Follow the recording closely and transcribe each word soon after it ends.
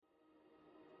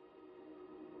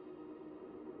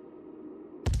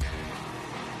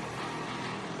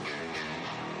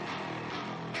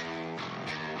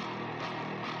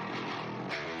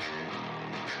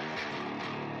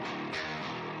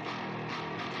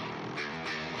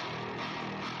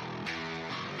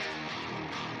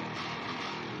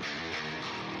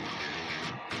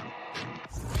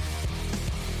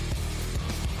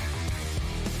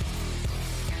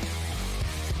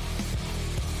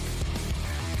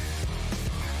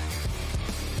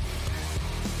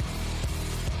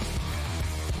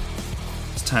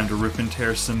time to rip and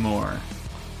tear some more.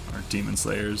 Our Demon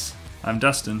Slayers. I'm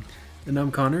Dustin. And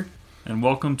I'm Connor. And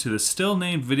welcome to the still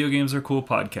named Video Games Are Cool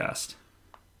podcast.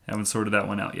 Haven't sorted that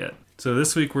one out yet. So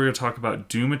this week we're going to talk about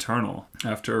Doom Eternal.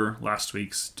 After last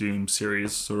week's Doom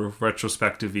series, sort of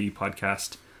retrospective-y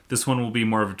podcast, this one will be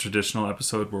more of a traditional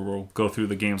episode where we'll go through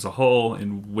the game as a whole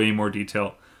in way more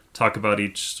detail, talk about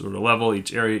each sort of level,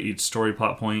 each area, each story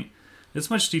plot point, as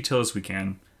much detail as we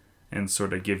can, and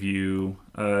sort of give you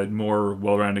a more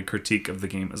well-rounded critique of the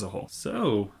game as a whole.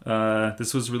 So,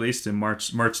 this was released in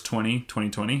March 20,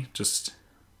 2020, just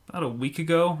about a week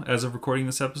ago as of recording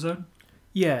this episode.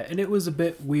 Yeah, and it was a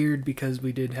bit weird because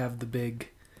we did have the big,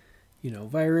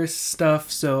 virus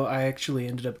stuff, so I actually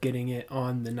ended up getting it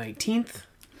on the 19th.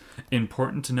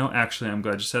 Important to note, actually, I'm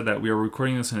glad you said that. We are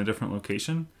recording this in a different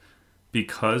location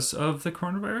because of the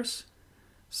coronavirus.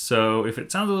 So if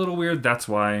it sounds a little weird, that's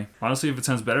why. Honestly, if it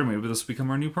sounds better, maybe this will become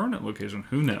our new permanent location.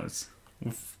 Who knows?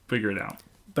 We'll figure it out.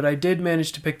 But I did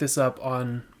manage to pick this up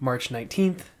on March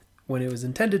 19th when it was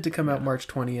intended to come out March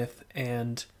 20th.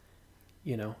 And,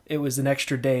 it was an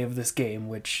extra day of this game,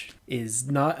 which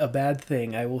is not a bad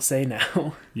thing, I will say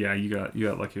now. Yeah, you got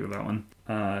lucky with that one.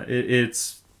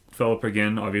 It's developed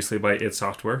again, obviously, by id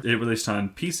Software. It released on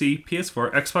PC,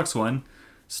 PS4, Xbox One,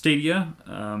 Stadia,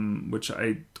 which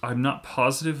I'm not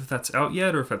positive if that's out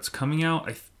yet or if that's coming out.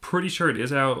 I'm pretty sure it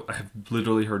is out. I have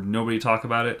literally heard nobody talk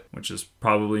about it, which is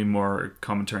probably more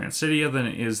commentary on Stadia than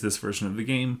it is this version of the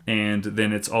game. And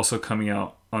then it's also coming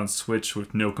out on Switch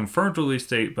with no confirmed release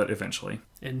date, but eventually.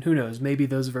 And who knows, maybe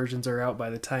those versions are out by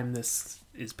the time this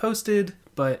is posted,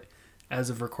 but as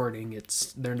of recording,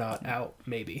 they're not out,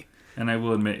 maybe. And I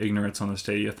will admit ignorance on the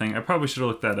Stadia thing. I probably should have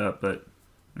looked that up, but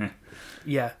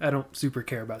Yeah, I don't super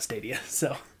care about Stadia,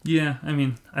 so. Yeah, I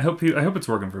mean, I hope it's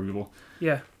working for people.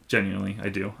 Yeah. Genuinely, I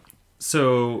do.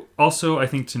 So, also, I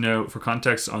think to note, for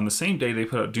context, on the same day they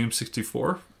put out Doom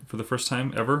 64 for the first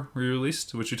time ever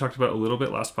re-released, which we talked about a little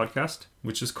bit last podcast,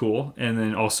 which is cool. And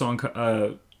then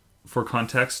also, for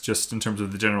context, just in terms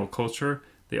of the general culture,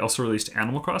 they also released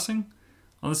Animal Crossing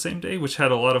on the same day, which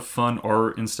had a lot of fun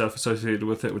art and stuff associated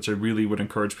with it, which I really would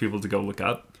encourage people to go look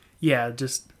up. Yeah,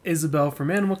 just Isabelle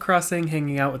from Animal Crossing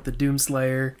hanging out with the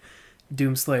Doomslayer.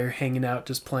 Doomslayer hanging out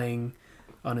just playing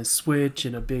on his Switch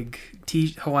in a big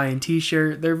Hawaiian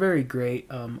t-shirt. They're very great.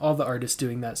 All the artists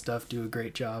doing that stuff do a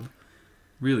great job.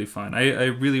 Really fun. I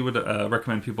really would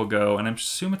recommend people go, and I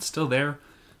assume it's still there,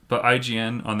 but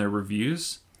IGN, on their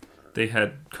reviews, they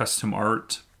had custom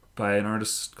art by an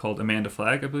artist called Amanda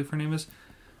Flagg, I believe her name is,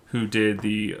 who did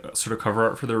the sort of cover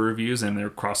art for their reviews and their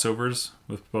crossovers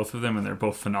with both of them, and they're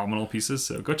both phenomenal pieces.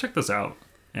 So go check those out,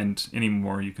 and any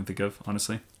more you can think of,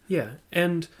 honestly. Yeah,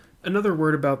 and another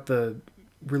word about the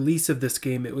release of this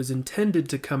game, it was intended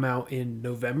to come out in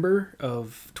November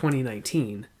of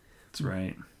 2019. That's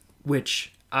right.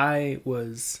 Which I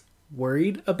was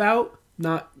worried about,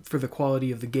 not for the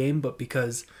quality of the game, but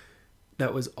because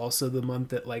that was also the month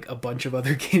that a bunch of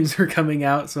other games were coming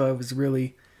out, so I was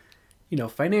really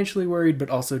financially worried, but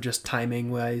also just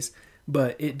timing wise.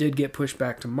 But it did get pushed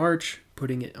back to March,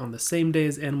 putting it on the same day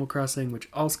as Animal Crossing, which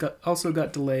also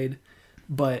got delayed.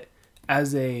 But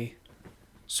as a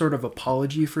sort of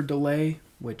apology for delay,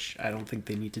 which I don't think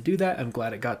they need to do that, I'm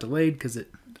glad it got delayed because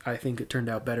I think it turned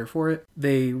out better for it.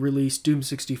 They released Doom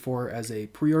 64 as a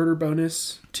pre-order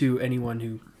bonus to anyone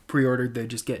who pre-ordered. They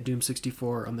just get Doom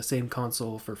 64 on the same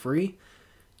console for free.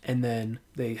 And then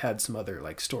they had some other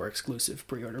store exclusive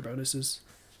pre-order bonuses.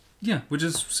 Yeah, which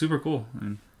is super cool.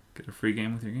 And get a free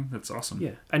game with your game. That's awesome.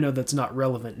 Yeah, I know that's not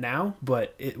relevant now,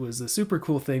 but it was a super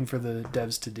cool thing for the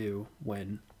devs to do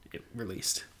when it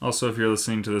released. Also, if you're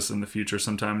listening to this in the future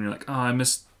sometime and you're like, oh, I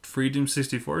missed free Doom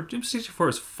 64. Doom 64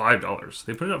 is $5.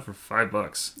 They put it out for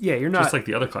 $5. Yeah, you're not... Just like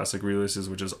the other classic releases,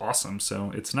 which is awesome.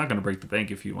 So it's not going to break the bank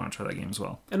if you want to try that game as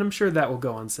well. And I'm sure that will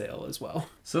go on sale as well.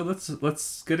 So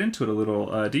let's get into it a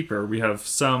little deeper. We have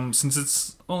since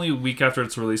it's only a week after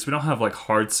it's released, we don't have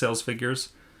hard sales figures.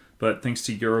 But thanks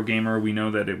to Eurogamer, we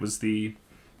know that it was the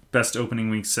best opening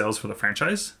week sales for the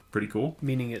franchise. Pretty cool.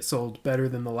 Meaning it sold better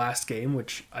than the last game,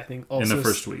 which I think also... In the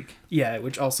first week. Yeah,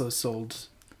 which also sold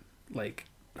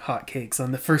hotcakes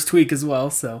on the first week as well,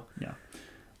 so... Yeah.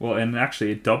 Well, and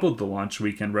actually it doubled the launch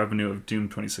weekend revenue of Doom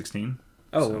 2016.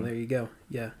 Oh, well, there you go.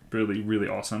 Yeah. Really, really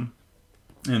awesome.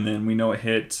 And then we know it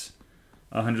hit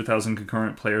 100,000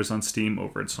 concurrent players on Steam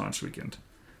over its launch weekend.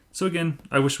 So again,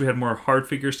 I wish we had more hard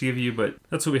figures to give you, but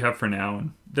that's what we have for now.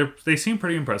 And they seem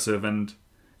pretty impressive, and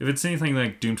if it's anything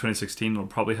like Doom 2016, it'll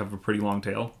probably have a pretty long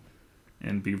tail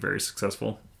and be very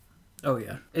successful. Oh,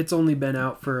 yeah. It's only been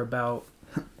out for about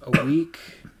a week,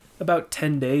 about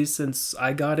 10 days since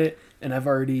I got it, and I've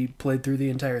already played through the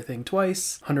entire thing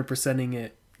twice, 100%ing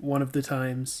it one of the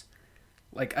times.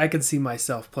 Like, I can see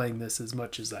myself playing this as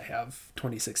much as I have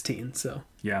 2016, so.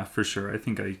 Yeah, for sure. I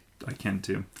think I can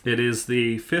too. It is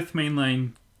the 5th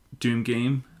mainline Doom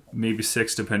game, maybe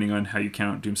 6th depending on how you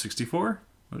count Doom 64,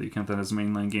 whether you count that as a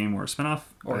mainline game or a spinoff.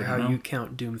 Or how you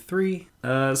count Doom 3.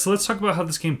 So let's talk about how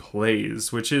this game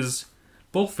plays, which is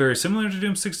both very similar to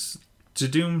Doom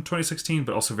 2016,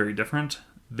 but also very different.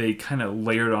 They kind of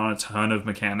layered on a ton of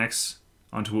mechanics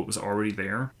onto what was already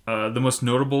there. The most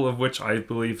notable of which I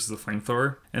believe is the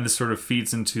flamethrower, and this sort of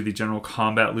feeds into the general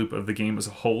combat loop of the game as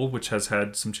a whole, which has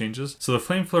had some changes. So the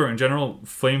flamethrower in general,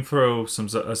 flamethrow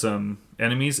some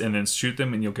enemies and then shoot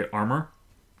them and you'll get armor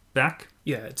back.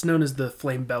 Yeah, it's known as the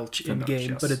Flame Belch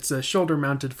in-game, yes. But it's a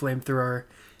shoulder-mounted flamethrower.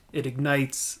 It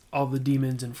ignites all the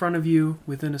demons in front of you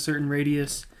within a certain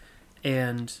radius,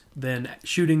 and then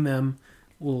shooting them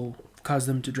will cause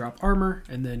them to drop armor,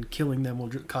 and then killing them will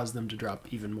cause them to drop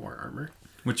even more armor.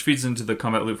 Which feeds into the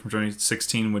combat loop from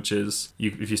 2016, which is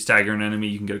if you stagger an enemy,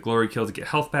 you can get a glory kill to get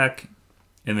health back,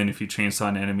 and then if you chainsaw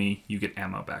an enemy, you get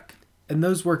ammo back. And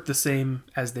those work the same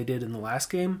as they did in the last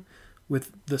game,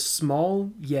 with the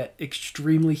small yet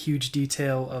extremely huge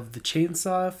detail of the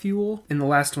chainsaw fuel. In the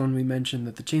last one, we mentioned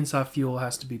that the chainsaw fuel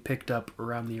has to be picked up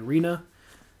around the arena.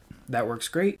 That works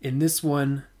great. In this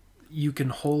one, you can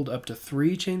hold up to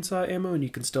 3 chainsaw ammo and you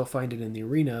can still find it in the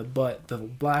arena, but the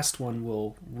last one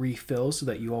will refill so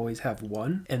that you always have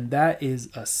 1, and that is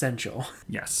essential.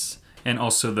 Yes. And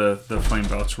also the Flame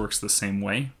Belch works the same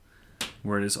way,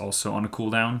 where it is also on a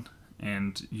cooldown,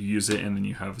 and you use it and then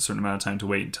you have a certain amount of time to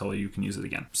wait until you can use it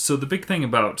again. So the big thing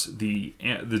about the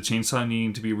chainsaw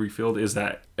needing to be refilled is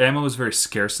that ammo is very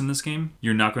scarce in this game.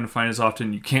 You're not going to find as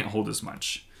often, you can't hold as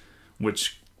much,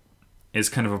 which is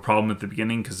kind of a problem at the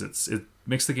beginning because it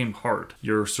makes the game hard.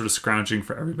 You're sort of scrounging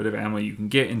for every bit of ammo you can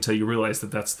get until you realize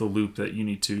that that's the loop that you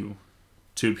need to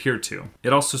adhere to.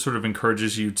 It also sort of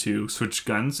encourages you to switch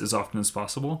guns as often as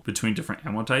possible between different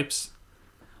ammo types.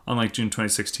 Unlike June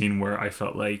 2016, where I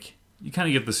felt like you kind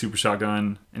of get the super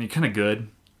shotgun and you're kind of good.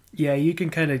 Yeah, you can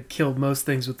kind of kill most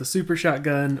things with the super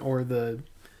shotgun or the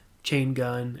chain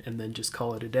gun and then just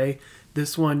call it a day.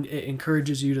 This one, it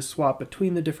encourages you to swap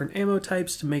between the different ammo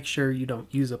types to make sure you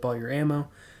don't use up all your ammo.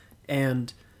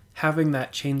 And having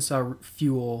that chainsaw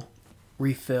fuel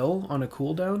refill on a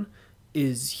cooldown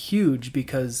is huge,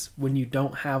 because when you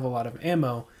don't have a lot of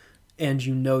ammo and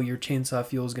you know your chainsaw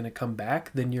fuel is going to come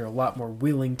back, then you're a lot more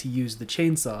willing to use the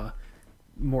chainsaw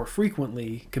more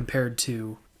frequently compared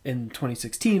to in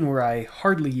 2016, where I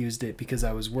hardly used it because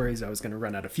I was worried I was going to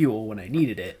run out of fuel when I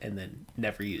needed it and then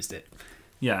never used it.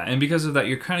 Yeah, and because of that,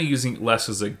 you're kind of using it less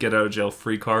as a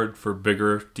get-out-of-jail-free card for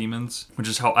bigger demons, which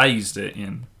is how I used it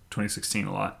in 2016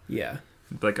 a lot. Yeah.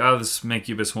 Like, this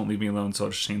Mancubus won't leave me alone, so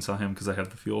I'll just chainsaw him because I have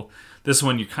the fuel. This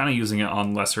one, you're kind of using it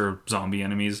on lesser zombie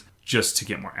enemies just to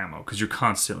get more ammo, because you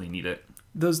constantly need it.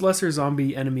 Those lesser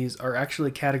zombie enemies are actually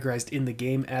categorized in the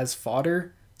game as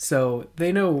fodder, so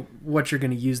they know what you're going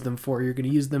to use them for. You're going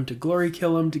to use them to glory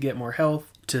kill them to get more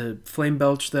health, to flame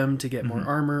belch them to get more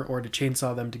armor, or to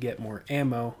chainsaw them to get more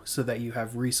ammo, so that you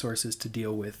have resources to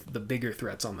deal with the bigger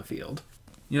threats on the field.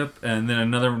 Yep, and then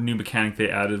another new mechanic they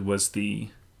added was the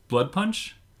Blood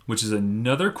Punch, which is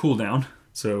another cooldown.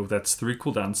 So that's 3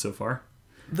 cooldowns so far.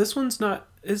 This one's not...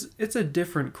 It's a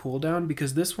different cooldown,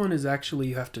 because this one is actually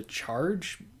you have to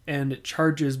charge, and it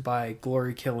charges by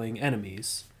glory killing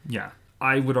enemies. Yeah.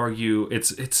 I would argue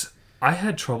it's I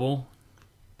had trouble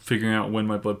figuring out when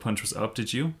my Blood Punch was up.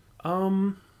 Did you?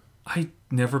 I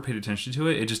never paid attention to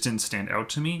it. It just didn't stand out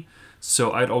to me.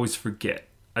 So I'd always forget.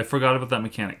 I forgot about that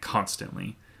mechanic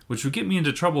constantly, which would get me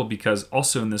into trouble because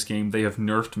also in this game they have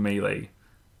nerfed melee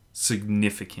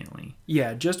significantly.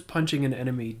 Yeah, just punching an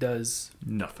enemy does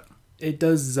nothing. It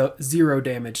does 0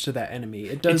 damage to that enemy.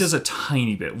 It does a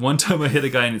tiny bit. One time I hit a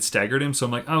guy and it staggered him, so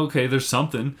I'm like, oh, okay, there's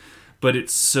something. But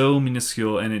it's so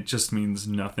minuscule and it just means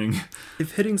nothing.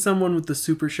 If hitting someone with the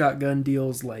super shotgun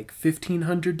deals like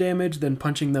 1,500 damage, then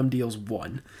punching them deals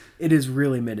 1. It is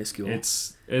really minuscule.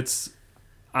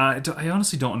 I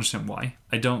honestly don't understand why.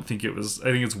 I think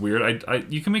it's weird.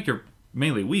 You can make your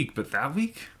melee weak, but that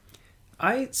weak?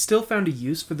 I still found a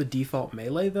use for the default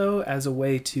melee, though, as a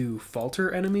way to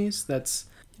falter enemies. That's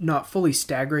not fully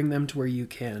staggering them to where you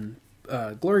can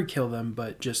glory kill them,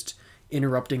 but just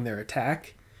interrupting their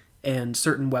attack. And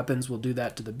certain weapons will do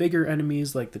that to the bigger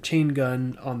enemies, like the chain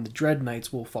gun on the Dread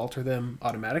Knights will falter them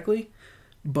automatically.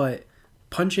 But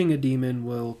punching a demon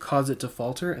will cause it to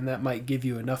falter, and that might give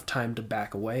you enough time to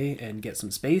back away and get some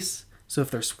space. So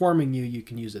if they're swarming you, you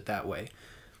can use it that way.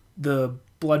 The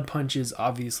Blood Punch is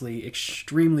obviously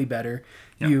extremely better.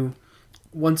 Yeah.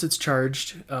 Once it's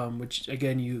charged, which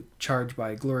again you charge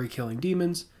by glory killing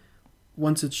demons,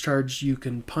 once it's charged you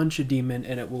can punch a demon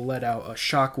and it will let out a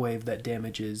shockwave that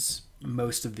damages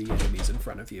most of the enemies in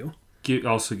front of you.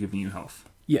 Also giving you health.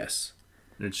 Yes.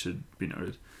 It should be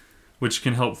noted. Which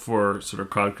can help for sort of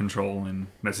crowd control and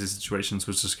messy situations,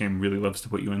 which this game really loves to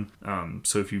put you in.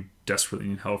 So if you desperately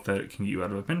need health, that it can get you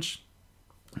out of a pinch.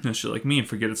 No shit like me and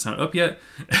forget it's not up yet,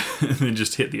 and then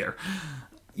just hit the air.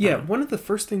 Yeah, one of the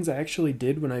first things I actually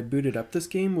did when I booted up this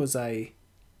game was I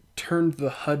turned the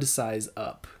HUD size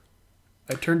up.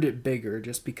 I turned it bigger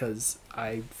just because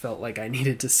I felt like I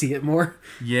needed to see it more.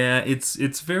 Yeah, it's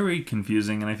very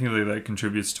confusing, and I think that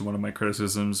contributes to one of my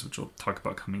criticisms, which we'll talk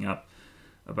about coming up,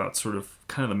 about sort of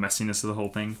kind of the messiness of the whole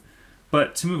thing.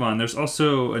 But to move on, there's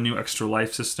also a new extra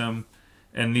life system,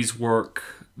 and these work,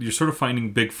 you're sort of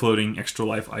finding big floating extra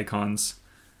life icons,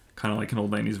 kind of like an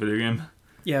old 90s video game.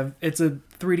 Yeah, it's a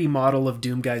 3D model of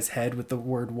Doom Guy's head with the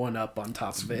word 1-up on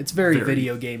top of it. It's very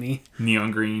video gamey.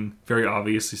 Neon green, very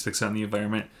obviously sticks out in the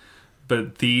environment.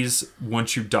 But these,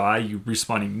 once you die, you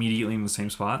respawn immediately in the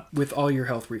same spot. With all your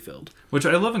health refilled. Which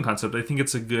I love in concept. I think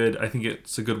it's a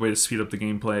good way to speed up the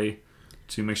gameplay,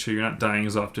 to make sure you're not dying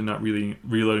as often, not really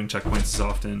reloading checkpoints as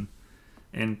often.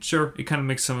 And sure, it kind of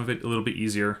makes some of it a little bit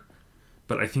easier.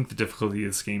 But I think the difficulty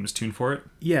of this game is tuned for it.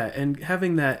 Yeah, and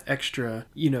having that extra,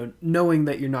 knowing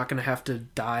that you're not going to have to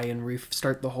die and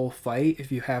restart the whole fight,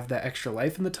 if you have that extra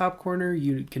life in the top corner,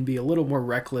 you can be a little more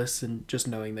reckless and just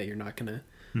knowing that you're not going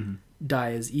to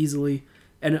die as easily.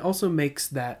 And it also makes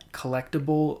that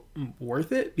collectible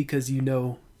worth it because you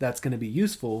know that's going to be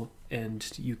useful and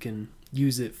you can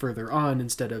use it further on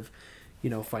instead of,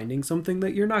 finding something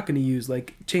that you're not going to use,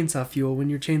 like chainsaw fuel when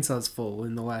your chainsaw's full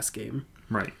in the last game.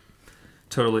 Right.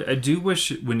 Totally. I do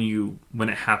wish when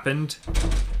it happened,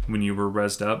 when you were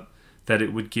rezzed up, that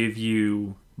it would give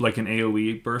you like an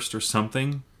AoE burst or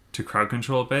something to crowd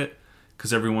control a bit.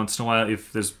 Because every once in a while,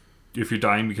 if you're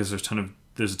dying because there's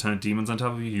a ton of demons on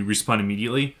top of you, you respawn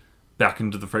immediately back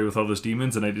into the fray with all those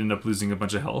demons, and I'd end up losing a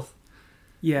bunch of health.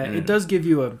 Yeah, it does give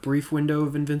you a brief window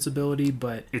of invincibility,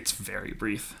 but it's very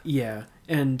brief. Yeah,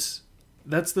 and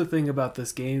that's the thing about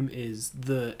this game is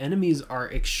the enemies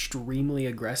are extremely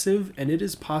aggressive, and it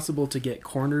is possible to get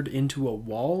cornered into a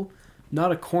wall,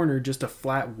 not a corner, just a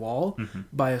flat wall,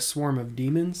 by a swarm of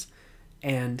demons,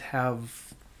 and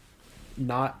have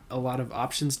not a lot of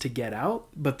options to get out,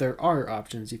 but there are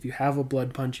options. If you have a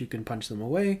blood punch, you can punch them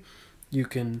away. You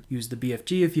can use the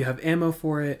BFG if you have ammo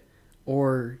for it,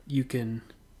 or you can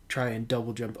try and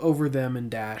double jump over them and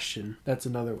dash, and that's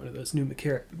another one of those new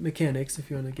mechanics if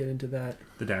you want to get into that.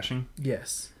 The dashing?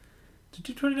 Yes. Did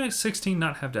 2016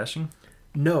 not have dashing?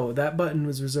 No, that button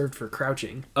was reserved for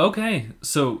crouching. Okay,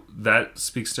 so that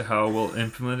speaks to how well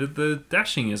implemented the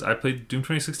dashing is. I played Doom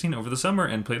 2016 over the summer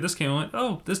and played this game and went,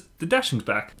 oh, the dashing's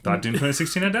back. Thought Doom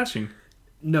 2016 had dashing.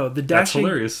 No, the dashing... That's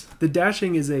hilarious. The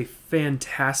dashing is a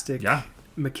fantastic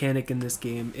mechanic in this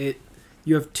game.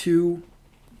 You have two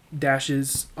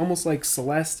dashes, almost like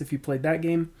Celeste if you played that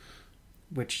game,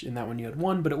 which in that one you had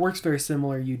one, but it works very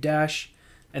similar. You dash,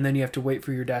 and then you have to wait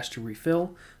for your dash to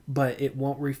refill, but it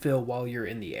won't refill while you're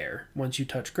in the air. Once you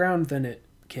touch ground, then it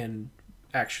can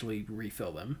actually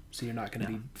refill them, so you're not going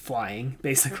to be flying,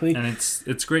 basically. And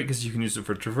it's great because you can use it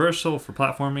for traversal, for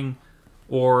platforming,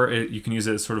 or you can use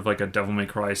it as sort of like a Devil May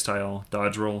Cry style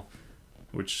dodge roll,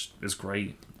 which is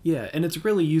great. Yeah, and it's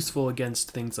really useful against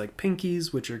things like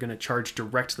pinkies, which are going to charge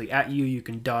directly at you. You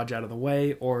can dodge out of the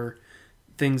way, or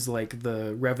things like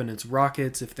the Revenant's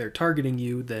rockets. If they're targeting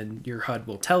you, then your HUD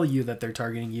will tell you that they're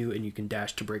targeting you, and you can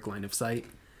dash to break line of sight.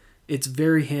 It's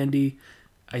very handy.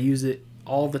 I use it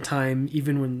all the time,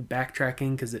 even when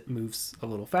backtracking, because it moves a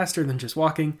little faster than just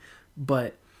walking.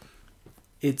 But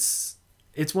it's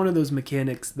one of those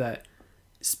mechanics that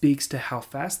speaks to how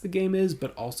fast the game is,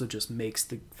 but also just makes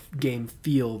the game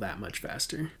feel that much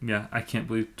faster. Yeah, I can't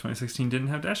believe 2016 didn't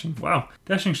have dashing. Wow.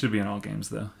 Dashing should be in all games,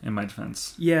 though, in my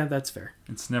defense. Yeah, that's fair.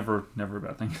 It's never a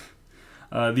bad thing.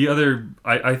 The other,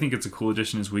 I think it's a cool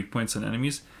addition, is weak points on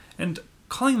enemies. And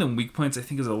calling them weak points, I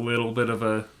think, is a little bit of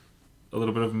a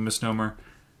misnomer.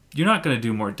 You're not going to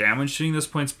do more damage shooting those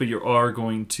points, but you are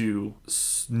going to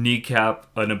kneecap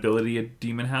an ability a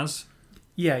demon has.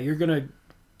 Yeah, you're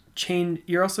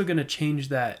also going to change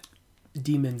that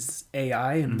demon's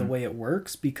AI and the way it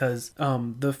works, because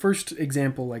the first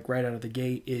example, like right out of the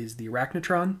gate, is the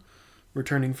Arachnotron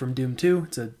returning from Doom 2.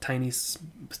 It's a tiny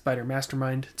spider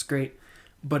mastermind. It's great,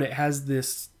 but it has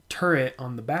this turret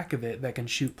on the back of it that can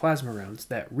shoot plasma rounds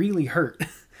that really hurt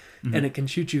and it can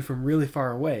shoot you from really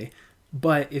far away.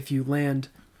 But if you land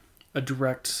a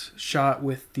direct shot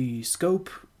with the scope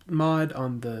mod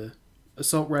on the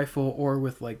assault rifle or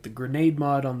with like the grenade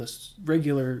mod on the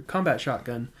regular combat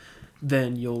shotgun,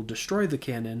 then you'll destroy the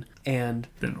cannon and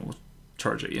then it'll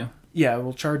charge at you. Yeah, it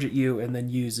will charge at you and then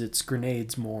use its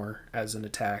grenades more as an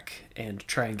attack and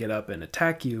try and get up and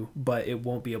attack you, but it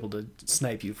won't be able to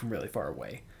snipe you from really far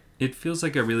away. It feels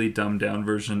like a really dumbed down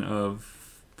version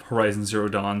of Horizon Zero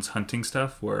Dawn's hunting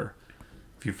stuff, where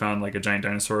if you found like a giant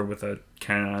dinosaur with a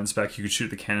cannon on its back, you could shoot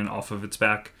the cannon off of its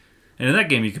back. And in that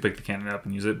game, you could pick the cannon up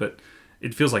and use it, but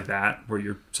it feels like that, where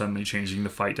you're suddenly changing the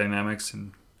fight dynamics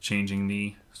and changing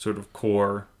the sort of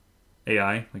core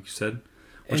AI, like you said,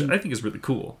 which I think is really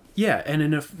cool. Yeah, and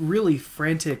in a really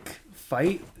frantic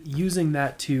fight, using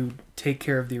that to take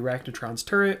care of the Arachnotron's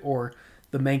turret or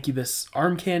the Mancubus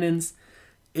arm cannons,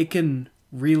 it can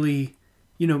really,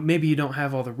 maybe you don't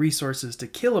have all the resources to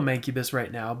kill a Mancubus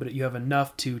right now, but you have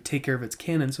enough to take care of its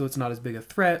cannon so it's not as big a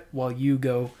threat while you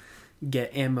go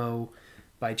get ammo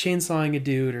by chainsawing a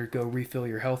dude or go refill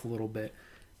your health a little bit.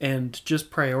 And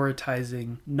just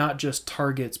prioritizing not just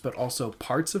targets, but also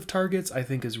parts of targets, I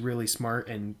think is really smart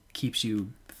and keeps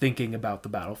you thinking about the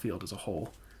battlefield as a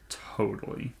whole.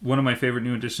 Totally. One of my favorite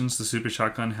new additions, the Super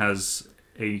Shotgun, has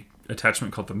a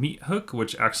attachment called the Meat Hook,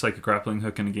 which acts like a grappling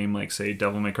hook in a game like, say,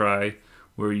 Devil May Cry,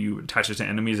 where you attach it to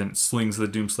enemies and it slings the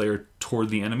Doomslayer toward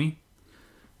the enemy.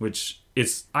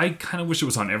 I kind of wish it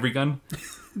was on every gun,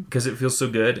 because it feels so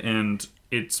good, and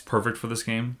it's perfect for this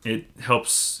game. It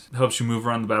helps you move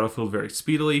around the battlefield very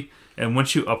speedily, and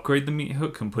once you upgrade the Meat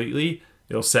Hook completely,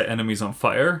 it'll set enemies on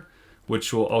fire,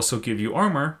 which will also give you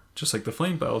armor, just like the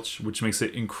Flame Belch, which makes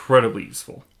it incredibly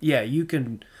useful. Yeah, you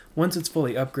can, once it's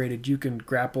fully upgraded, you can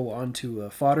grapple onto a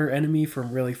fodder enemy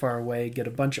from really far away, get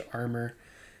a bunch of armor,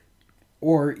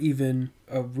 or even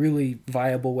a really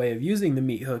viable way of using the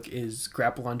Meat Hook is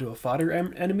grapple onto a fodder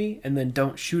enemy and then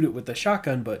don't shoot it with the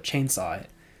shotgun, but chainsaw it.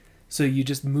 So you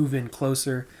just move in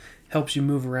closer, helps you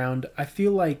move around. I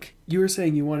feel like you were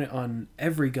saying you want it on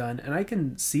every gun, and I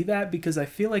can see that because I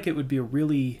feel like it would be a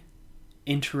really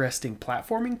interesting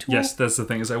platforming tool. Yes, that's the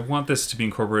thing, is I want this to be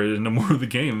incorporated into more of the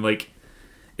game. Like,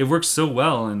 it works so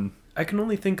well, and I can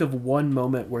only think of one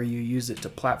moment where you use it to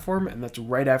platform, and that's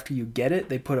right after you get it.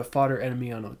 They put a fodder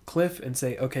enemy on a cliff and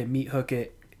say, okay, Meat Hook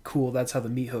it. Cool, that's how the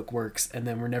Meat Hook works, and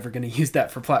then we're never going to use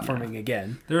that for platforming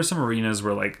again. There are some arenas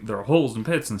where like there are holes and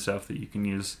pits and stuff that you can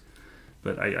use,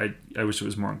 but I wish it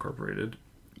was more incorporated.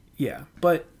 Yeah,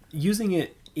 but using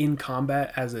it in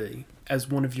combat as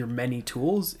one of your many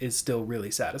tools is still really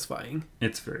satisfying.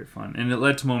 It's very fun, and it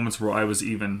led to moments where I was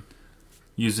even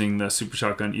using the Super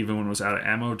Shotgun even when it was out of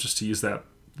ammo, just to use the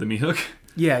Meat Hook.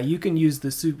 Yeah, you can use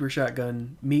the Super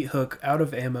Shotgun Meat Hook out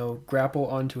of ammo, grapple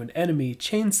onto an enemy,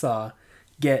 chainsaw,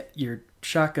 get your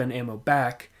shotgun ammo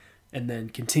back, and then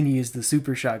continue use the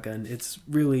Super Shotgun. It's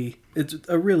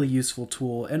a really useful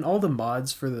tool, and all the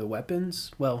mods for the weapons,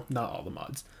 well, not all the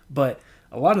mods, but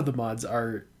a lot of the mods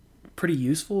are pretty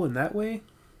useful in that way,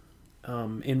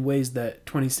 in ways that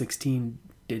 2016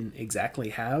 didn't exactly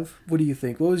have. What do you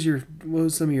think? What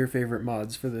was some of your favorite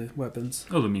mods for the weapons?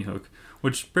 Oh, the Meat Hook,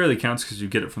 which barely counts because you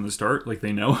get it from the start, like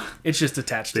they know. It's just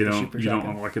attached to the Super Shotgun. You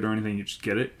don't unlock it or anything, you just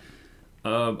get it.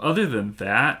 Other than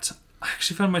that, I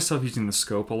actually found myself using the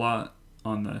scope a lot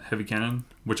on the heavy cannon,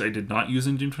 which I did not use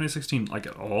in Doom 2016, like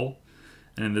at all.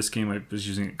 And in this game, I was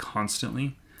using it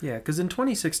constantly. Yeah, because in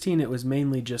 2016, it was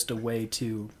mainly just a way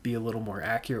to be a little more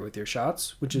accurate with your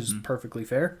shots, which is perfectly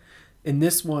fair. In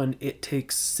this one, it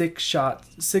takes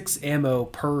 6 ammo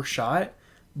per shot,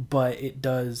 but it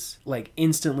does like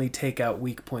instantly take out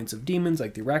weak points of demons,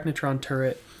 like the Arachnotron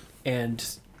turret,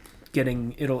 and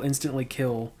it'll instantly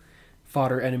kill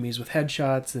fodder enemies with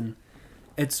headshots, and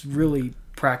it's really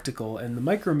practical. And the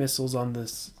micro missiles on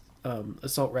this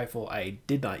assault rifle I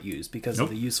did not use because of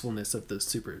the usefulness of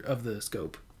the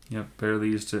scope. Yeah, barely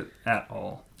used it at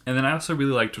all. And then I also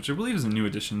really liked, which I believe is a new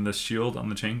addition, the shield on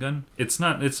the chain gun. It's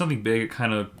nothing big. It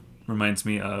kind of reminds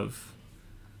me of,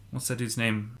 what's that dude's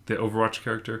name? The Overwatch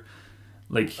character.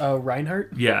 Like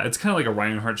Reinhardt? Yeah, it's kind of like a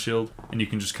Reinhardt shield, and you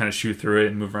can just kind of shoot through it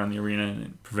and move around the arena, and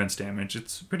it prevents damage.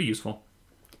 It's pretty useful.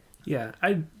 Yeah,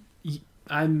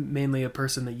 I'm mainly a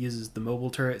person that uses the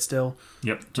mobile turret still.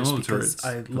 Yep, just mobile because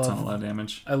turret puts on a lot of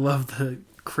damage. I love the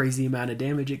crazy amount of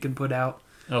damage it can put out.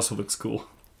 It also looks cool.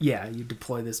 Yeah, you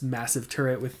deploy this massive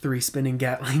turret with 3 spinning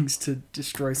Gatlings to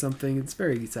destroy something. It's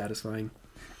very satisfying.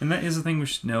 And that is the thing we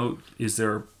should note, is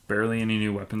there are barely any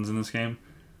new weapons in this game.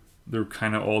 They're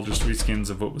kind of all just reskins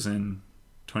of what was in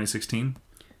 2016.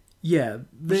 Yeah,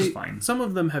 which is fine. Some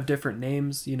of them have different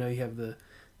names. You have the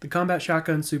combat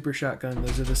shotgun, Super Shotgun,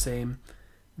 those are the same.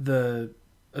 The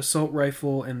assault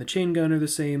rifle and the chain gun are the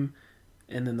same.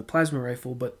 and then the plasma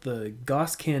rifle, but the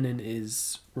Gauss cannon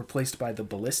is replaced by the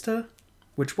ballista,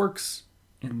 which works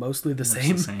mostly the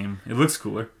same. It looks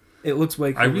cooler. It looks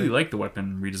way cooler. I really like the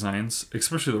weapon redesigns,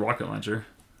 especially the rocket launcher.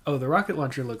 Oh, the rocket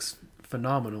launcher looks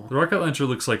phenomenal. The rocket launcher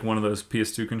looks like one of those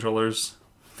PS2 controllers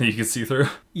that you can see through.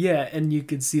 Yeah, and you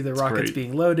can see the rockets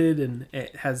being loaded, and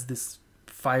it has this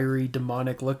fiery,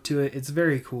 demonic look to it. It's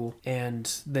very cool.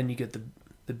 And then you get the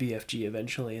BFG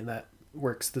eventually, and that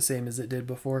works the same as it did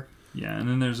before. Yeah, and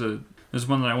then there's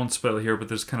one that I won't spoil here, but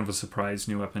there's kind of a surprise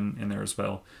new weapon in there as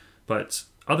well. But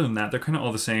other than that, they're kind of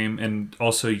all the same, and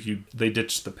also they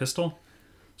ditched the pistol,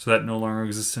 so that no longer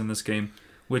exists in this game,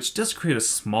 which does create a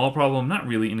small problem, not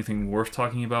really anything worth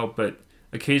talking about, but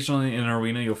occasionally in an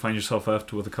arena you'll find yourself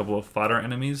left with a couple of fodder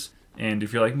enemies, and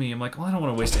if you're like me, I'm like, well, I don't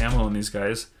want to waste ammo on these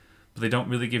guys, but they don't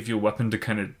really give you a weapon to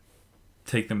kind of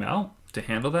take them out, to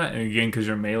handle that, and again, because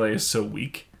your melee is so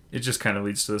weak, it just kind of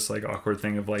leads to this like awkward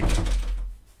thing of like,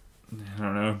 I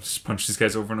don't know, just punch these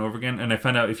guys over and over again. And I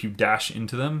found out if you dash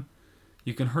into them,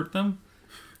 you can hurt them.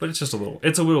 But it's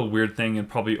a little weird thing, and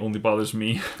probably only bothers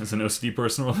me as an OCD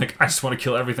person. Where like, I just want to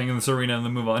kill everything in this arena and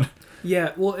then move on.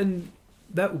 Yeah, well, and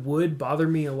that would bother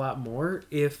me a lot more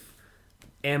if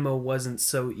ammo wasn't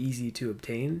so easy to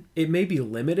obtain. It may be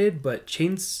limited, but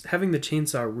having the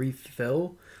chainsaw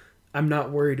refill, I'm not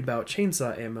worried about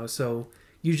chainsaw ammo. So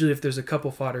usually if there's a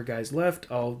couple fodder guys left,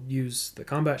 I'll use the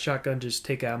combat shotgun, just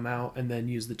take them out, and then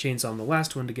use the chainsaw on the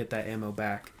last one to get that ammo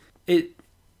back.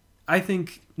 I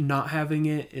think not having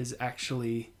it is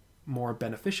actually more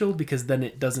beneficial, because then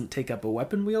it doesn't take up a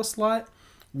weapon wheel slot,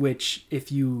 which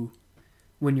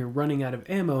when you're running out of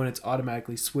ammo and it's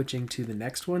automatically switching to the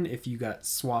next one, if you got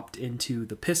swapped into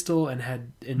the pistol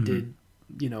and did,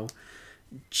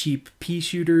 cheap pea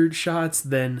shooter shots,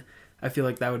 then I feel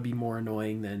like that would be more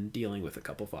annoying than dealing with a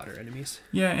couple fodder enemies.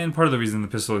 Yeah, and part of the reason the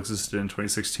pistol existed in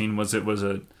 2016 was it was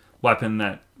a weapon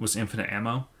that was infinite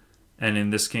ammo. And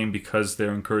in this game, because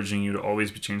they're encouraging you to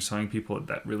always be chainsawing people,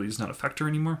 that really is not a factor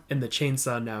anymore. And the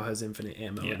chainsaw now has infinite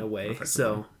ammo in a way.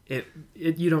 So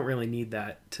you don't really need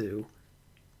that to...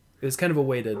 It was kind of a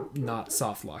way to not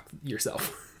soft lock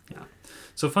yourself. Yeah.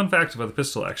 So fun fact about the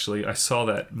pistol, actually, I saw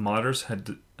that modders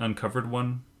had uncovered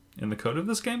one in the code of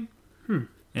this game.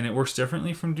 And it works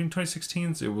differently from Doom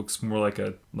 2016's. It looks more like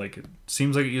it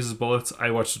seems like it uses bullets. I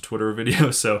watched a Twitter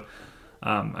video, so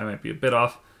I might be a bit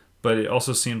off. But it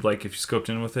also seemed like if you scoped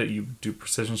in with it, you do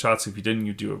precision shots. If you didn't,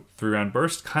 you do a 3-round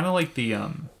burst. Kind of like the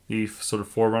sort of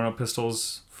forerunner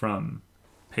pistols from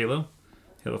Halo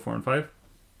 4 and 5.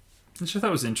 Which I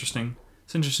thought was interesting.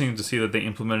 It's interesting to see that they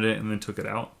implemented it and then took it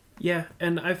out. Yeah,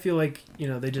 and I feel like,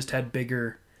 they just had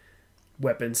bigger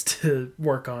weapons to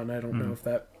work on. I don't know if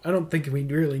I don't think we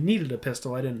really needed a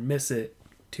pistol. I didn't miss it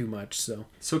too much, so.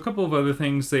 So a couple of other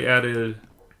things. They added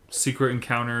secret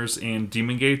encounters and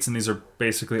demon gates, and these are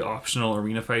basically optional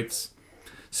arena fights.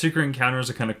 Secret encounters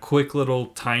are kind of quick little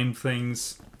timed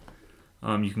things.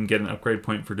 You can get an upgrade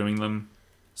point for doing them.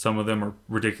 Some of them are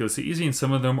ridiculously easy, and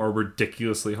some of them are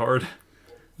ridiculously hard.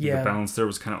 Yeah. The balance there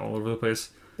was kind of all over the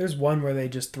place. There's one where they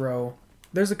just throw...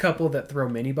 There's a couple that throw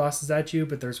mini-bosses at you,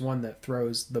 but there's one that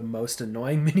throws the most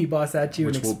annoying mini-boss at you.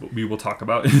 Which we will talk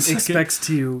about in a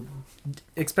second.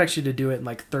 Expects you to do it in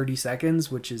like 30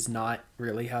 seconds, which is not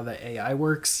really how the AI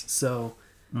works. So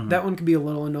that one can be a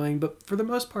little annoying, but for the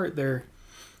most part, they're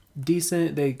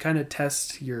decent. They kind of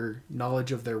test your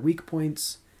knowledge of their weak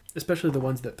points, especially the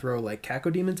ones that throw like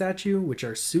cacodemons at you, which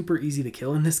are super easy to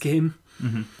kill in this game.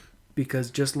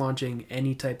 Because just launching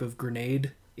any type of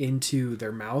grenade into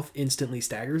their mouth instantly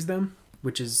staggers them,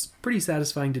 which is pretty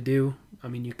satisfying to do. I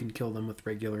mean, you can kill them with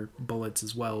regular bullets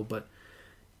as well, but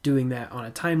doing that on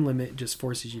a time limit just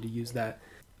forces you to use that.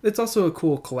 It's also a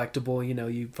cool collectible.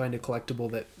 You find a collectible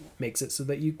that makes it so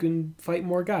that you can fight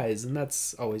more guys, and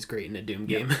that's always great in a Doom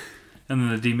game. And then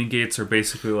the demon gates are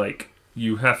basically like,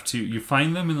 you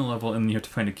find them in the level, and you have to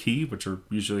find a key, which are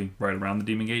usually right around the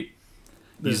demon gate.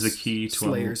 Use the key to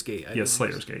Slayer's Gate.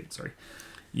 Slayer's Gate, sorry.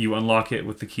 You unlock it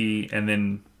with the key, and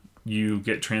then you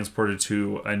get transported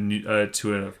to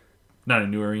not a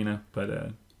new arena, but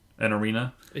an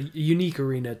arena. A unique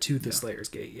arena to the Slayer's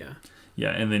Gate, yeah. Yeah,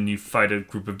 and then you fight a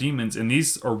group of demons, and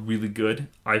these are really good,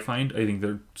 I find. I think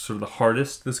they're sort of the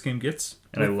hardest this game gets,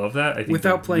 and I love that. I think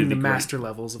without playing really the master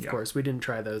levels, of course. We didn't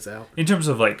try those out. In terms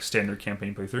of like standard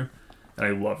campaign playthrough, and I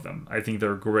love them. I think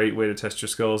they're a great way to test your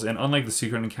skills, and unlike the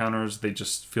secret encounters, they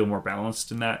just feel more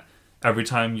balanced in that. Every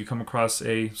time you come across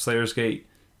a Slayer's Gate,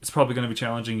 it's probably going to be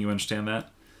challenging. You understand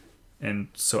that. And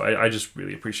so I just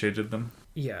really appreciated them.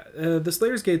 Yeah, the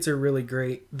Slayer's Gates are really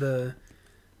great. The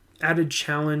added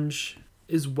challenge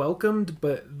is welcomed,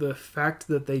 but the fact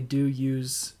that they do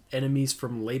use enemies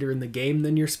from later in the game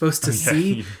than you're supposed to Yeah.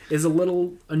 see is a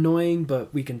little annoying,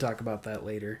 but we can talk about that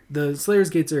later. The Slayer's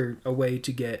Gates are a way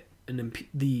to get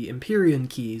the Empyrean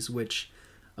keys, which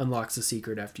unlocks the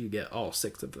secret after you get all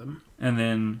 6 of them. And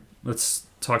then let's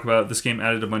talk about this game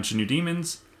added a bunch of new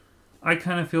demons. I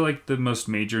kind of feel like the most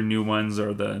major new ones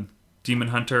are the Demon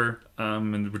Hunter,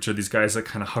 which are these guys that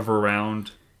kind of hover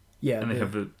around. Yeah, And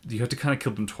you have to kind of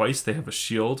kill them twice. They have a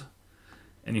shield,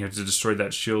 and you have to destroy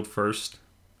that shield first,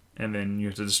 and then you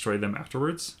have to destroy them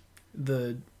afterwards.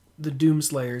 the Doom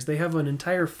Slayers, they have an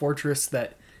entire fortress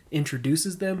that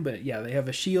introduces them, but yeah, they have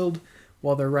a shield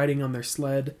while they're riding on their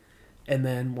sled, and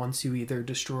then once you either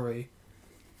destroy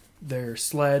their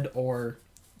sled or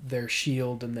their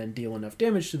shield and then deal enough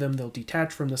damage to them, they'll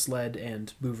detach from the sled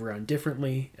and move around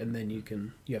differently, and then you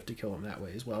have to kill them that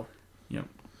way as well. Yep.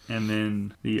 And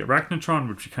then the Arachnotron,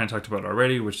 which we kind of talked about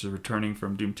already, which is returning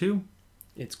from Doom 2.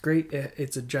 It's great.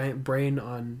 It's a giant brain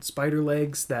on spider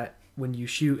legs that, when you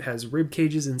shoot, has rib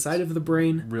cages inside of the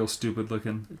brain. Real stupid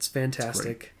looking. It's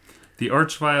fantastic. The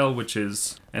Archvile, which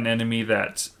is an enemy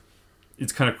that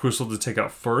it's kind of crucial to take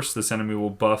out first. This enemy will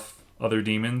buff other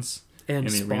demons And in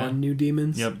the spawn arena. new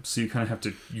demons. Yep. So you kind of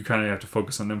have to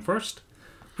focus on them first,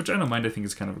 which I don't mind. I think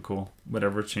is kind of a cool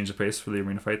change of pace for the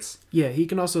arena fights. Yeah, he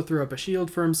can also throw up a shield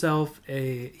for himself.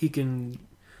 He can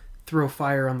throw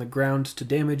fire on the ground to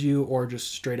damage you, or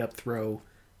just straight up throw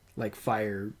like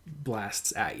fire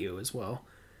blasts at you as well.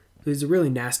 He's a really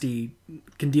nasty,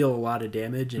 can deal a lot of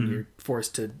damage, and you're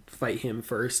forced to fight him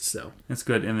first. So It's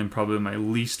good. And then probably my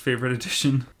least favorite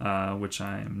addition, which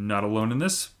I'm not alone in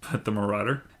this, but the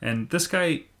Marauder. And this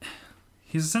guy,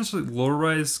 he's essentially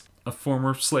lore-wise a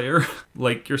former Slayer,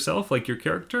 like yourself, like your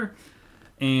character.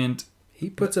 And he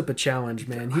puts up a challenge,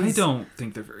 man. I don't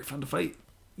think they're very fun to fight.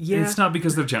 Yeah, And it's not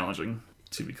because they're challenging,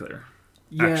 to be clear.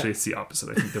 Yeah. Actually, it's the opposite.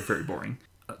 I think they're very boring.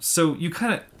 So you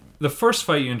kind of... The first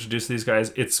fight you introduce these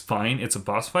guys, it's fine. It's a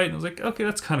boss fight. And I was like, okay,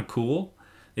 that's kind of cool.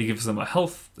 It gives them a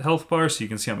health bar so you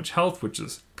can see how much health, which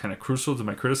is kind of crucial to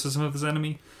my criticism of this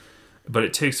enemy. But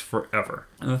it takes forever.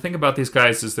 And the thing about these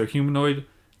guys is they're humanoid.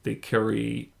 They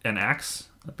carry an axe,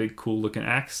 a big cool looking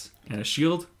axe, and a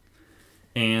shield.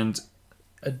 And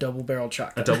a double-barreled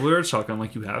shotgun. a double-barreled shotgun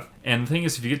like you have. And the thing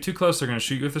is, if you get too close, they're going to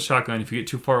shoot you with the shotgun. If you get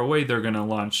too far away, they're going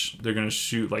to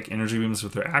shoot like energy beams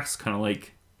with their axe, kind of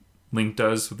like Link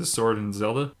does with the sword in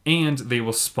Zelda. And they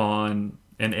will spawn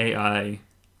an AI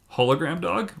hologram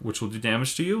dog, which will do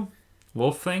damage to you.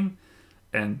 Wolf thing.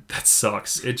 And that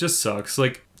sucks. It just sucks.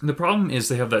 Like, the problem is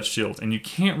they have that shield, and you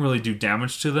can't really do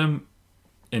damage to them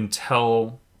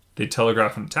until they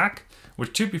telegraph an attack,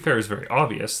 which, to be fair, is very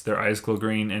obvious. Their eyes glow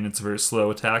green, and it's a very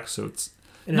slow attack, so it's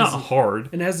not hard.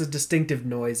 And it has a distinctive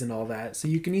noise and all that, so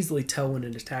you can easily tell when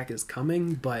an attack is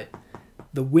coming, but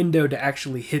the window to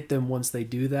actually hit them once they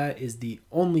do that is the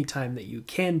only time that you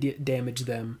can damage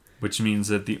them. Which means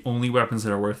that the only weapons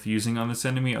that are worth using on this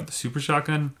enemy are the super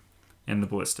shotgun and the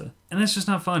ballista. And it's just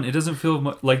not fun. It doesn't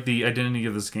feel like the identity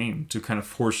of this game to kind of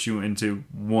force you into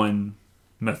one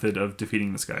method of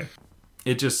defeating this guy.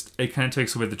 It kind of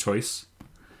takes away the choice,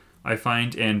 I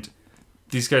find, and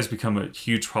these guys become a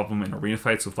huge problem in arena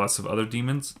fights with lots of other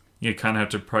demons. You kind of have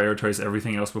to prioritize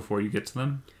everything else before you get to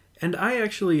them. And I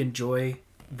actually enjoy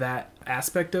that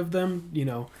aspect of them. You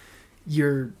know,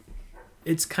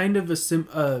 it's kind of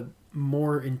a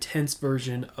more intense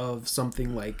version of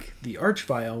something like the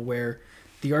Archvile, where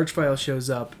the Archvile shows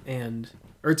up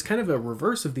or it's kind of a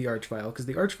reverse of the Archvile, because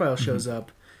the Archvile shows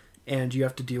up and you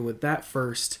have to deal with that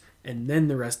first and then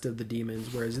the rest of the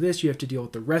demons, whereas this, you have to deal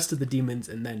with the rest of the demons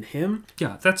and then him.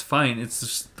 Yeah, that's fine. It's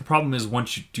just, the problem is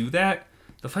once you do that,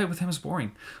 the fight with him is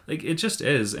boring. Like, it just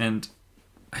is, and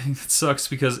I think that sucks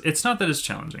because it's not that it's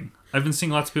challenging. I've been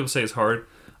seeing lots of people say it's hard.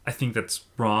 I think that's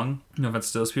wrong. No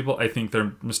offense to those people. I think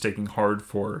they're mistaking hard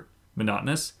for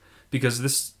monotonous, because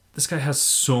this guy has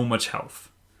so much health.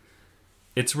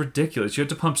 It's ridiculous. You have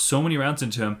to pump so many rounds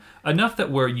into him, enough that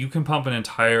where you can pump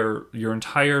your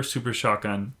entire super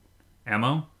shotgun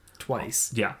ammo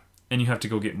Twice. Yeah, and you have to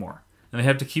go get more. And they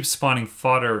have to keep spawning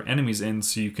fodder enemies in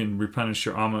so you can replenish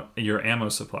your ammo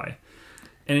supply.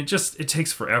 And it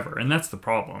takes forever, and that's the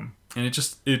problem. And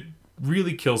it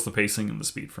really kills the pacing and the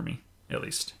speed for me, at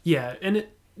least. Yeah, and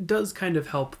it does kind of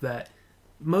help that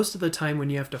most of the time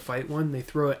when you have to fight one, they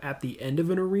throw it at the end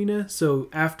of an arena. So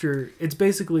after, it's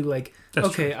basically like, That's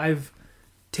okay, true. I've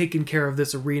taken care of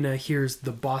this arena, here's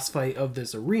the boss fight of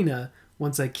this arena.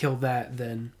 Once I kill that,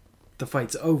 then the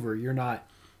fight's over. You're not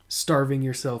starving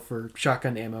yourself for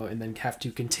shotgun ammo and then have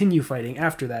to continue fighting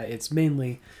after that. It's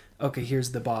mainly, okay,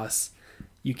 here's the boss.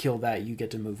 You kill that, you get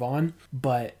to move on.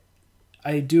 But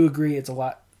I do agree it's a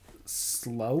lot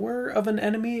slower of an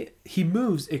enemy, he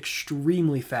moves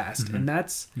extremely fast, and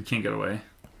that's You can't get away.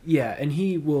 yeah, and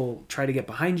he will try to get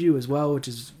behind you as well, which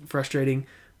is frustrating.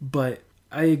 But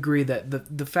I agree that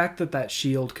the fact that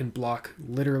shield can block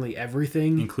literally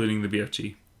everything, Including the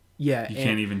BFG. yeah, You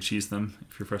can't even cheese them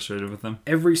if you're frustrated with them.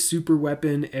 every super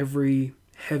weapon, every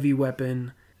heavy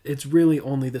weapon, it's really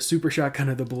only the super shotgun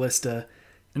or the ballista.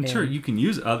 And sure, you can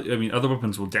use other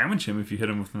weapons will damage him if you hit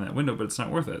him within that window, but it's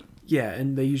not worth it. Yeah,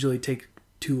 and they usually take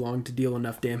too long to deal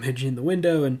enough damage in the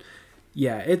window, and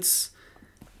yeah,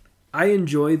 I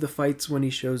enjoy the fights when he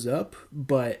shows up,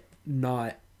 but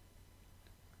not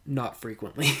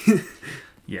frequently.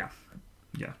 Yeah,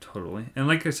 totally. And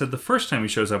like I said, the first time he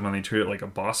shows up and they treat it like a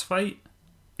boss fight,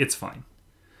 it's fine.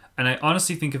 And I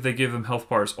honestly think if they give them health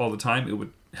bars all the time, it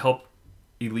would help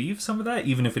relieve some of that,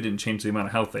 even if it didn't change the amount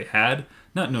of health they had.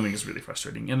 Not knowing is really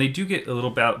frustrating. And they do get a little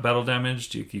battle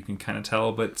damage, you can kind of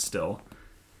tell, but still,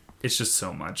 it's just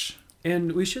so much.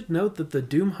 And we should note that the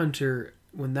Doom Hunter,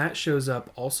 when that shows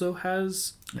up, also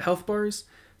has health bars,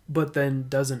 but then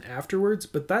doesn't afterwards.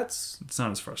 But It's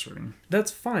not as frustrating.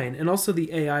 that's fine. And also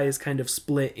the AI is kind of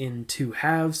split in two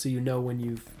halves, so you know when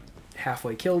you've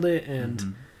halfway killed it.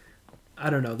 And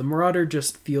I don't know, the Marauder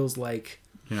just feels like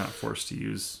You're not forced to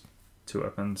use two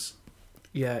weapons.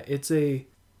 yeah, it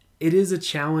is a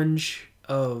challenge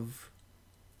of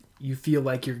you feel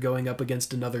like you're going up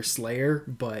against another Slayer,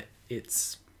 but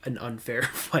it's an unfair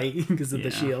fight because of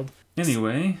the shield.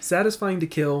 Anyway, Satisfying to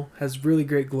kill, has really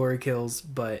great glory kills,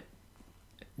 but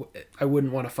I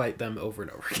wouldn't want to fight them over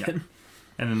and over again.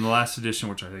 and then the last edition,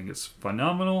 which I think is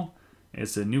phenomenal,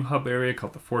 is a new hub area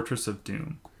called the Fortress of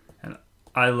Doom. And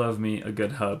I love me a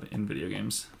good hub in video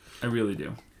games. I really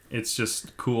do. It's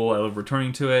just cool. I love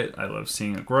returning to it. I love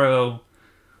seeing it grow.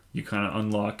 You kind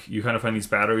of find these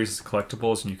batteries as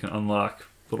collectibles, and you can unlock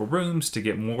little rooms to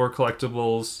get more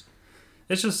collectibles.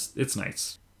 It's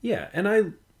nice. Yeah, and I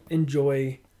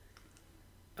enjoy...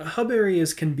 hub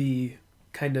areas can be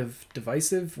kind of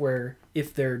divisive, where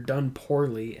if they're done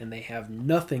poorly and they have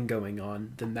nothing going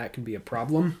on, then that can be a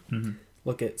problem.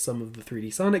 Look at some of the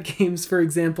 3D Sonic games, for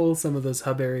example. Some of those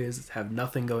hub areas have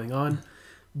nothing going on.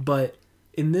 But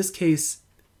in this case,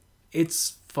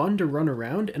 it's fun to run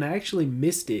around, and I actually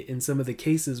missed it in some of the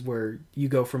cases where you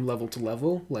go from level to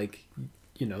level. Like,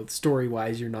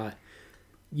 story-wise, you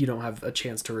don't have a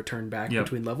chance to return back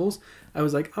between levels. I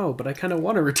was like, oh, but I kind of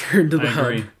want to return to the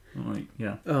hub.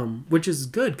 Which is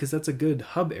good, because that's a good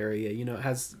hub area. It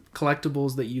has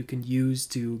collectibles that you can use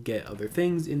to get other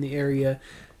things in the area.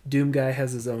 Doom Guy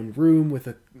has his own room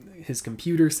with his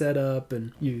computer set up,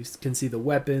 and you can see the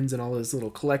weapons and all his little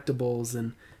collectibles,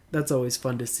 and that's always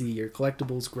fun to see your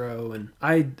collectibles grow. And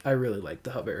I really like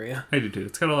the hub area. I do too.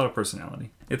 It's got a lot of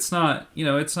personality. It's not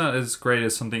as great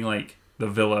as something like the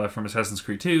Villa from Assassin's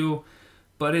Creed 2,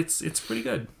 but it's pretty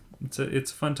good. It's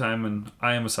a fun time, and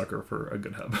I am a sucker for a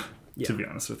good hub, to be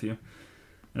honest with you.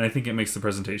 And I think it makes the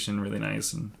presentation really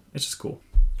nice, and it's just cool.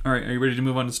 All right, are you ready to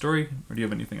move on to story, or do you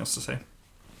have anything else to say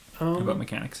about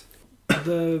mechanics?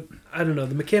 The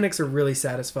mechanics are really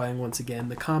satisfying once again.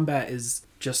 The combat is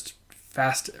just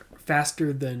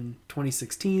faster than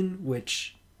 2016,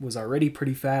 which was already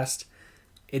pretty fast.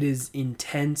 It is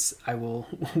intense. I will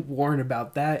warn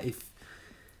about that. If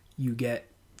you get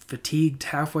fatigued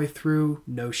halfway through,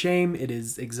 no shame. It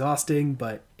is exhausting,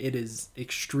 but it is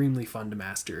extremely fun to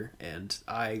master, and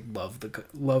I love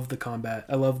the combat.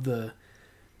 I love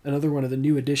another one of the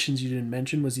new additions you didn't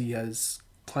mention was he has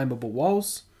climbable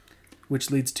walls, which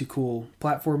leads to cool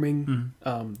platforming.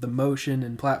 The motion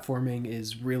and platforming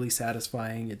is really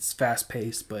satisfying. It's fast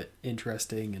paced but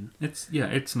interesting, and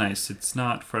it's nice. It's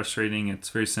not frustrating. It's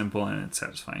very simple and it's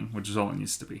satisfying, which is all it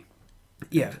needs to be.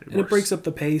 Yeah, and it breaks up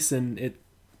the pace, and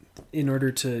in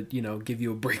order to give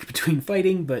you a break between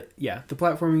fighting. But yeah, the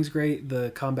platforming's great.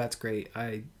 The combat's great.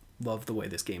 I love the way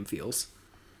this game feels.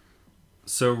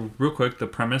 So real quick, the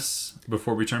premise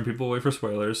before we turn people away for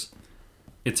spoilers: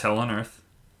 it's hell on Earth.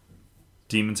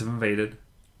 Demons have invaded.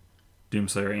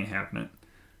 Doomslayer ain't having it.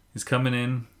 He's coming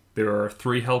in. There are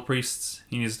 3 hell priests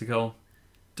he needs to kill.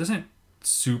 Doesn't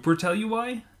super tell you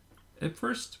why at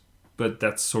first, but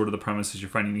that's sort of the premise, is you're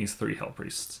finding these 3 hell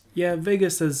priests. Yeah,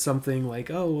 Vegas says something like,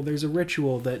 oh, there's a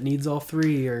ritual that needs all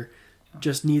 3 or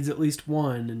just needs at least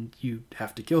 1, and you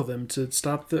have to kill them to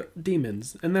stop the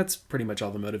demons. And that's pretty much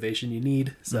all the motivation you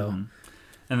need. So,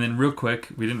 And then real quick,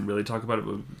 we didn't really talk about it,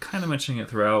 but we're kind of mentioning it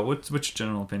throughout. What's your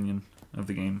general opinion of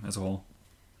the game as a whole?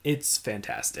 It's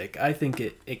fantastic. I think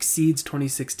it exceeds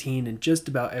 2016 in just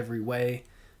about every way.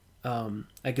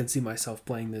 I can see myself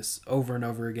playing this over and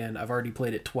over again. I've already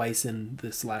played it twice in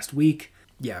this last week.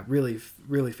 Yeah, really,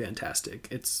 really fantastic.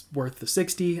 It's worth the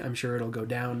 60. I'm sure it'll go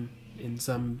down in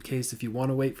some case if you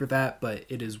want to wait for that, but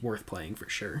it is worth playing for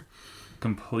sure.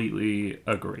 Completely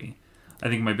agree. I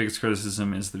think my biggest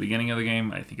criticism is the beginning of the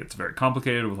game. I think it's very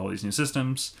complicated with all these new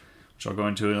systems, which I'll go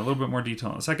into in a little bit more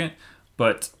detail in a second.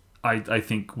 But I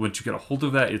think once you get a hold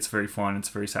of that, it's very fun. It's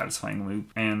a very satisfying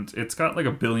loop. And it's got like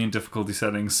a billion difficulty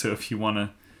settings. So if you want to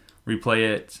replay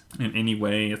it in any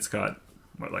way, it's got,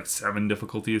 like 7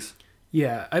 difficulties?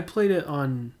 Yeah, I played it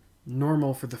on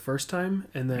normal for the first time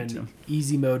and then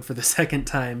easy mode for the second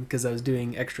time because I was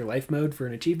doing extra life mode for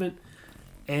an achievement.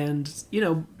 And,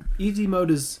 easy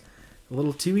mode is a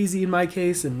little too easy in my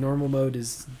case, and normal mode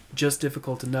is just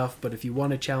difficult enough. But if you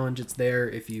want a challenge, it's there.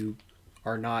 If you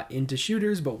are not into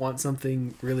shooters but want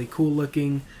something really cool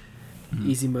looking,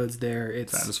 easy mode's there.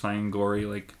 It's satisfying, gory,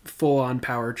 like full on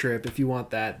power trip. If you want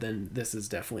that, then this is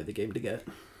definitely the game to get.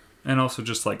 And also,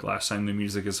 just like last time, the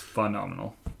music is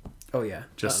phenomenal. Oh yeah,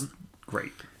 just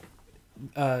great.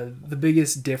 The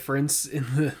biggest difference in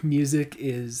the music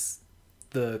is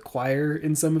the choir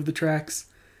in some of the tracks.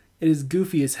 It is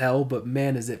goofy as hell, but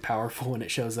man, is it powerful when it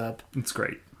shows up. It's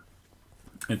great.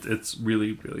 It's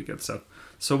really, really good stuff.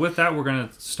 So with that, we're going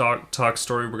to talk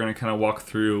story. We're going to kind of walk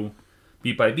through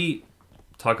beat by beat,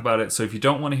 talk about it. So if you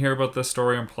don't want to hear about the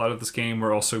story and plot of this game,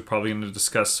 we're also probably going to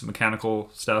discuss mechanical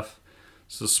stuff.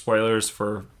 So spoilers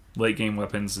for late game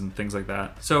weapons and things like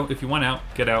that. So if you want out,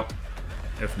 get out.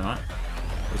 If not,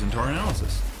 goes into our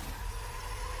analysis.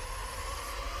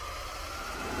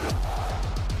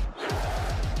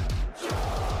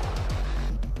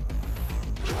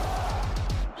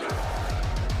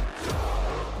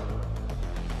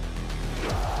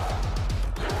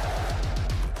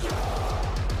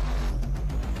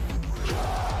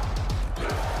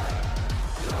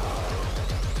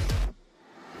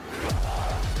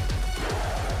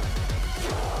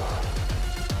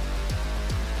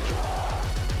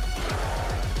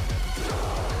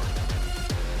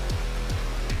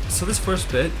 So this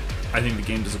first bit, I think the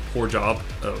game does a poor job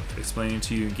of explaining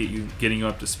to you and getting you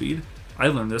up to speed. I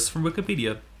learned this from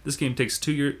Wikipedia. This game takes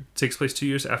place 2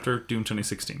 years after Doom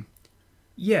 2016.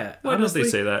 Yeah, why honestly, don't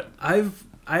they say that?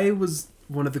 I was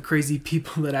one of the crazy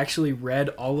people that actually read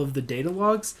all of the data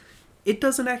logs. It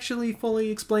doesn't actually fully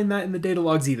explain that in the data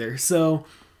logs either. So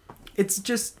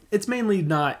it's mainly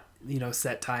not,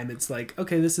 set time. It's like,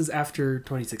 okay, this is after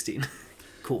 2016.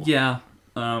 Cool. Yeah.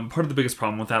 Part of the biggest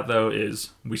problem with that, though, is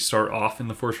we start off in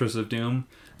the Fortress of Doom,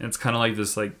 and it's kind of like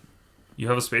this, you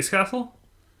have a space castle?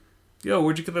 Yo,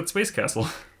 where'd you get that space castle?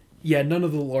 Yeah, none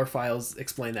of the lore files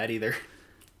explain that either.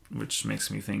 Which makes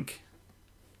me think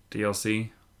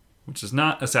DLC, which is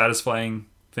not a satisfying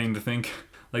thing to think.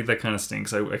 That kind of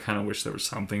stinks. I kind of wish there was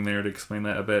something there to explain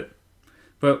that a bit.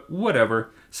 But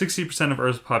whatever. 60% of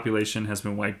Earth's population has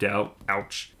been wiped out.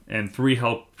 Ouch. And 3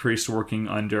 Hell priests working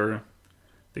under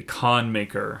the Khan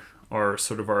Maker are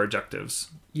sort of our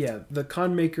objectives. Yeah, the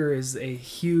Khan Maker is a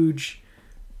huge,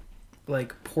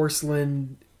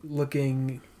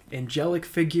 porcelain-looking angelic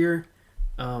figure,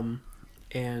 and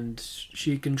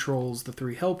she controls the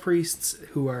 3 Hell Priests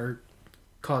who are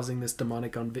causing this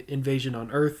demonic invasion on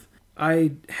Earth.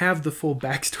 I have the full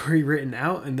backstory written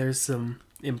out, and there's some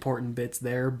important bits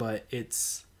there, but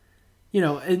it's...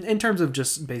 in terms of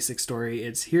just basic story,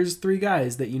 it's here's 3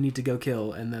 guys that you need to go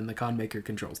kill, and then the Khan Maker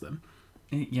controls them.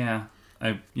 Yeah.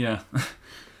 I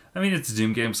mean, it's a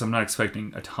Doom game, so I'm not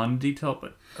expecting a ton of detail,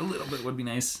 but a little bit would be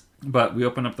nice. But we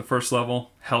open up the first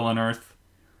level, Hell on Earth,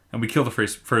 and we kill the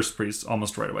first priest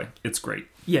almost right away. It's great.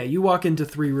 Yeah, you walk into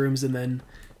 3 rooms, and then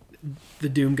the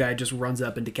Doom guy just runs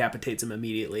up and decapitates him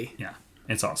immediately. Yeah,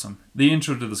 it's awesome. The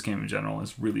intro to this game in general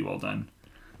is really well done.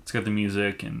 It's got the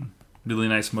music and really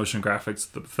nice motion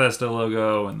graphics, the Bethesda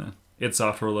logo and the id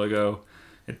Software logo.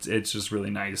 It's just really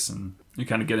nice, and you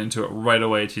kind of get into it right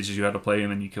away. It teaches you how to play,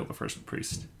 and then you kill the first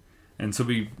priest. And so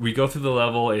we go through the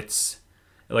level. It's,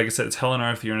 like I said, it's Hell on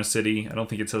Earth. You're in a city. I don't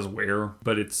think it says where,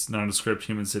 but it's nondescript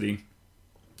human city,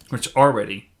 which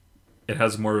already it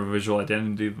has more of a visual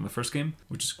identity than the first game,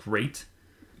 which is great.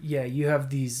 Yeah, you have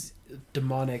these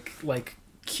demonic,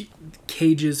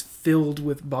 cages filled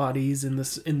with bodies in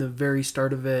the very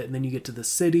start of it, and then you get to the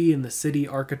city, and the city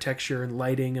architecture and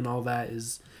lighting and all that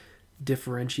is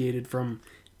differentiated from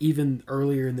even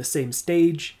earlier in the same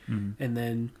stage. Mm-hmm. And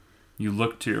then you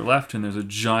look to your left and there's a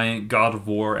giant God of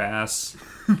War ass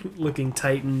looking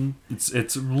titan.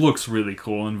 It looks really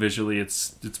cool, and visually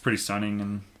it's pretty stunning,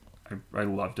 and I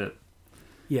loved it.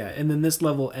 Yeah, and then this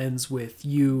level ends with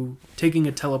you taking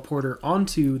a teleporter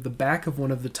onto the back of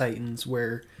one of the Titans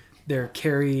where they're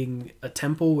carrying a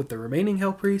temple with the remaining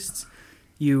Hell Priests.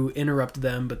 You interrupt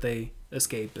them, but they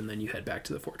escape, and then you head back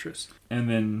to the fortress. And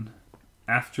then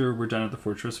after we're done at the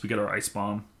fortress, we get our ice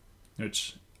bomb,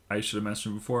 which I should have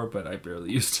mentioned before, but I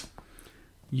barely used.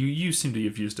 You seem to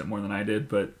have used it more than I did,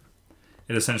 but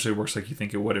it essentially works like you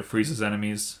think it would. It freezes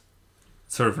enemies.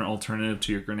 It's sort of an alternative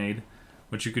to your grenade,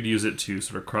 which you could use it to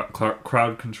sort of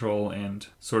crowd control and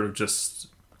sort of just,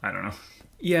 I don't know.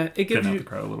 Yeah, it gives you... you... the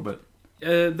crowd a little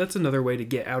bit. That's another way to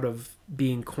get out of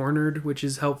being cornered, which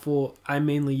is helpful. I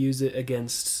mainly use it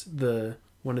against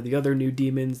one of the other new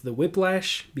demons, the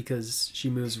Whiplash, because she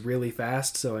moves really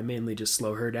fast, so I mainly just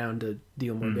slow her down to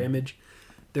deal more damage.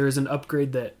 There is an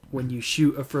upgrade that when you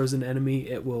shoot a frozen enemy,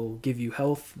 it will give you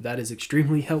health. That is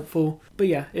extremely helpful. But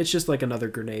yeah, it's just like another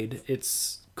grenade.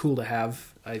 It's cool to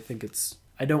have.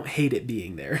 I don't hate it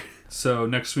being there. So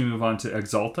next we move on to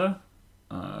Exalta.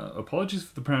 Apologies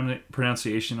for the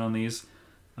pronunciation on these.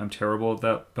 I'm terrible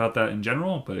about that in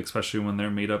general, but especially when they're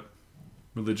made up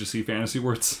religiously fantasy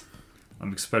words.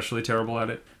 I'm especially terrible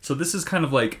at it. So this is kind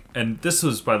of like, and this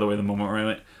was, by the way, the moment where I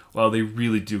went, well, they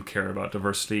really do care about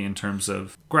diversity in terms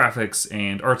of graphics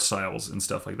and art styles and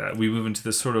stuff like that. We move into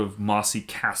this sort of mossy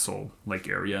castle-like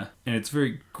area, and it's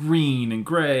very green and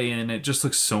gray, and it just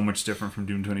looks so much different from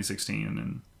Doom 2016,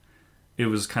 and it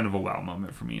was kind of a wow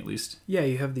moment for me, at least. Yeah,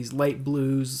 you have these light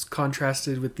blues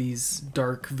contrasted with these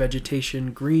dark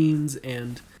vegetation greens,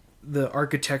 and the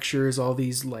architecture is all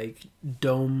these, like,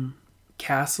 dome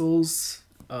castles,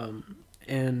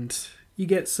 and you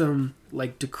get some,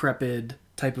 like, decrepit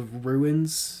type of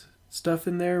ruins stuff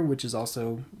in there, which is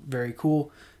also very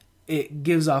cool. It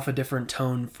gives off a different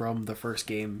tone from the first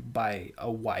game by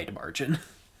a wide margin.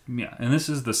 Yeah, and this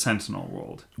is the Sentinel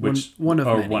world, which one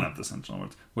of the Sentinel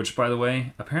worlds. Which, by the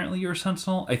way, apparently you're a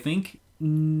Sentinel. I think,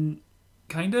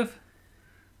 kind of.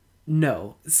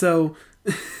 No, so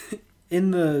in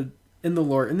the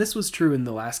lore, and this was true in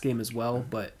the last game as well,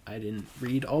 but I didn't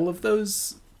read all of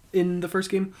those in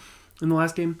the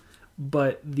last game.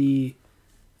 But the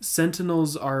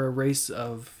Sentinels are a race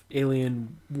of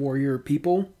alien warrior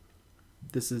people.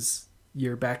 This is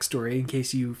your backstory in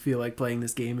case you feel like playing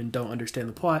this game and don't understand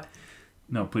the plot.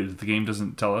 No, please. The game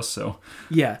doesn't tell us, so...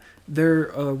 Yeah, they're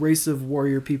a race of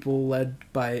warrior people led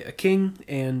by a king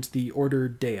and the Order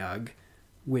Daag,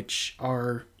 which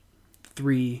are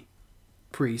 3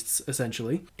 priests,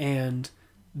 essentially. And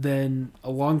then a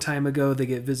long time ago, they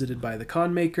get visited by the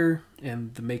Khan Maker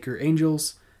and the Maker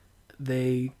Angels.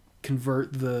 They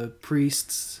convert the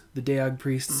priests, the Daag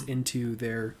priests, into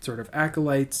their sort of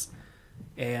acolytes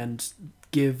and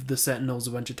give the Sentinels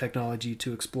a bunch of technology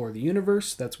to explore the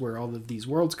universe. That's where all of these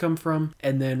worlds come from.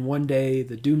 And then one day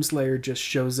the Doomslayer just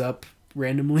shows up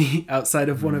randomly outside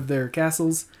of one of their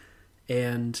castles,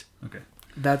 and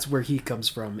that's where he comes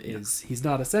from. He's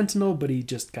not a Sentinel, but he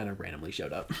just kind of randomly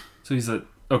showed up. So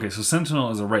so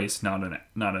Sentinel is a race, not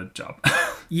a job.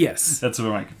 Yes. That's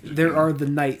where my confusion There are the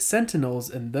Knight Sentinels,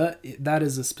 and that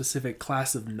is a specific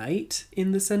class of knight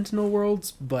in the Sentinel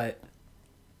worlds, but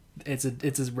it's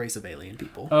a race of alien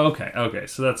people. Okay.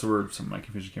 So that's where some of my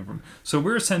confusion came from. So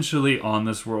we're essentially on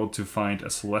this world to find a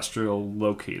celestial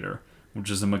locator, which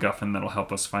is a MacGuffin that'll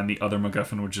help us find the other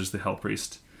MacGuffin, which is the Hell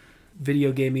Priest.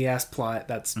 Video gamey ass plot.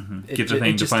 That's get the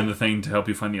thing to find the thing to help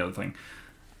you find the other thing.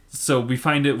 So we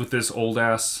find it with this old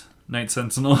ass Knight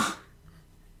Sentinel.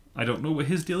 I don't know what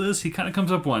his deal is. He kind of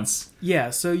comes up once. Yeah.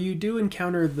 So you do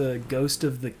encounter the ghost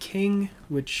of the king,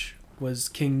 which was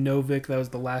King Novik. That was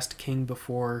the last king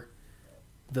before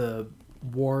the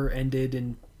war ended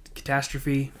in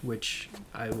catastrophe, which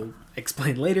I will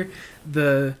explain later.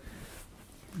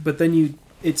 But then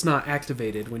it's not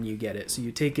activated when you get it, so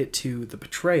you take it to the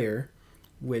Betrayer,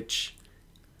 which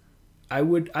I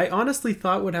honestly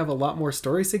thought would have a lot more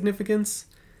story significance,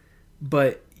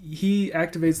 but he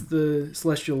activates the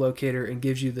Celestial Locator and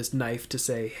gives you this knife to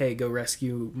say, hey, go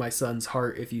rescue my son's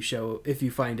heart if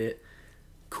you find it.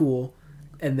 Cool.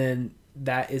 And then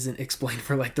that isn't explained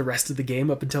for like the rest of the game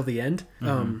up until the end.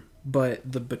 But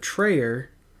the Betrayer,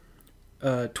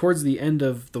 towards the end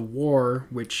of the war,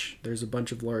 which there's a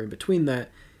bunch of lore in between that,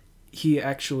 he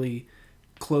actually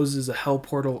closes a hell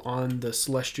portal on the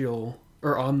Sentinel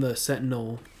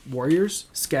warriors,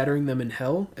 scattering them in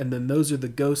hell, and then those are the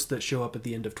ghosts that show up at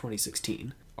the end of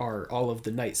 2016, are all of the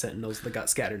Knight Sentinels that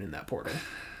got scattered in that portal.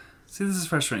 See, this is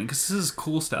frustrating, because this is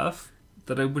cool stuff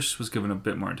that I wish was given a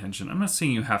bit more attention. I'm not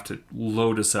saying you have to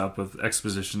load us up with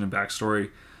exposition and backstory,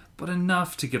 but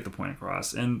enough to get the point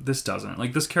across, and this doesn't.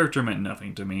 Like, this character meant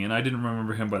nothing to me, and I didn't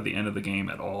remember him by the end of the game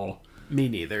at all. Me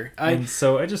neither. And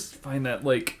so I just find that,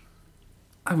 like,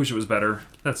 I wish it was better.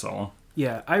 That's all.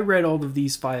 Yeah, I read all of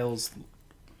these files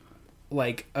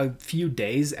like a few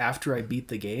days after I beat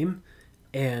the game,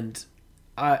 and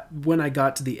when I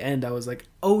got to the end, I was like,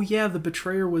 oh yeah, the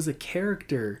Betrayer was a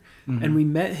character, and we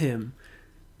met him.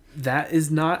 That is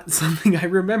not something I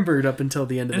remembered up until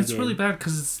the end of the game. It's really bad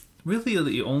because it's really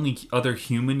the only other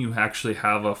human you actually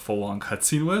have a full-on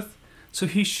cutscene with. So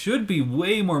he should be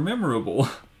way more memorable.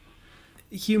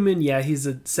 Human, yeah, he's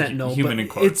a sentinel. Human but in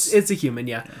quotes. It's a human,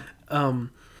 yeah. And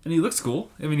he looks cool.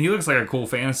 I mean, he looks like a cool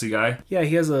fantasy guy. Yeah,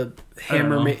 he has a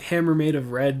hammer made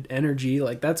of red energy.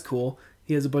 Like, that's cool.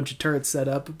 He has a bunch of turrets set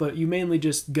up, but you mainly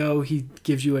just go, he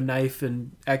gives you a knife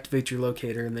and activates your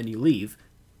locator, and then you leave.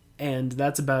 And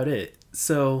that's about it.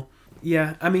 So,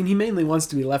 yeah, I mean, he mainly wants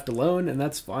to be left alone, and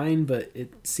that's fine, but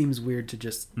it seems weird to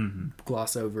just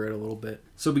gloss over it a little bit.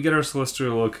 So we get our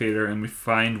Celestial Locator, and we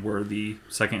find where the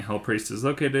second Hell Priest is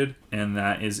located, and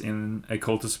that is in a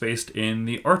cultist based in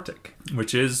the Arctic,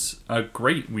 which is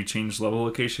great. We changed level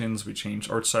locations, we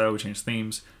changed art style, we changed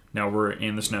themes. Now we're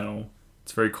in the snow.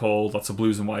 It's very cold, lots of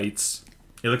blues and whites.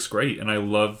 It looks great, and I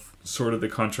love sort of the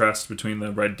contrast between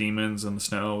the red demons and the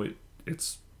snow.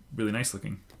 It's really nice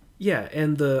looking. Yeah,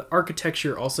 and the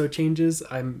architecture also changes.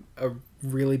 I'm a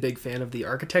really big fan of the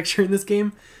architecture in this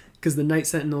game, because the Night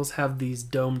Sentinels have these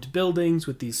domed buildings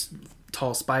with these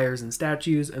tall spires and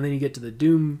statues, and then you get to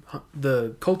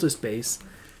the cultist base,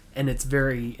 and it's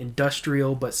very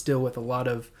industrial, but still with a lot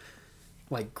of,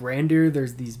 like, grandeur.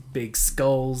 There's these big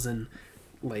skulls and,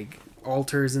 like,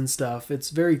 altars and stuff. It's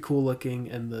very cool looking,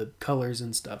 and the colors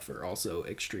and stuff are also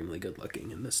extremely good looking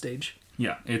in this stage.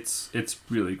 Yeah, it's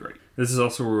really great. This is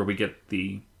also where we get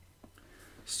the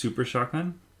Super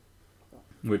Shotgun,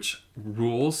 which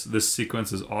rules. This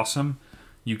sequence is awesome.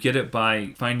 You get it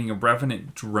by finding a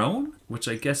Revenant drone, which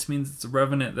I guess means it's a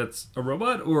Revenant that's a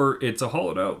robot, or it's a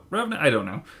hollowed out Revenant. I don't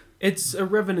know. It's a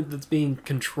Revenant that's being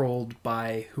controlled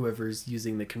by whoever's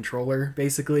using the controller,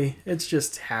 basically. It's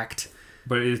just hacked.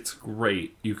 But it's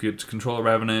great. You could control a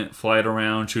Revenant, fly it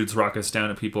around, shoots rockets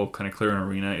down at people, kind of clear an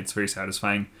arena. It's very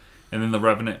satisfying. And then the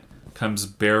Revenant comes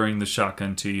bearing the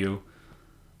shotgun to you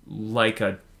like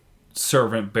a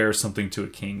servant bears something to a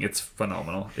king. It's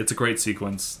phenomenal. It's a great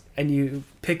sequence. And you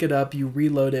pick it up, you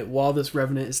reload it while this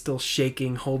Revenant is still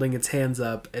shaking, holding its hands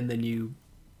up, and then you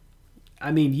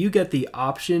get the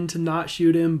option to not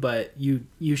shoot him, but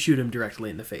you shoot him directly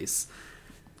in the face.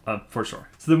 For sure.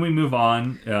 So then we move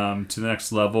on to the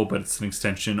next level, but it's an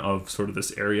extension of sort of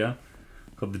this area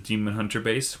called the Demon Hunter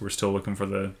base. We're still looking for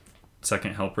the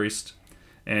second Hell Priest,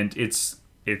 and it's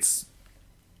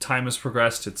time has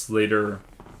progressed. It's later.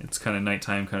 It's kind of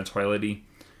nighttime, kind of twilighty,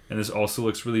 and this also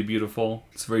looks really beautiful.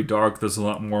 It's very dark. There's a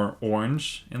lot more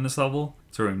orange in this level.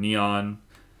 It's very neon.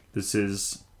 This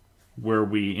is where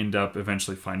we end up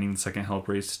eventually finding the second Hell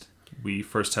Priest. We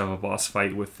first have a boss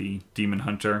fight with the Demon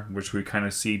Hunter, which we kind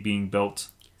of see being built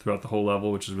throughout the whole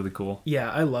level, which is really cool.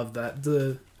 Yeah, I love that.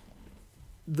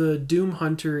 The Doom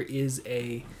Hunter is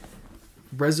a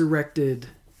resurrected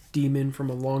demon from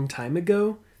a long time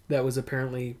ago that was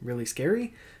apparently really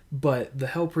scary, but the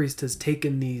Hell Priest has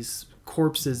taken these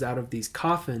corpses out of these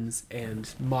coffins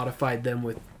and modified them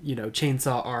with,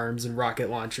 chainsaw arms and rocket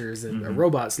launchers and a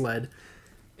robot sled,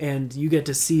 and you get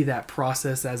to see that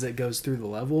process as it goes through the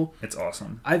level. It's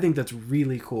awesome. I think that's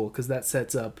really cool because that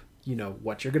sets up,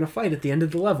 what you're going to fight at the end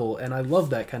of the level, and I love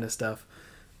that kind of stuff.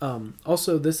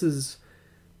 Also, this is...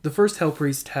 The first Hell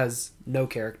Priest has no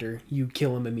character. You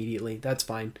kill him immediately. That's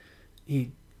fine.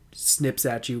 He snips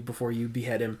at you before you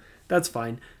behead him. That's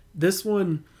fine. This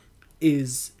one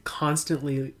is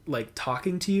constantly,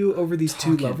 talking to you over these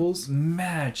two levels.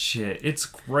 Mad shit. It's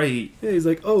great. Yeah, he's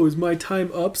like, oh, is my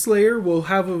time up, Slayer? We'll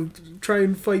have him try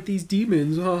and fight these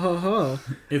demons. Ha ha ha.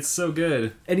 It's so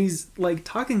good. And he's,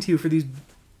 talking to you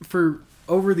for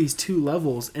over these two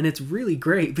levels, and it's really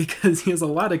great because he has a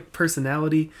lot of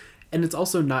personality. And it's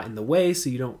also not in the way, so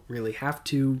you don't really have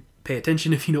to pay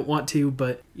attention if you don't want to,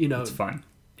 but, It's fun.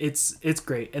 It's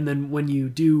great. And then when you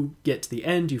do get to the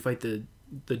end, you fight the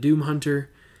Doom Hunter,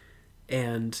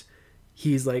 and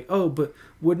he's like, oh, but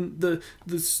wouldn't the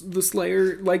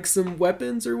Slayer like some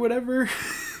weapons or whatever?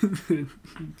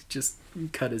 Just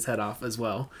cut his head off as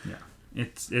well. Yeah.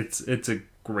 It's a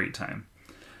great time.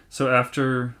 So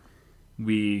after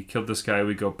we killed this guy,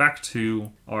 we go back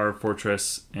to our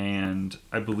fortress, and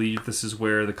I believe this is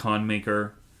where the Con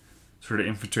Maker sort of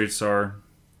infiltrates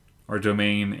our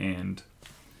domain and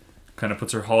kind of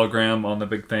puts her hologram on the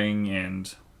big thing,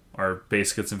 and our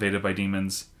base gets invaded by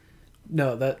demons.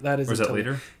 No, that is... Or is that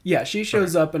later? Yeah, she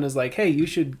shows up and is like, hey, you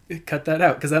should cut that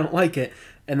out because I don't like it.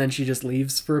 And then she just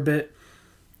leaves for a bit.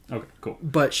 Okay, cool.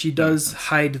 But she does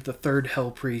hide the third Hell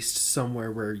Priest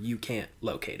somewhere where you can't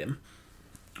locate him.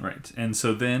 Right, and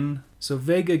so then... So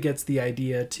Vega gets the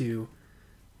idea to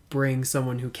bring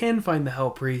someone who can find the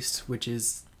Hell Priest, which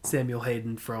is Samuel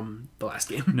Hayden from the last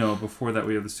game. No, before that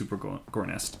we have the Super Gore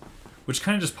Nest, which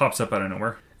kind of just pops up out of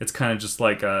nowhere. It's kind of just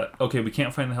like, okay, we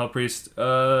can't find the Hell Priest,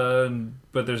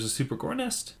 but there's a Super Gore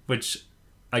Nest, which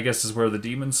I guess is where the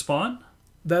demons spawn.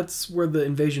 That's where the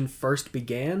invasion first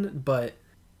began, but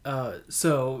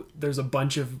so there's a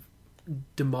bunch of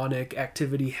demonic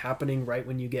activity happening right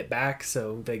when you get back,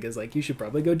 so Vega's like, you should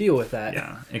probably go deal with that.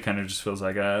 Yeah, it kind of just feels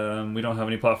like we don't have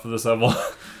any plot for this level.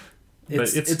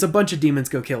 But it's a bunch of demons,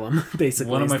 go kill them,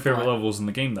 basically. One of my favorite levels in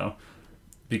the game, though,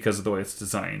 because of the way it's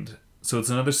designed. So it's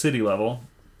another city level,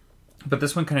 but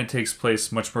this one kind of takes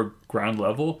place much more ground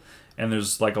level, and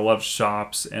there's like a lot of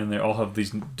shops, and they all have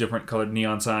these different colored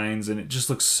neon signs, and it just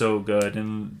looks so good.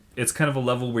 And it's kind of a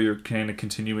level where you're kind of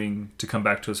continuing to come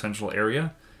back to a central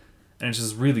area, and it's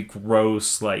just really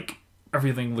gross, like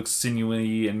everything looks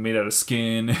sinewy and made out of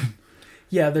skin.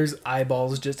 Yeah, there's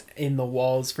eyeballs just in the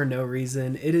walls for no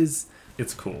reason. It's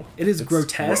cool. It's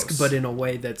grotesque, gross. but in a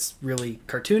way that's really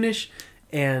cartoonish.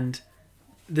 And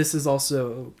this is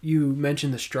also, you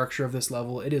mentioned the structure of this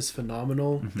level. It is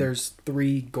phenomenal. Mm-hmm. There's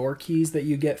 3 gore keys that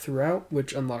you get throughout,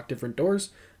 which unlock different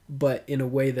doors, but in a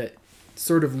way that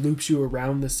sort of loops you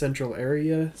around the central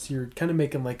area. So you're kind of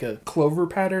making like a clover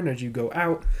pattern as you go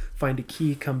out, find a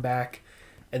key, come back,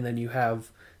 and then you have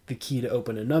the key to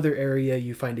open another area.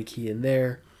 You find a key in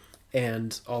there,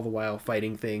 and all the while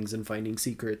fighting things and finding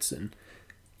secrets. And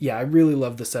yeah, I really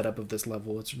love the setup of this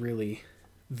level. It's really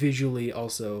visually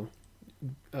also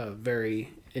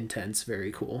very intense,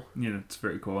 very cool. Yeah, it's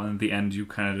very cool. And at the end, you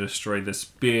kind of destroy this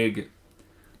big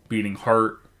beating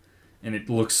heart, and it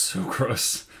looks so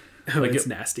gross. Oh, like it's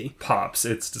nasty. Pops.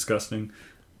 It's disgusting,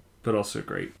 but also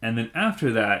great. And then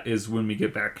after that is when we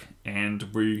get back and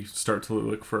we start to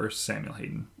look for Samuel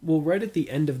Hayden. Well, right at the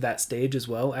end of that stage as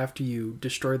well, after you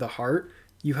destroy the heart,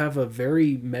 you have a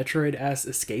very Metroid-ass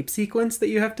escape sequence that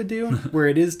you have to do, where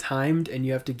it is timed and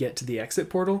you have to get to the exit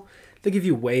portal. They give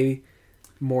you way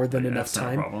more than enough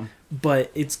time.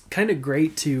 But it's kind of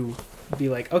great to be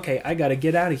like, okay, I gotta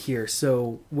get out of here.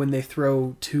 So when they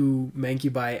throw 2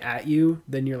 Mancubi at you,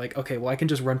 then you're like, okay, well, I can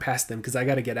just run past them because I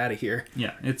gotta get out of here.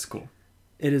 Yeah, it's cool.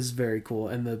 It is very cool.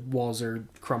 And the walls are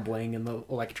crumbling and the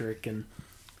electric, and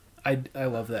I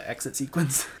love that exit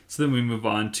sequence. So then we move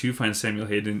on to find Samuel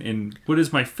Hayden in what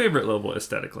is my favorite level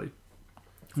aesthetically,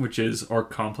 which is Ark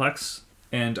Complex.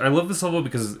 And I love this level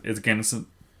because, it's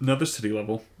another city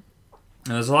level.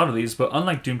 And there's a lot of these, but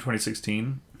unlike Doom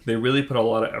 2016, they really put a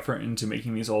lot of effort into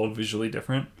making these all visually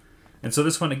different. And so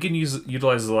this one, again,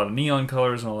 utilizes a lot of neon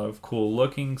colors and a lot of cool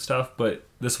looking stuff, but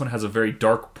this one has a very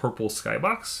dark purple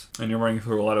skybox, and you're running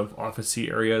through a lot of office-y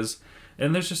areas.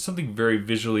 And there's just something very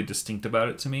visually distinct about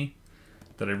it to me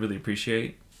that I really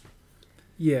appreciate.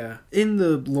 Yeah. In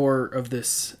the lore of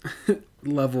this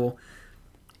level,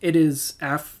 it is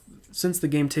since the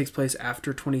game takes place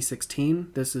after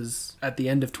 2016, this is at the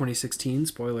end of 2016,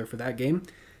 spoiler for that game,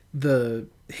 the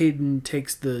Hayden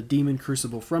takes the demon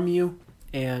crucible from you,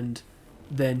 and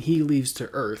then he leaves to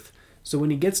Earth. So when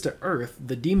he gets to Earth,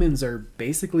 the demons are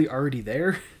basically already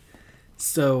there.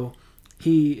 So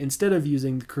he, instead of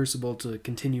using the crucible to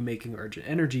continue making Argent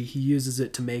Energy, he uses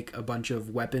it to make a bunch of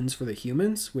weapons for the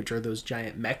humans, which are those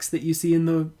giant mechs that you see in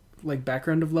the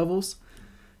background of levels.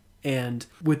 And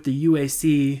with the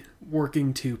UAC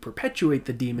working to perpetuate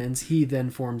the demons, he then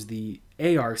forms the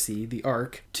ARC, the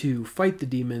Ark, to fight the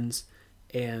demons.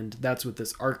 And that's what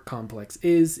this Ark Complex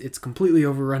is. It's completely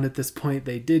overrun at this point.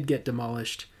 They did get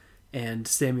demolished, and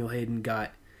Samuel Hayden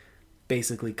got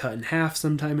basically cut in half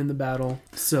sometime in the battle.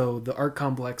 So the Ark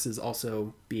Complex is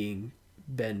also been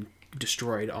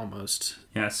destroyed almost.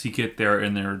 Yes, you get there,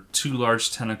 and there are 2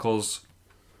 large tentacles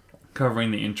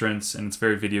covering the entrance, and it's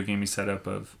very video gamey setup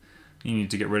of you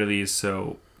need to get rid of these.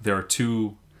 So there are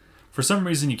 2. For some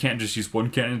reason, you can't just use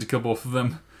one cannon to kill both of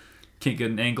them. Can't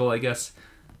get an angle, I guess.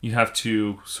 You have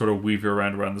to sort of weave your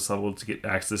around this level to get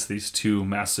access to these 2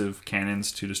 massive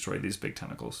cannons to destroy these big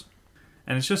tentacles.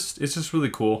 And it's just really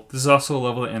cool. This is also a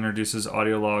level that introduces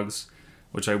audio logs,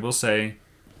 which I will say,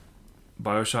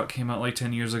 BioShock came out like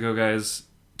 10 years ago, guys.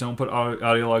 Don't put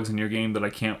audio logs in your game that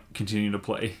I can't continue to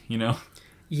play, you know?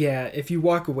 Yeah, if you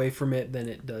walk away from it, then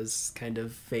it does kind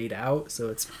of fade out. So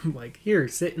it's like, here,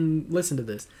 sit and listen to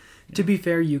this. Yeah. To be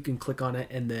fair, you can click on it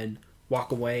and then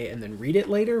walk away and then read it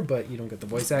later, but you don't get the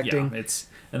voice acting. Yeah,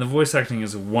 and the voice acting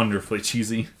is wonderfully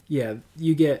cheesy. Yeah,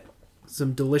 you get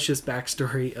some delicious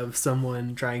backstory of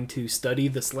someone trying to study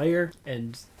the Slayer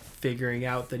and figuring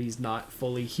out that he's not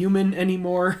fully human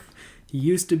anymore. He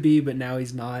used to be, but now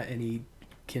he's not, and he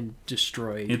can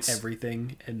destroy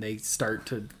everything. And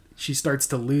she starts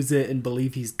to lose it and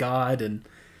believe he's God. And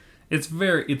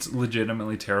It's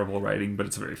legitimately terrible writing, but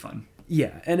it's very fun.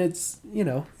 Yeah, and it's,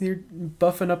 you're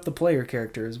buffing up the player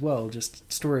character as well, just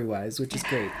story-wise, which is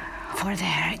great. For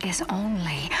there is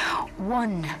only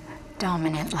one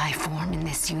dominant life form in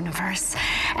this universe,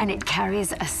 and it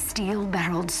carries a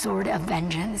steel-barreled sword of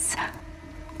vengeance.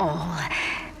 All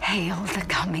hail the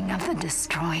coming of the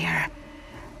Destroyer.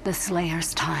 The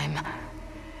Slayer's time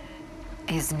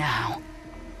is now.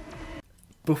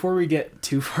 Before we get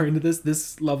too far into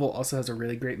this level also has a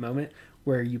really great moment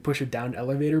where you push a down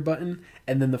elevator button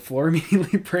and then the floor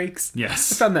immediately breaks.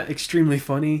 Yes. I found that extremely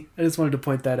funny. I just wanted to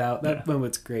point that out. That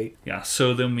moment's great. Yeah,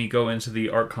 so then we go into the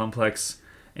art complex,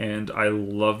 and I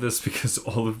love this because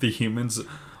all of the humans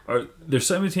they're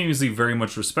simultaneously very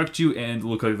much respect you and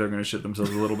look like they're going to shit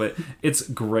themselves a little bit. It's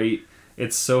great.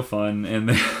 It's so fun, and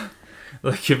they're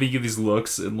like giving you these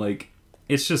looks, and like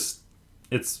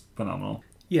it's phenomenal.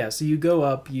 Yeah, so you go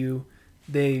up,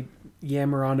 they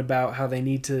yammer on about how they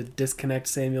need to disconnect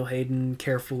Samuel Hayden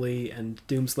carefully, and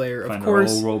Doomslayer, Find of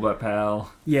course... Find our old robot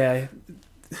pal. Yeah.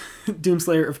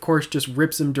 Doomslayer, of course, just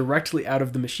rips him directly out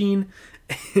of the machine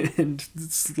and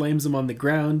slams him on the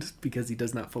ground because he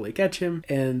does not fully catch him.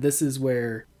 And this is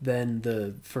where then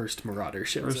the first Marauder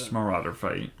shows up. First Marauder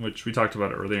fight, which we talked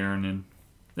about earlier, and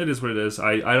it is what it is.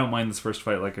 I don't mind this first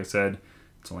fight, like I said.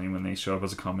 It's only when they show up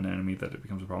as a common enemy that it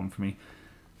becomes a problem for me.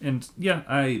 And yeah,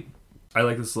 I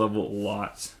like this level a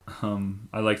lot.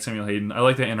 I like Samuel Hayden. I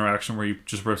like that interaction where he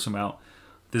just rips him out.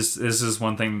 This is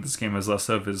one thing that this game has less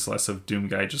of Doom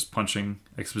Guy just punching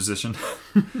exposition,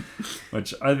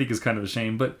 which I think is kind of a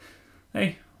shame, but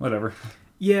hey, whatever.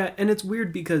 Yeah, and it's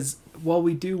weird because while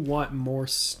we do want more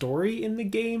story in the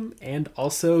game and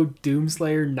also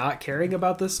Doomslayer not caring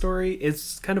about the story,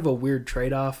 it's kind of a weird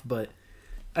trade-off, but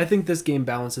I think this game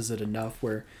balances it enough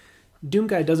where Doom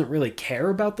Guy doesn't really care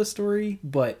about the story,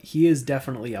 but he is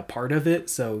definitely a part of it,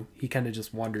 so he kind of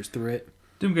just wanders through it.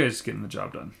 Doom Guy is just getting the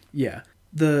job done. Yeah.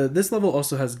 This level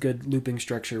also has good looping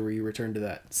structure where you return to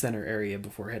that center area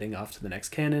before heading off to the next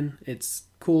cannon. It's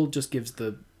cool, just gives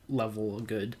the level a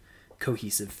good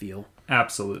cohesive feel.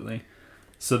 Absolutely.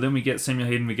 So then we get Samuel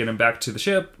Hayden, we get him back to the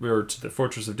ship, or to the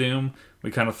Fortress of Doom.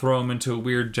 We kind of throw him into a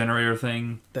weird generator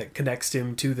thing. That connects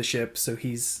him to the ship, so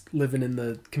he's living in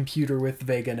the computer with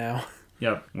Vega now.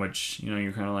 Yep, which,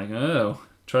 you're kind of like, oh,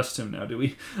 trust him now, do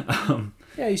we?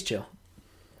 Yeah, he's chill.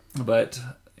 But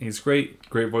he's great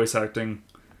voice acting,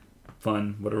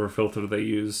 fun, whatever filter they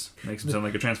use. Makes him sound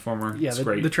like a Transformer. Yeah, it's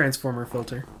the Transformer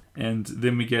filter. And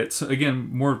then we get, so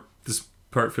again, this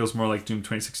part feels more like Doom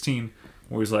 2016,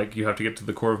 where he's like, you have to get to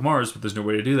the core of Mars, but there's no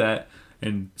way to do that.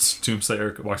 And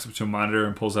Doomslayer walks up to a monitor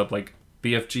and pulls up like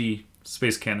BFG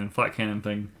space cannon, flat cannon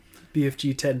thing.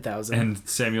 BFG 10,000. And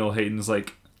Samuel Hayden's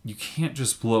like, you can't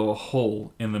just blow a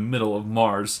hole in the middle of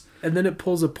Mars. And then it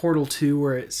pulls a Portal 2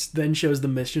 where it then shows the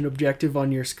mission objective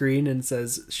on your screen and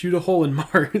says, shoot a hole in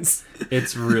Mars.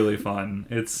 It's really fun.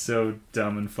 It's so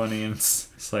dumb and funny. And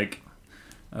it's like,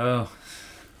 oh,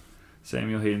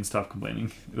 Samuel Hayden, stop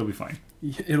complaining. It'll be fine.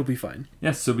 It'll be fine.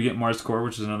 Yeah, so we get Mars Core,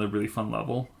 which is another really fun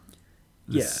level.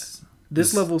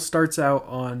 This level starts out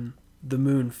on the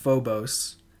moon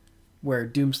Phobos, where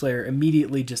Doomslayer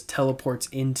immediately just teleports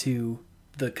into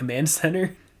the command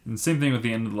center. And same thing with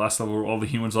the end of the last level where all the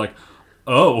humans are like,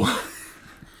 oh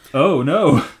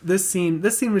no. This scene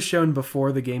was shown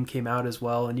before the game came out as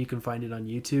well, and you can find it on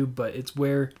YouTube, but it's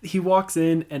where he walks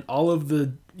in and all of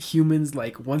the humans,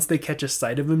 like, once they catch a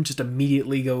sight of him, just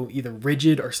immediately go either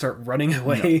rigid or start running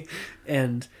away. Yeah.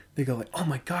 And they go like, oh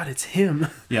my god, it's him.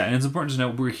 Yeah, and it's important to know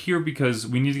we're here because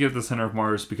we need to get to the center of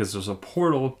Mars because there's a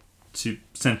portal to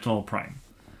Sentinel Prime.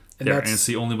 And it's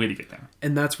the only way to get there.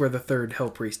 And that's where the third Hell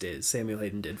Priest is. Samuel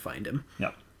Hayden did find him.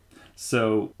 Yep.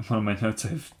 So, one of my notes,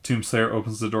 if Doomslayer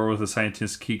opens the door with a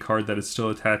scientist key card that is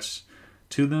still attached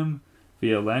to them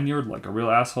via lanyard, like a real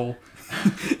asshole.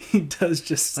 He does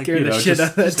just scare the shit out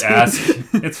of that Just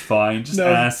ask. It's fine. Just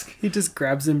ask. He just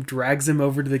grabs him, drags him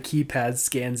over to the keypad,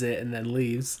 scans it, and then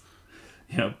leaves.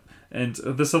 Yep. And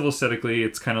this level aesthetically,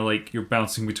 it's kind of like you're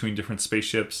bouncing between different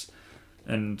spaceships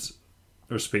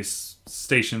or space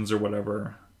stations or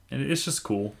whatever. And it's just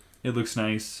cool. It looks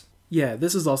nice. Yeah,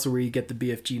 this is also where you get the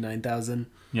BFG 9000.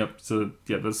 Yep. So,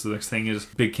 yeah, that's the next thing is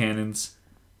big cannons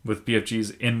with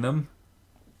BFGs in them.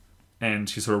 And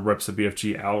she sort of rips the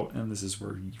BFG out, and this is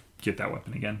where you get that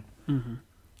weapon again. Mm-hmm.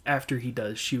 After he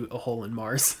does shoot a hole in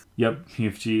Mars. Yep,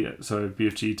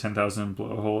 BFG 10,000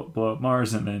 blow up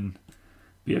Mars, and then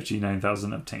BFG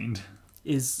 9,000 obtained.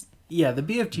 The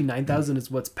BFG 9000 is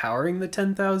what's powering the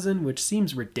 10,000, which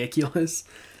seems ridiculous,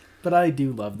 but I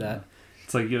do love that.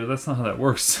 It's like, that's not how that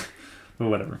works. But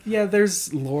whatever. Yeah,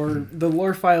 there's lore. The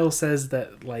lore file says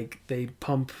that, like, they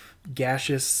pump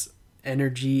gaseous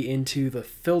energy into the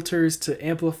filters to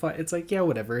amplify. It's like, yeah,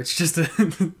 whatever. It's just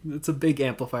it's a big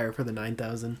amplifier for the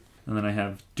 9000. And then I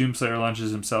have Doomslayer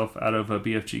launches himself out of a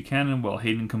BFG cannon while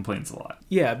Hayden complains a lot.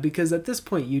 Yeah, because at this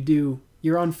point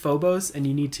you're on Phobos and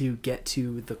you need to get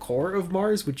to the core of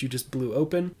Mars, which you just blew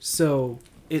open. So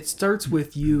it starts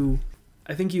with you,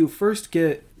 I think you first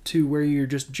get to where you're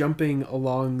just jumping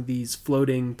along these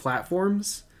floating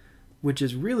platforms, which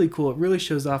is really cool. It really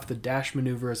shows off the dash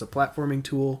maneuver as a platforming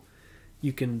tool.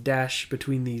 You can dash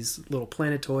between these little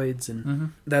planetoids,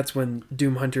 and that's when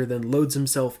Doom Hunter then loads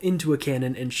himself into a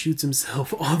cannon and shoots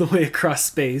himself all the way across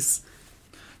space.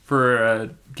 For a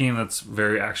game that's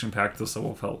very action-packed, this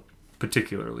level felt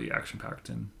particularly action-packed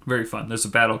and very fun. There's a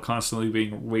battle constantly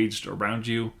being waged around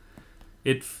you.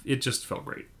 It just felt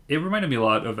great. It reminded me a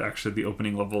lot of actually the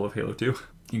opening level of Halo 2,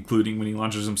 including when he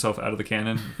launches himself out of the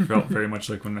cannon. It felt very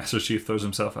much like when Master Chief throws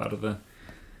himself out of the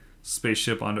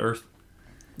spaceship onto Earth.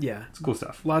 Yeah. It's cool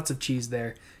stuff. Lots of cheese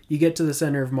there. You get to the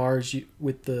center of Mars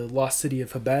with the lost city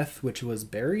of Hebeth, which was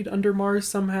buried under Mars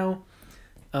somehow.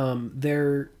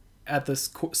 There, at the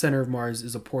center of Mars,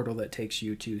 is a portal that takes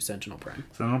you to Sentinel Prime.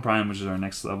 Sentinel Prime, which is our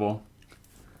next level.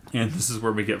 And this is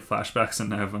where we get flashbacks,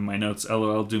 and I have in my notes,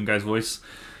 LOL, Doom Guy's voice.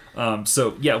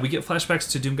 So, yeah, we get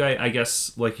flashbacks to Doom Guy, I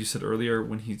guess, like you said earlier,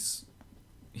 when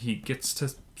he gets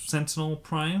to Sentinel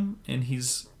Prime, and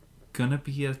he's gonna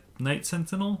be a Night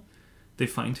Sentinel. They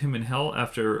find him in hell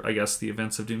after, I guess, the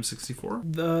events of Doom 64?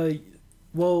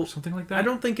 Well, something like that? I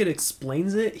don't think it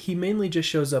explains it. He mainly just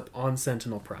shows up on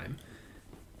Sentinel Prime.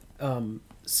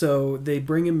 So they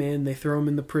bring him in, they throw him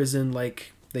in the prison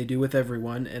like they do with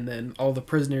everyone, and then all the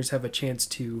prisoners have a chance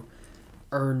to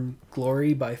earn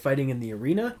glory by fighting in the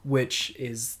arena, which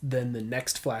is then the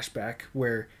next flashback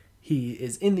where he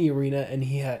is in the arena and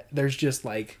there's just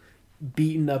like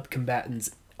beaten up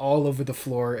combatants all over the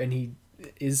floor, and he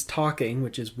is talking,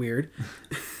 which is weird.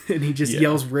 And he just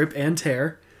yells rip and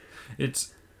tear.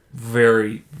 It's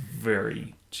very,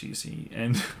 very cheesy.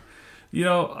 And, you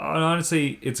know,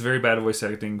 honestly, it's very bad voice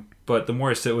acting, but the more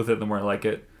I sit with it, the more I like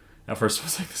it. At first I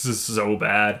was like, this is so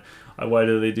bad. Why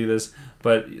do they do this?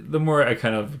 But the more I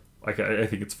kind of, like, I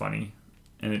think it's funny.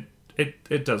 And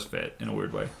it does fit in a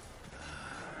weird way.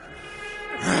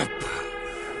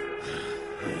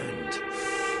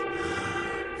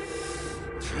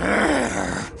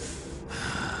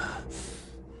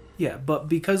 Yeah, but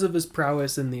because of his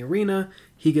prowess in the arena,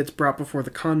 he gets brought before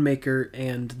the Con Maker,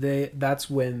 and that's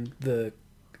when the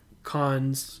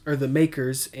Cons, or the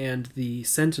Makers, and the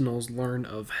Sentinels learn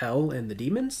of Hell and the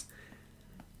demons,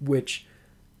 which,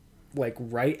 like,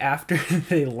 right after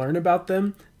they learn about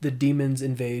them, the demons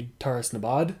invade Taras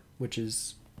Nabad, which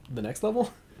is the next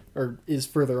level, or is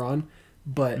further on,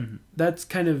 but that's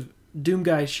kind of, Doom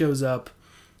Guy shows up,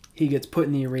 he gets put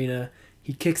in the arena,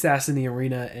 he kicks ass in the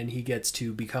arena, and he gets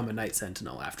to become a Night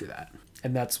Sentinel after that.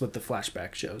 And that's what the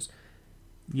flashback shows.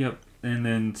 Yep. And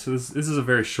then, so this is a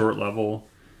very short level.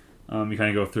 You kind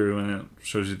of go through, and it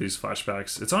shows you these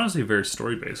flashbacks. It's honestly very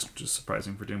story-based, which is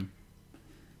surprising for Doom.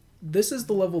 This is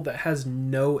the level that has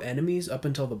no enemies up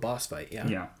until the boss fight, yeah?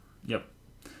 Yeah. Yep.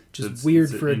 Just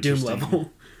weird for a Doom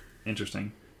level.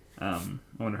 Interesting. I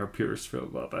wonder how purists feel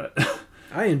about that.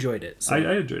 I enjoyed it. So.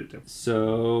 I enjoyed it too.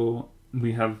 So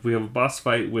we have a boss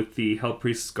fight with the Hell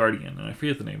Priest's Guardian, and I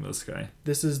forget the name of this guy.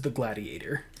 This is the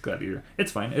Gladiator. Gladiator.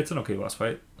 It's fine. It's an okay boss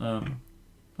fight. Nothing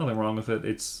wrong with it.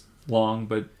 It's long,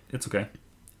 but it's okay.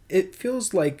 It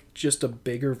feels like just a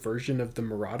bigger version of the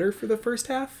Marauder for the first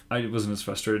half. I wasn't as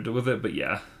frustrated with it, but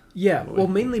yeah. Yeah, totally. Well,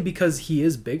 mainly because he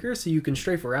is bigger, so you can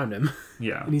strafe around him.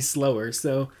 Yeah. And he's slower,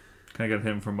 so... Kind of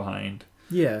get him from behind.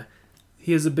 Yeah.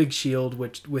 He has a big shield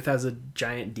which has a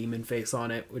giant demon face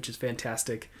on it, which is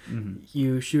fantastic. Mm-hmm.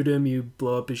 You shoot him, you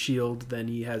blow up his shield, then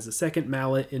he has a second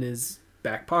mallet in his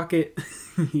back pocket.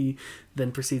 He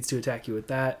then proceeds to attack you with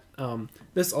that.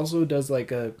 This also does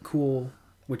like a cool,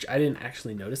 which I didn't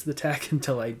actually notice the attack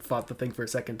until I fought the thing for a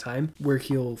second time, where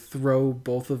he'll throw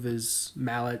both of his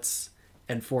mallets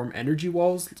and form energy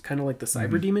walls, kind of like the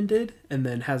Cyber Demon did, and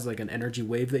then has like an energy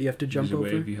wave that you have to jump over.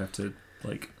 Wave, you have to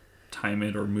like time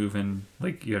it or move in,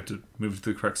 like you have to move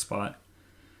to the correct spot.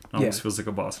 It almost feels like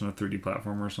a boss on a 3D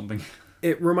platform or something.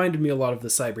 It reminded me a lot of the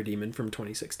Cyber Demon from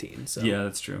 2016. So yeah,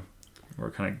 that's true. Where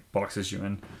it kind of boxes you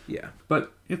in. Yeah,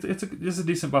 but it's a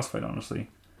decent boss fight, honestly.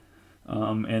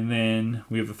 And then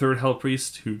we have the third Hell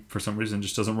Priest, who for some reason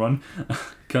just doesn't run,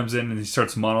 comes in and he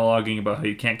starts monologuing about how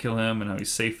you can't kill him and how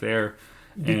he's safe there.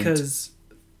 Because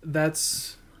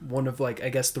that's one of, like, I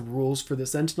guess the rules for the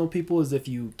Sentinel people is if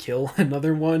you kill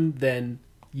another one, then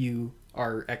you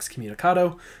are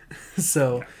excommunicado.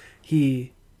 So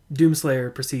he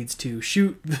Doomslayer proceeds to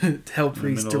shoot the Hell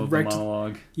Priest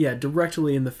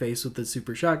directly in the face with the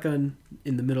super shotgun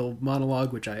in the middle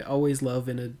monologue, which I always love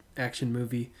in an action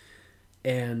movie.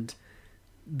 And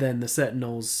then the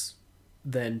Sentinels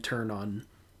then turn on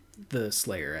the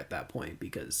Slayer at that point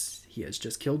because he has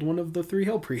just killed one of the 3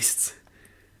 Hell Priests.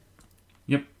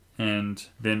 Yep. And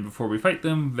then before we fight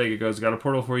them, Vega goes, got a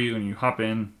portal for you, and you hop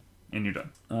in, and you're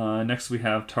done. Next we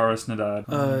have Taras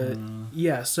Nadad.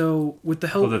 Yeah, so with the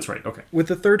Hell... Oh, that's right, okay. With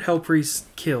the 3rd Hell Priest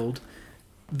killed,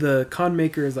 the Con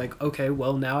Maker is like, okay,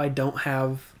 well, now I don't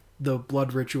have the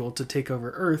blood ritual to take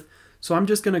over Earth, so I'm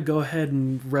just going to go ahead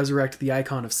and resurrect the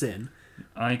Icon of Sin.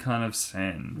 Icon of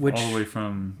Sin, which, all the way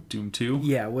from Doom 2?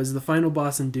 Yeah, was the final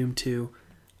boss in Doom 2.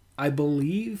 I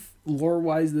believe,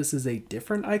 lore-wise, this is a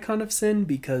different Icon of Sin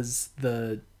because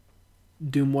the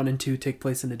Doom 1 and 2 take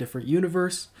place in a different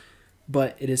universe,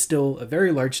 but it is still a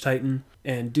very large Titan,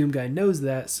 and Doomguy knows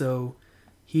that, so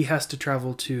he has to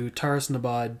travel to Taras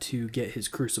Nabad to get his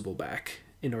Crucible back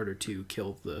in order to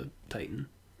kill the Titan.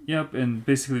 Yep, and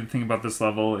basically the thing about this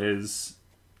level is,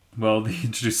 well, they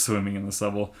introduced swimming in this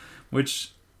level,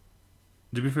 which,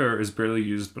 to be fair, is barely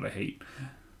used, but I hate.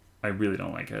 I really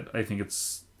don't like it. I think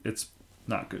it's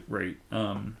not good, right?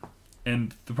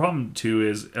 And the problem, too,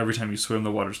 is every time you swim,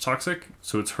 the water's toxic,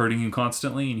 so it's hurting you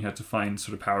constantly, and you have to find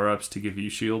sort of power-ups to give you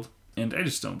shield. And I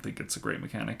just don't think it's a great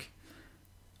mechanic,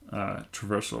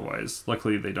 traversal-wise.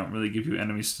 Luckily, they don't really give you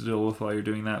enemies to deal with while you're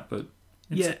doing that, but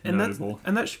it's notable.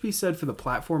 And that should be said for the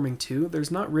platforming, too.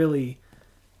 There's not really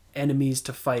enemies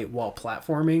to fight while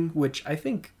platforming, which I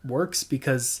think works,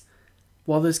 because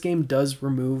while this game does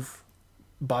remove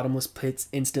bottomless pits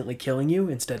instantly killing you,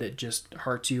 instead it just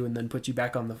hearts you and then puts you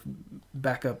back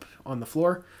up on the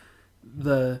floor.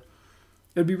 It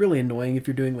would be really annoying if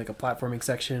you're doing like a platforming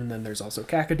section and then there's also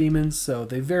cacodemons, so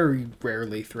they very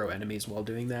rarely throw enemies while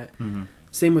doing that. Mm-hmm.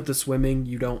 Same with the swimming.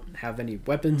 You don't have any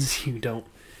weapons.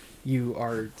 You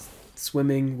are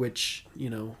swimming, which,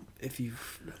 if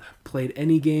you've played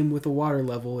any game with a water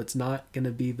level, it's not going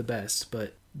to be the best,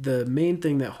 but the main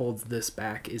thing that holds this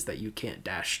back is that you can't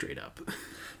dash straight up.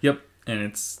 Yep, and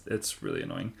it's really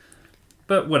annoying.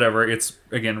 But whatever, it's,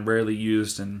 again, rarely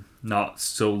used and not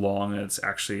so long that it's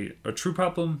actually a true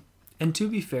problem. And to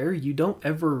be fair, you don't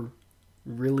ever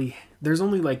really... There's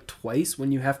only like twice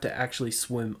when you have to actually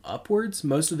swim upwards.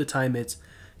 Most of the time it's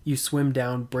you swim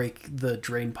down, break the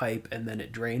drain pipe, and then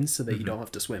it drains so that you don't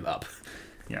have to swim up.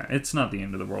 Yeah, it's not the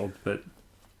end of the world, but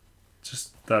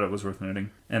just thought it was worth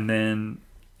noting. And then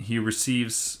he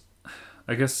receives...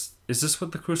 I guess, is this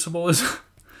what the Crucible is?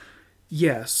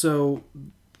 Yeah, so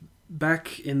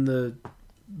back in the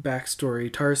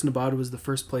backstory, Taras Nabad was the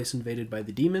first place invaded by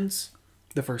the demons,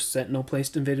 the first Sentinel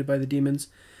place invaded by the demons,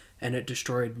 and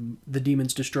the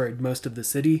demons destroyed most of the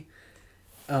city.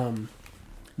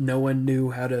 No one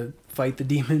knew how to fight the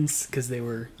demons because they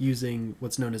were using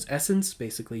what's known as essence,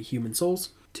 basically human souls,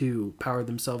 to power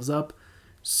themselves up.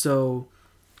 So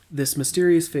this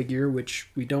mysterious figure, which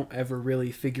we don't ever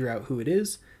really figure out who it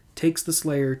is, takes the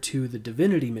Slayer to the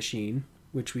divinity machine,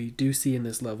 which we do see in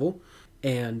this level,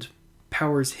 and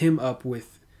powers him up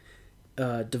with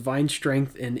divine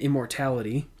strength and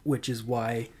immortality, which is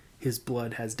why his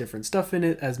blood has different stuff in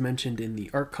it, as mentioned in the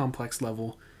Arc Complex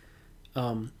level.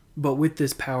 But with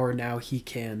this power now, he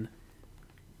can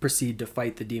proceed to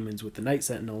fight the demons with the Night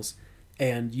Sentinels,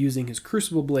 and using his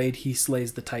Crucible Blade, he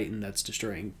slays the Titan that's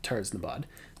destroying Taras Nabad.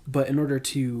 But in order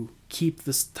to keep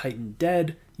this Titan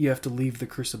dead, you have to leave the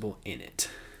Crucible in it.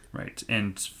 Right,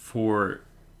 and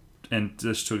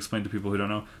just to explain to people who don't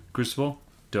know, Crucible,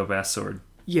 dope-ass sword.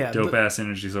 Yeah. Dope-ass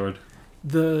energy sword.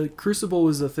 The Crucible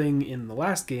was a thing in the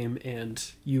last game, and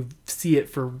you see it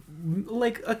for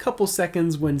like a couple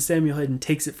seconds when Samuel Hayden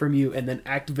takes it from you and then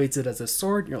activates it as a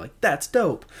sword, and you're like, that's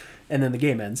dope! And then the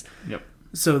game ends. Yep.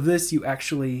 So this, you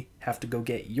actually have to go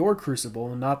get your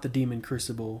Crucible, not the Demon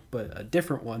Crucible, but a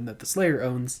different one that the Slayer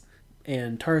owns.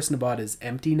 And Taras Nabad is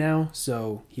empty now,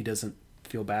 so he doesn't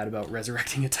feel bad about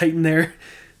resurrecting a Titan there,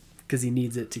 because he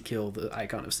needs it to kill the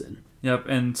Icon of Sin. Yep,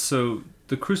 and so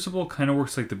the Crucible kind of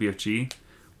works like the BFG,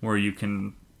 where you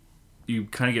kind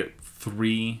of get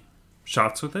 3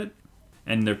 shots with it,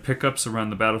 and they're pickups around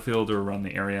the battlefield or around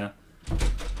the area.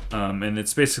 And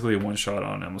it's basically a one-shot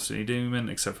on almost any demon,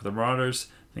 except for the Marauders.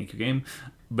 Thank you, game.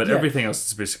 But everything else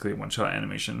is basically a one-shot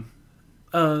animation.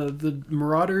 The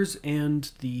Marauders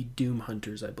and the Doom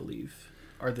Hunters, I believe,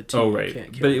 are the two. Oh, right. You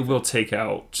can't kill. But it will take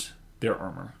out their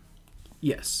armor.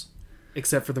 Yes.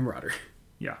 Except for the Marauder.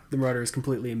 Yeah. The Marauder is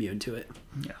completely immune to it.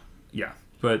 Yeah.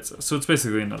 But so it's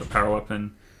basically another power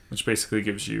weapon, which basically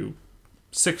gives you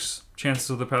 6 chances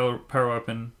of the power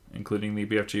weapon, including the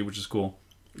BFG, which is cool.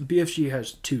 BFG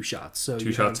has 2 shots. So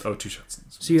two shots. 2 shots.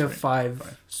 So you have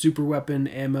 5 super weapon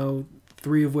ammo,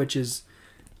 3 of which is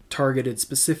targeted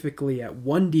specifically at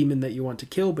one demon that you want to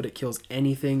kill, but it kills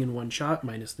anything in one shot,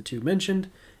 minus the 2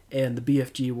 mentioned. And the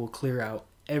BFG will clear out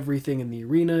everything in the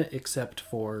arena except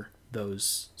for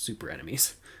those super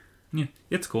enemies. Yeah,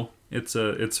 it's cool.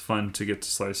 It's fun to get to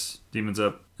slice demons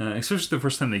up, especially the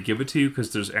first time they give it to you,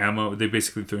 because there's ammo. They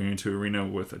basically throw you into an arena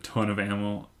with a ton of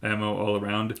ammo all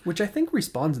around. Which I think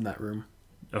respawns in that room.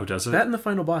 Oh, does it? That and the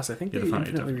final boss. I think they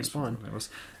infinitely respawn.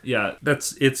 Yeah,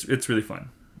 it's really fun.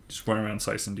 Just run around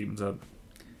slicing demons up.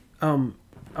 I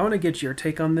want to get your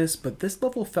take on this, but this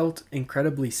level felt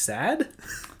incredibly sad.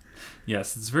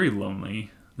 Yes, it's very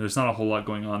lonely. There's not a whole lot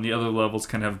going on. The other levels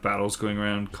kind of have battles going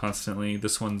around constantly.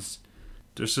 This one's...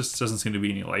 there just doesn't seem to be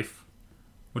any life,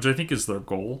 which I think is their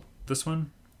goal, this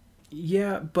one.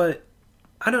 Yeah, but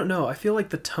I don't know. I feel like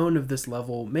the tone of this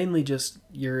level, mainly just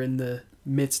you're in the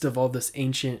midst of all this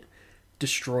ancient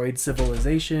destroyed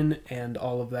civilization and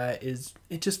all of that,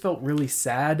 it just felt really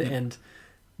sad. Yeah. And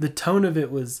the tone of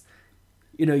it was,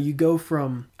 you go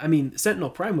from... I mean, Sentinel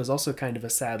Prime was also kind of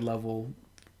a sad level,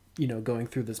 going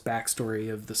through this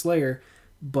backstory of the Slayer,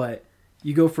 but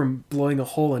you go from blowing a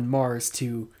hole in Mars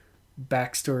to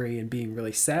backstory and being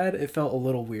really sad. It felt a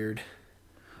little weird.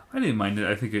 I didn't mind it.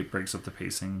 I think it breaks up the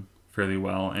pacing fairly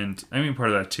well, and I mean,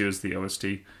 part of that too is the OST.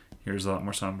 Here's a lot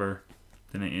more somber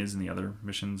than it is in the other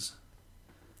missions.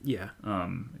 Yeah.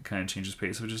 It kind of changes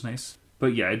pace, which is nice.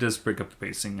 But yeah, it does break up the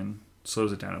pacing and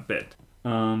slows it down a bit.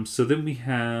 So then we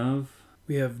have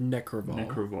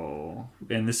Necroval.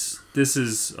 And this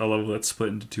is a level that's split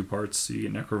into 2 parts. So you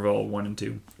get Necroval 1 and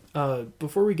 2.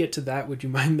 Before we get to that, would you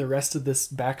mind the rest of this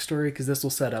backstory? Because this will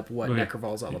set up what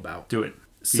Necroval is all about. Do it.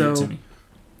 Feed it to me.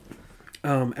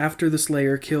 After the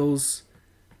Slayer kills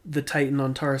the Titan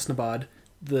on Taras Nabad,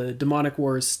 the demonic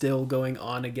war is still going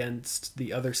on against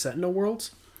the other Sentinel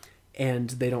worlds,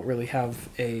 and they don't really have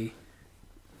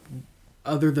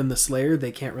other than the Slayer,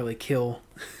 they can't really kill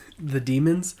the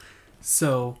demons.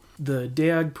 So the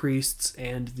Daag priests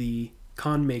and the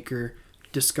Khan Maker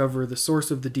discover the source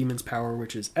of the demon's power,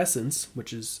 which is essence,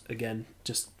 which is, again,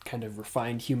 just kind of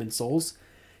refined human souls,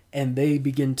 and they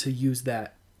begin to use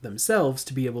that themselves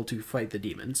to be able to fight the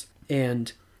demons.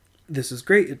 And this is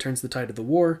great. It turns the tide of the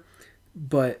war,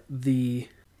 but the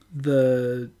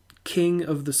king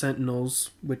of the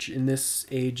Sentinels, which in this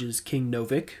age is King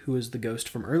Novik, who is the ghost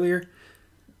from earlier,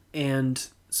 and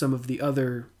some of the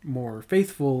other more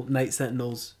faithful Night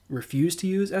Sentinels refuse to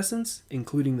use essence,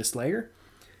 including the Slayer,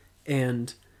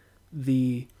 and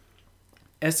the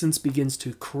essence begins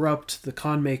to corrupt the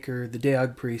Khan Maker, the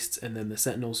Daag priests, and then the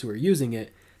Sentinels who are using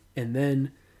it, and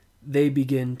then they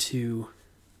begin to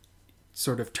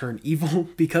sort of turn evil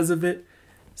because of it.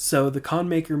 So the Khan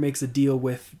Maker makes a deal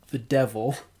with the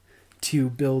devil to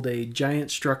build a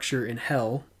giant structure in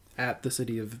hell at the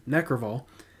city of Necroval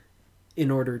in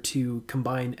order to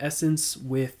combine essence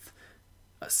with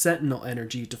a Sentinel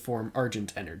energy to form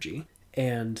Argent energy.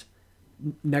 And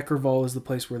Necroval is the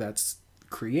place where that's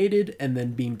created and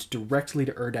then beamed directly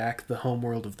to Urdak, the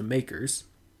homeworld of the Makers.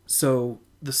 So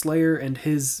the Slayer and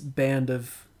his band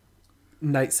of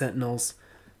Night Sentinels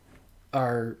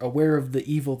are aware of the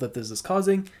evil that this is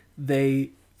causing.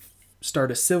 They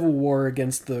start a civil war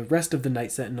against the rest of the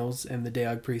Night Sentinels and the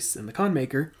Daag priests and the Khan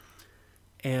Maker.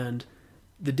 And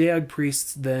the Daag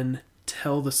priests then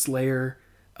tell the Slayer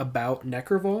about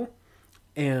Necroval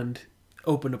and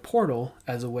open a portal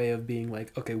as a way of being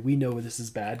like, okay, we know this is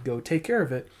bad, go take care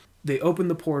of it. They open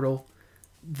the portal,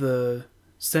 the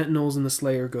Sentinels and the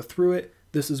Slayer go through it.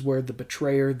 This is where the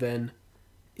Betrayer then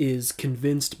is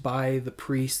convinced by the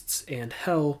priests and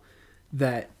Hell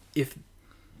that if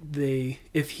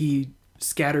he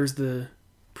scatters the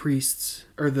priests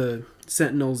or the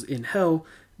Sentinels in Hell,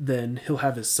 then he'll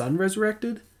have his son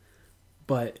resurrected.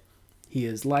 But he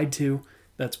is lied to.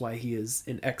 That's why he is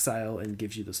in exile and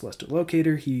gives you the Celestial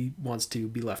Locator. He wants to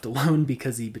be left alone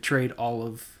because he betrayed all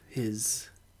of his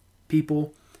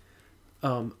people.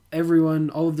 All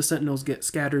of the Sentinels get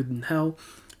scattered in Hell.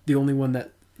 The only one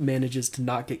that manages to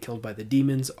not get killed by the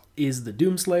demons is the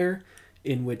Doomslayer,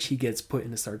 in which he gets put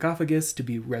in a sarcophagus to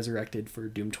be resurrected for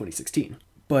Doom 2016.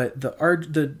 But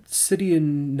the city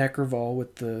in Necroval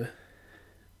with the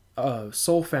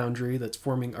Soul Foundry that's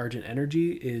forming Argent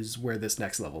Energy is where this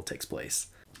next level takes place.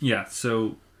 Yeah,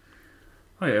 so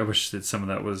I wish that some of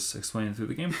that was explained through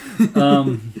the game.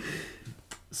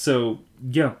 So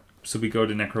we go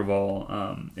to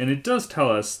Necroval, and it does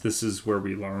tell us this is where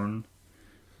we learn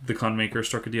the Khan Maker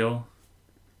struck a deal.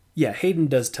 Yeah, Hayden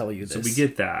does tell you this. So we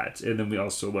get that, and then we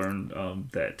also learn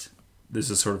that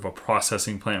this is sort of a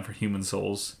processing plant for human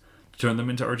souls to turn them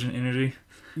into Argent Energy,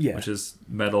 Yeah. which is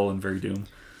metal and very Doom.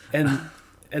 And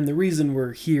the reason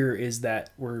we're here is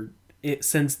that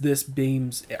since this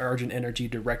beams Argent Energy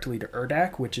directly to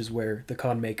Urdak, which is where the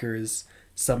Con Maker is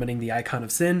summoning the Icon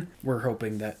of Sin, we're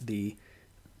hoping that the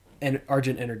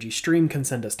Argent Energy stream can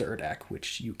send us to Urdak,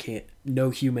 which no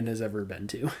human has ever been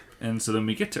to. And so then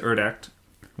we get to Urdak,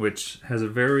 which has a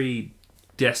very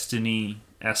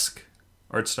Destiny-esque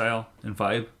art style and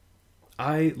vibe.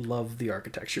 I love the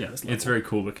architecture in this level. It's very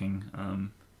cool looking.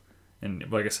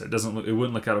 And like I said, it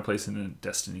wouldn't look out of place in a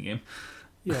Destiny game.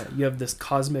 Yeah, you have this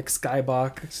cosmic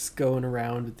skybox going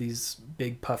around with these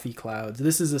big puffy clouds.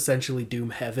 This is essentially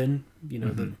Doom Heaven,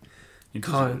 the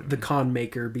Con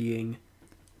Maker being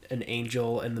an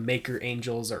angel, and the Maker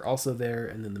angels are also there,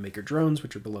 and then the Maker drones,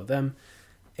 which are below them.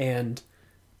 And,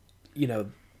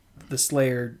 the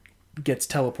Slayer gets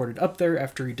teleported up there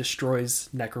after he destroys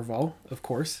Necroval, of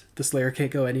course. The Slayer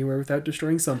can't go anywhere without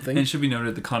destroying something. And it should be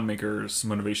noted, the Con Maker's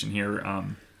motivation here,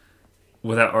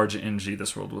 without Argent Energy,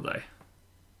 this world will die.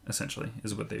 Essentially,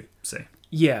 is what they say.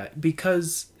 Yeah,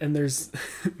 because, and there's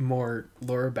more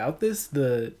lore about this,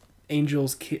 the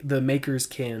Makers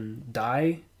can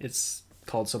die. It's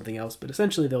called something else, but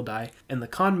essentially they'll die. And the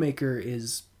Con Maker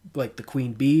is like the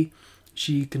Queen Bee.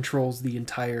 She controls the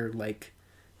entire,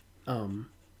 the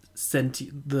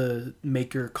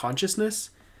Maker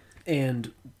consciousness.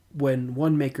 And when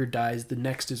one Maker dies, the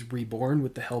next is reborn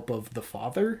with the help of the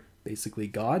Father, basically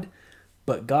God.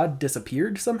 But God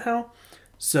disappeared somehow.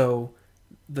 So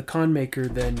the Con Maker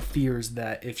then fears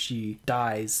that if she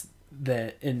dies,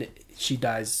 and she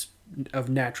dies of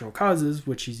natural causes,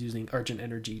 which she's using Argent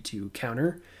Energy to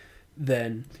counter,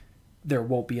 then there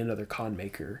won't be another Con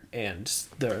Maker, and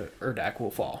the Urdak will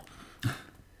fall.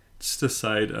 Just a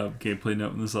side gameplay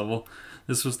note in this level.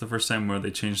 This was the first time where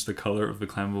they changed the color of the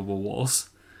climbable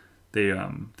walls.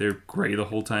 They're gray the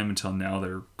whole time until now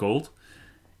they're gold.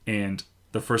 And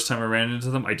the first time I ran into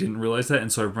them, I didn't realize that,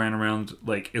 and so I ran around,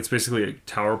 it's basically a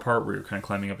tower part where you're kind of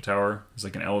climbing up a tower.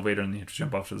 There's an elevator, and you have to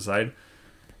jump off to the side.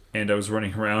 And I was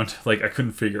running around, I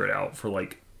couldn't figure it out for,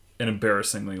 an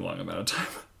embarrassingly long amount of time.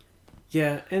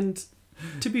 Yeah, and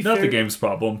to be Not fair... the game's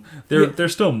problem. They're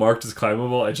still marked as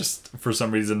climbable. I just, for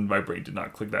some reason, my brain did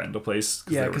not click that into place.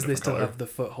 Yeah, because they still have the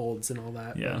footholds and all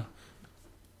that. Yeah. But...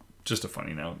 Just a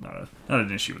funny note, not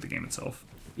an issue with the game itself.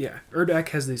 Yeah, Urdak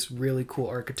has this really cool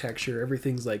architecture.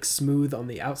 Everything's smooth on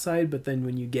the outside, but then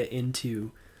when you get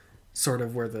into sort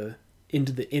of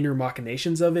into the inner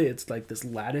machinations of it, it's this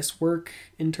lattice work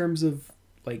in terms of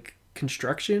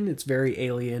construction. It's very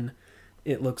alien.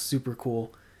 It looks super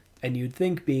cool. And you'd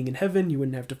think being in heaven, you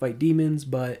wouldn't have to fight demons,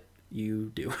 but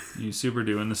you do. You super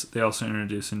do. And they also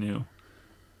introduce a new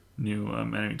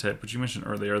enemy type, which you mentioned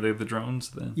earlier. Are they the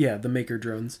drones? Yeah, the Maker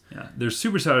drones. Yeah, they're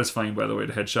super satisfying, by the way,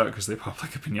 to headshot because they pop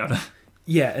like a piñata.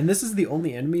 Yeah, and this is the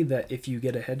only enemy that if you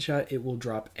get a headshot, it will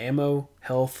drop ammo,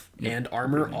 health, and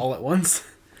armor all at once.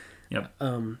 Yep.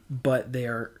 But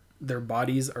their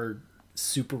bodies are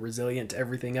super resilient to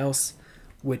everything else,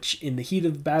 which in the heat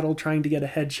of battle, trying to get a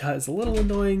headshot is a little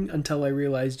annoying until I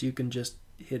realized you can just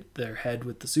hit their head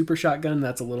with the super shotgun.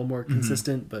 That's a little more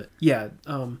consistent, but yeah,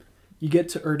 you get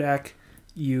to Urdak,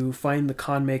 you find the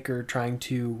Con Maker trying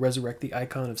to resurrect the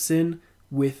Icon of Sin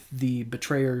with the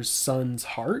Betrayer's son's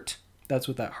heart. That's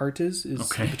what that heart is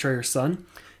okay. The Betrayer's son.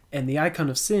 And the Icon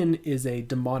of Sin is a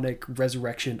demonic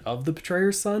resurrection of the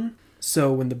Betrayer's son.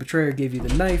 So when the Betrayer gave you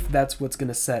the knife, that's what's going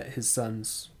to set his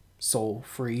son's soul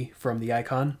free from the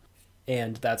Icon.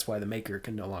 And that's why the Maker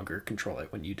can no longer control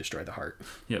it when you destroy the heart.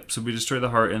 Yep, so we destroy the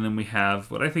heart, and then we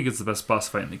have what I think is the best boss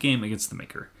fight in the game against the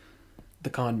Maker. The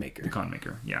Con Maker. The Con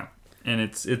Maker, yeah. And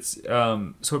it's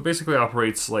so it basically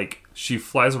operates she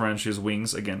flies around, she has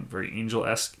wings, again, very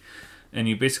angel-esque, and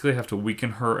you basically have to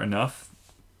weaken her enough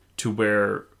to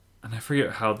where, and I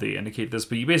forget how they indicate this,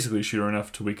 but you basically shoot her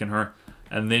enough to weaken her,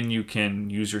 and then you can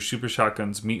use your super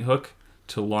shotgun's meat hook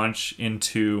to launch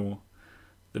into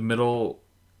the middle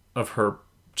of her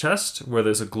chest where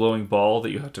there's a glowing ball that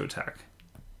you have to attack.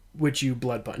 Which you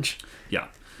blood punch. Yeah.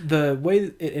 The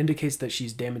way it indicates that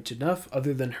she's damaged enough,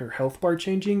 other than her health bar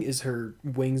changing, is her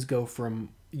wings go from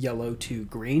yellow to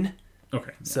green.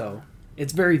 Okay. So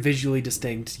it's very visually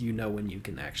distinct. You know when you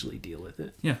can actually deal with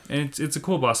it. Yeah, and it's a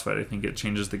cool boss fight. I think it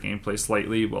changes the gameplay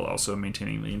slightly while also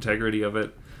maintaining the integrity of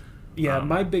it. Yeah,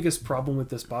 my biggest problem with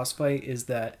this boss fight is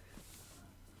that,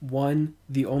 one,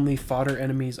 the only fodder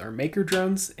enemies are Maker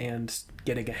drones, and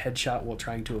getting a headshot while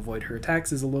trying to avoid her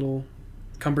attacks is a little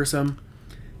cumbersome.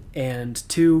 And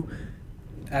two,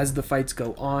 as the fights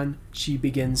go on, she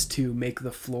begins to make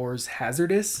the floors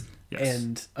hazardous.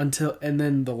 Yes. And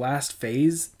then the last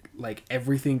phase, like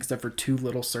everything except for 2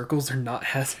 little circles are not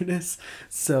hazardous.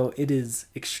 So it is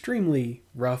extremely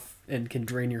rough and can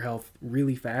drain your health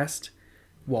really fast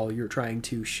while you're trying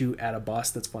to shoot at a boss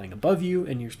that's flying above you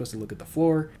and you're supposed to look at the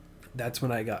floor. That's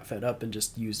when I got fed up and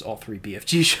just used all 3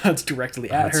 BFG shots directly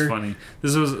at her. That's funny.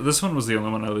 This one was the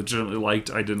only one I legitimately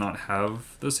liked. I did not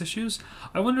have those issues.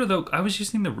 I wonder though. I was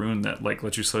using the rune that like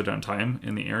lets you slow down time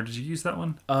in the air. Did you use that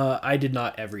one? I did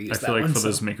not ever use that one. I feel like for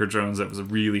those maker drones, that was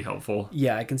really helpful.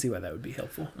 Yeah, I can see why that would be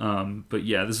helpful. But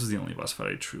yeah, this was the only boss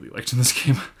fight I truly liked in this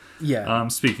game. Yeah.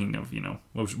 Speaking of,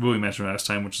 what we mentioned last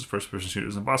time, which is first-person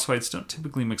shooters and boss fights don't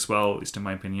typically mix well, at least in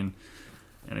my opinion.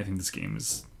 And I think this game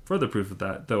is further proof of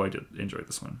that, though I did enjoy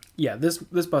this one. Yeah, this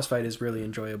boss fight is really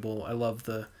enjoyable. I love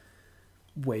the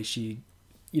way she,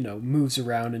 moves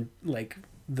around and like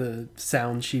the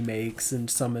sound she makes and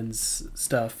summons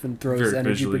stuff and throws Very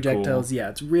energy projectiles. cool. Yeah,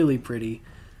 it's really pretty.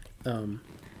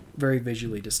 Very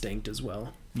visually distinct as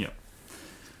well. Yeah.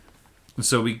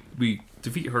 So we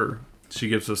defeat her. She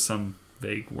gives us some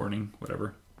vague warning,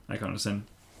 whatever, Icon of Sin.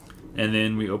 And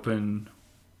then we open...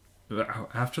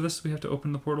 After this, we have to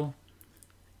open the portal?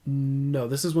 No,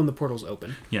 this is when the portal's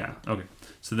open. Yeah, okay.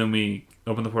 So then we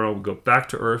open the portal, we go back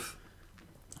to Earth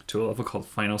to a level called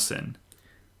Final Sin.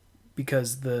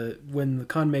 Because when the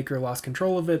Con Maker lost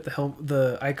control of it,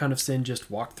 the Icon of Sin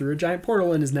just walked through a giant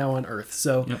portal and is now on Earth.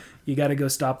 So You got to go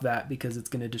stop that because it's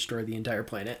going to destroy the entire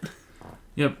planet.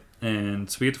 Yep, and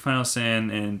so we get to Final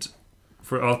Sin, and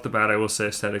for off the bat, I will say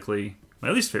aesthetically, my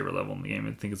least favorite level in the game.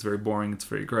 I think it's very boring, it's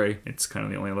very gray. It's kind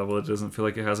of the only level that doesn't feel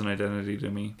like it has an identity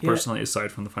to me, personally,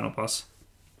 aside from the final boss.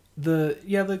 The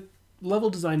level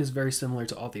design is very similar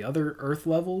to all the other Earth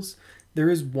levels. There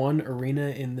is one arena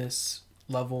in this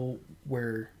level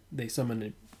where they summon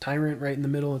a tyrant right in the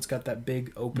middle. It's got that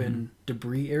big open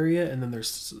debris area, and then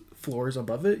there's floors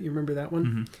above it. You remember that one?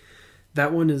 Mm-hmm.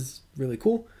 That one is really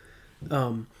cool.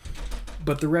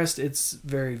 But the rest, it's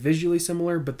very visually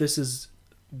similar, but this is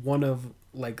one of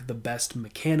like the best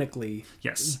mechanically,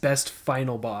 best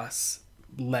final boss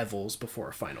levels before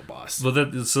a final boss. Well,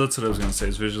 that's what I was going to say.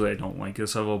 Is visually I don't like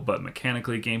this level, but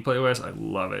mechanically, gameplay wise, I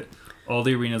love it. All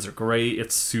the arenas are great.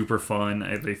 It's super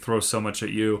fun. They throw so much at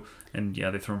you, and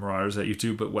yeah, they throw marauders at you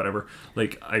too. But whatever.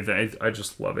 Like I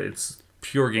just love it. It's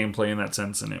pure gameplay in that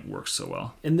sense, and it works so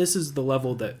well. And this is the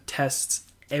level that tests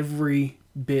every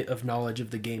bit of knowledge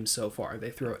of the game so far. They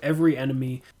throw every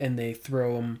enemy, and they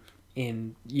throw them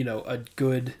in a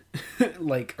good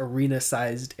like arena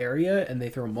sized area, and they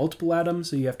throw multiple at them,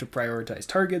 so you have to prioritize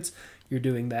targets. You're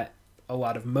doing that, a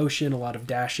lot of motion, a lot of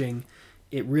dashing.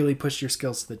 It really puts your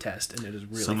skills to the test, and it is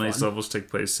really Some fun. of these levels take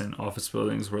place in office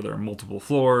buildings where there are multiple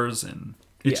floors, and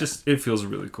it feels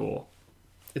really cool.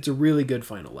 It's a really good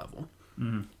final level.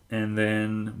 Mm-hmm. And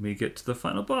then we get to the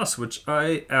final boss, which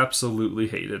I absolutely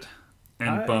hated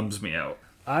and bums me out.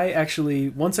 I actually,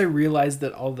 once I realized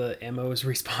that all the ammo is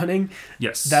respawning,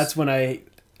 that's when I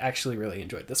actually really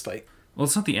enjoyed this fight. Well,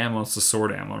 it's not the ammo, it's the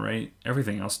sword ammo, right?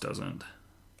 Everything else doesn't.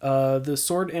 The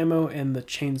sword ammo and the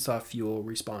chainsaw fuel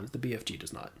respawns. The BFG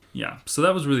does not. Yeah, so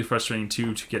that was really frustrating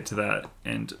too, to get to that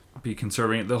and be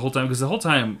conserving it the whole time. Because the whole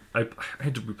time, I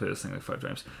had to replay this thing like 5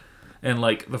 times. And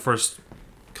like the first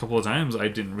couple of times, I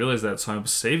didn't realize that, so I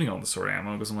was saving all the sword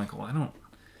ammo because I'm like, well, I don't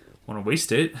want to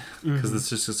waste it because it's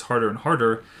just gets harder and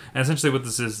harder. And essentially what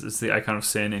this is the Icon of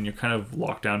Sin, and you're kind of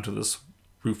locked down to this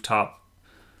rooftop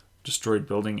destroyed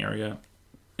building area.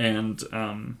 And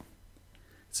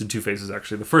it's in 2 phases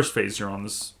actually. The first phase, you're on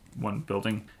this one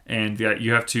building, and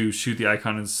you have to shoot the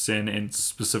Icon of Sin in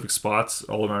specific spots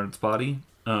all around its body.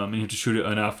 And you have to shoot it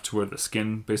enough to where the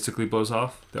skin basically blows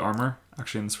off, the armor.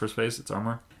 Actually, in this first phase, it's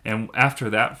armor. And after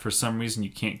that, for some reason, you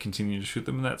can't continue to shoot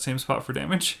them in that same spot for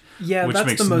damage. Yeah, which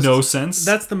makes no sense.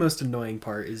 That's the most annoying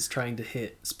part, is trying to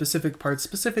hit specific parts,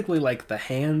 specifically like the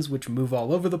hands, which move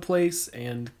all over the place,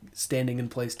 and standing in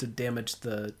place to damage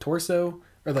the torso,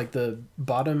 or like the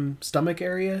bottom stomach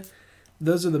area.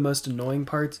 Those are the most annoying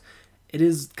parts. It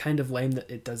is kind of lame that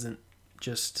it doesn't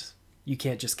just... You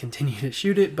can't just continue to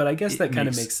shoot it, but I guess that kind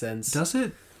of makes sense. Does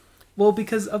it? Well,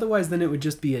 because otherwise then it would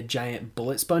just be a giant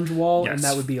bullet sponge wall, and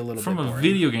that would be a little bit boring. From a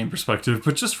video game perspective,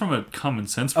 but just from a common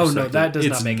sense perspective, no, that does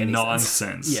not make any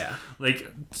nonsense. sense. Yeah. Like,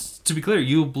 to be clear,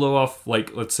 you blow off,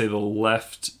 like, let's say the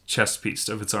left chest piece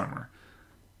of its armor.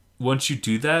 Once you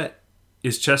do that,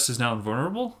 its chest is now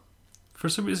invulnerable for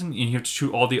some reason, and you have to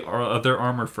shoot all the other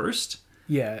armor first.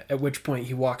 Yeah, at which point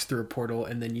he walks through a portal,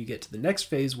 and then you get to the next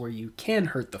phase where you can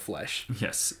hurt the flesh.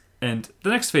 Yes, and the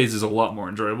next phase is a lot more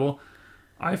enjoyable,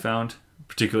 I found.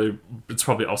 Particularly, it's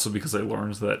probably also because I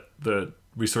learned that the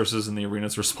resources in the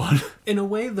arenas respawn. In a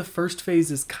way, the first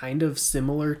phase is kind of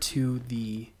similar to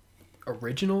the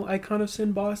original Icon of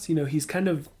Sin boss. You know, he's kind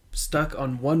of stuck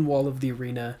on one wall of the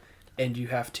arena, and you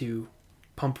have to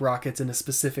pump rockets in a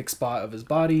specific spot of his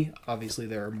body. Obviously,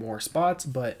 there are more spots,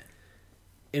 but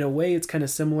in a way, it's kind of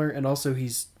similar. And also,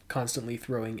 he's constantly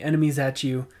throwing enemies at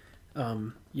you,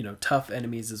 you know, tough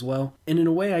enemies as well. And in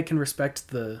a way, I can respect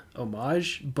the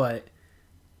homage, but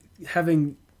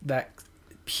having that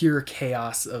pure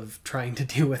chaos of trying to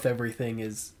deal with everything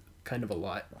is kind of a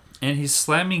lot. And he's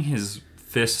slamming his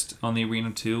fist on the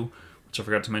arena too, which I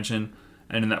forgot to mention.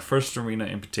 And in that first arena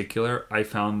in particular, I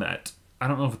found that, I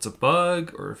don't know if it's a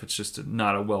bug or if it's just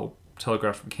not a well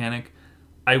telegraphed mechanic,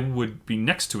 I would be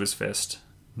next to his fist,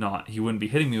 he wouldn't be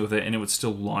hitting me with it, and it would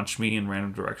still launch me in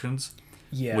random directions.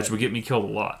 Yeah. Which would get me killed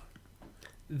a lot.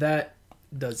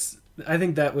 I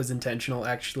think that was intentional,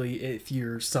 actually. If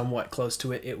you're somewhat close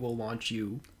to it, it will launch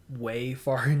you way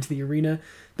far into the arena.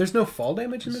 There's no fall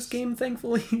damage in this game,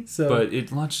 thankfully. So, but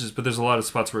it launches. But there's a lot of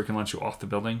spots where it can launch you off the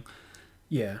building.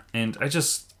 Yeah. And I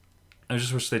just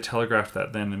wish they telegraphed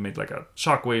that then and made like a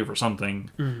shockwave or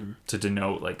something to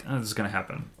denote like, oh, this is going to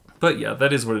happen. But yeah,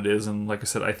 that is what it is. And like I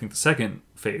said, I think the second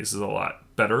phase is a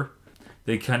lot better.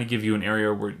 They kind of give you an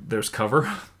area where there's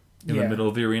cover in the middle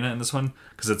of the arena in this one,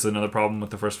 because it's another problem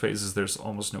with the first phase is there's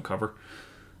almost no cover.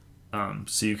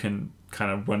 So you can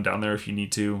kind of run down there if you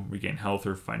need to, regain health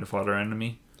or find a fodder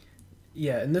enemy.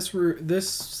 Yeah, and this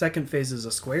second phase is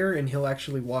a square, and he'll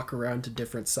actually walk around to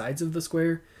different sides of the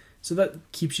square, so that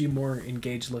keeps you more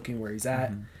engaged looking where he's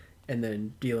at, and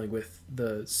then dealing with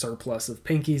the surplus of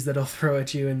pinkies that he'll throw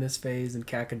at you in this phase, and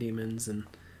cacodemons, and...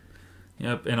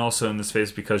 Yep, and also in this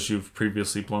phase, because you've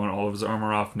previously blown all of his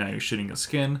armor off, now you're shooting his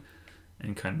skin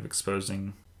and kind of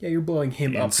exposing... Yeah, you're blowing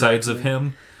him up. Insides of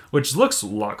him, which looks a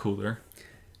lot cooler.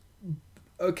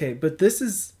 Okay, but this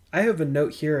is... I have a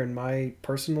note here in my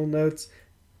personal notes.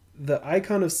 The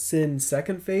Icon of Sin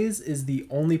second phase is the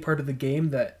only part of the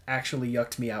game that actually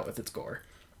yucked me out with its gore.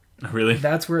 Really?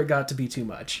 That's where it got to be too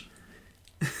much.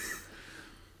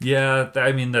 Yeah,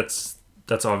 I mean, that's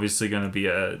obviously going to be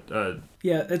a...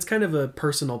 Yeah, it's kind of a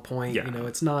personal point. Yeah. You know,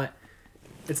 it's not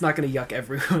going to yuck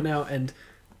everyone out. And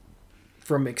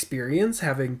from experience,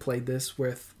 having played this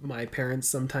with my parents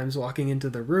sometimes walking into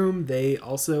the room, they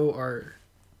also are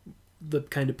the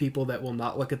kind of people that will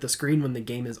not look at the screen when the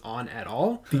game is on at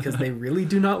all, because they really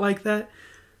do not like that.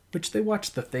 Which they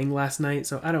watched The Thing last night,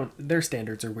 so their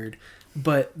standards are weird.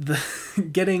 But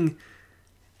getting...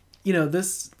 You know,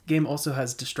 this game also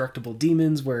has destructible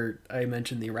demons, where I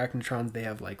mentioned the Arachnotrons, they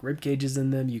have like rib cages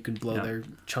in them. You can blow their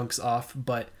chunks off,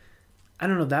 but I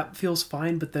don't know, that feels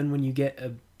fine. But then when you get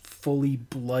a fully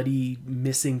bloody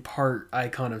missing part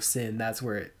Icon of Sin, that's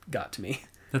where it got to me.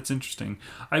 That's interesting.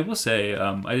 I will say,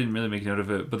 I didn't really make note of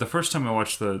it, but the first time I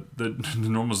watched the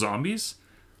normal zombies,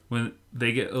 when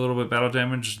they get a little bit battle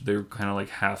damage, they're kind of like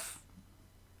half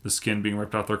the skin being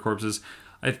ripped off their corpses.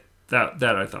 That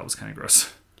I thought was kind of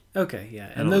gross. Okay, yeah.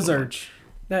 And those are...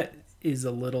 That is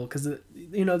a little... Because,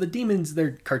 you know, the demons,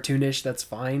 they're cartoonish, that's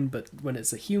fine. But when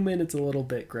it's a human, it's a little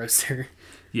bit grosser.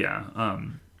 Yeah.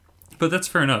 But that's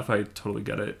fair enough. I totally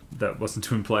get it. That wasn't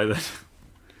to imply that...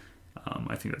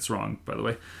 I think that's wrong, by the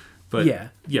way. But yeah.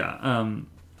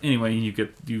 Anyway, you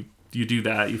do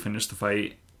that. You finish the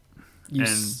fight. You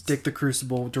stick the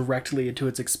crucible directly into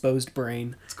its exposed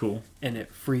brain. It's cool. And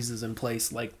it freezes in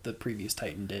place like the previous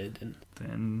Titan did. And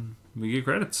then we get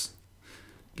credits.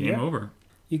 Game over.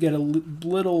 You get a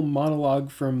little monologue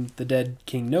from the dead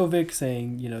King Novik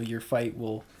saying, you know, your fight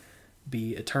will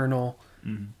be eternal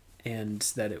and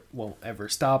that it won't ever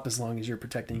stop as long as you're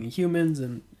protecting the humans.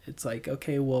 And it's like,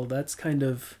 okay, well, that's kind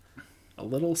of a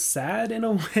little sad in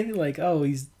a way. Like,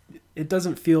 it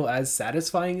doesn't feel as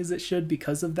satisfying as it should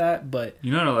because of that, but...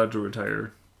 You're not allowed to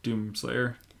retire,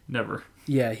 Doomslayer. Never.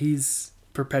 Yeah, he's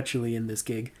perpetually in this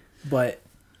gig. But,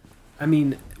 I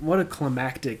mean, what a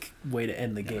climactic way to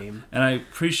end the game. And I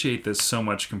appreciate this so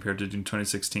much compared to Doom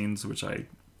 2016's, which I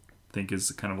think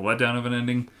is kind of a letdown of an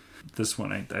ending. This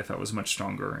one I thought was much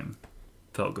stronger and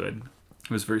felt good.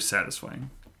 It was very satisfying.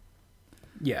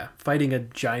 Yeah, fighting a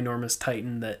ginormous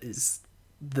Titan that is...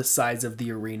 the size of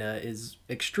the arena is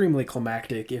extremely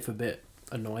climactic, if a bit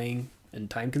annoying and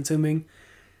time-consuming,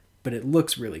 but it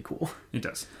looks really cool. It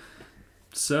does.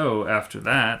 So, after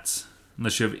that,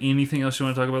 unless you have anything else you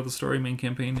want to talk about the story, main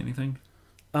campaign, anything?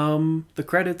 The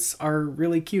credits are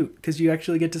really cute, because you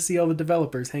actually get to see all the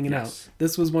developers hanging out.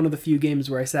 This was one of the few games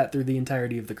where I sat through the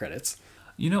entirety of the credits.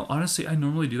 You know, honestly, I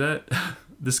normally do that.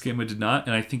 This game I did not,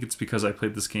 and I think it's because I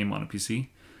played this game on a PC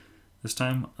this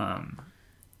time.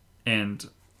 And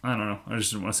I don't know. I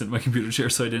just didn't want to sit in my computer chair,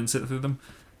 so I didn't sit through them.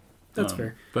 That's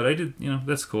fair. But I did,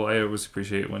 that's cool. I always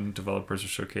appreciate when developers are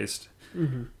showcased.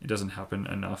 Mm-hmm. It doesn't happen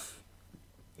enough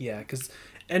Yeah,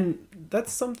 and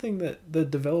that's something that the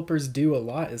developers do a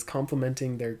lot, is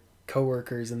complimenting their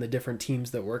coworkers and the different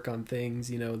teams that work on things.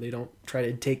 They don't try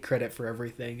to take credit for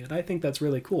everything, and I think that's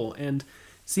really cool. And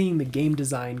seeing the game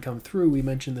design come through, we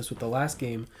mentioned this with the last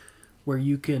game, where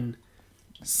you can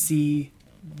see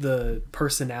the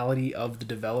personality of the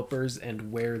developers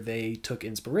and where they took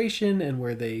inspiration and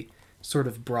where they sort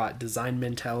of brought design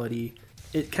mentality.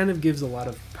 It kind of gives a lot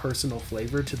of personal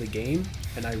flavor to the game,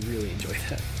 and I really enjoy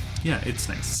that. Yeah, it's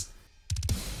nice.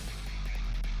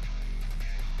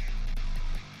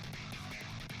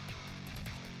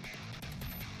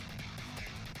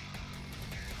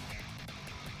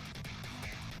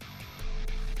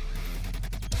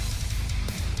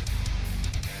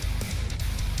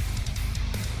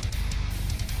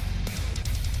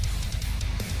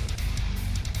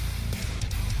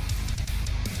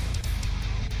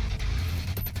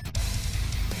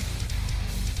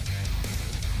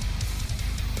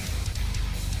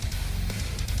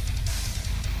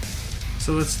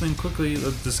 So let's think quickly.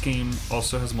 This game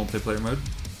also has a multiplayer mode.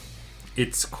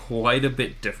 It's quite a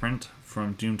bit different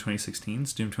from Doom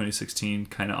 2016's. Doom 2016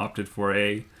 kind of opted for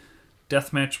a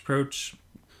deathmatch approach,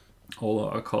 a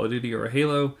Call of Duty or a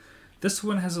Halo. This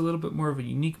one has a little bit more of a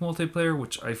unique multiplayer,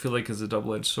 which I feel like is a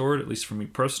double-edged sword, at least for me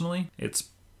personally.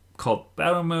 It's called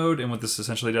Battle Mode, and what this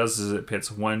essentially does is it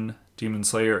pits one Demon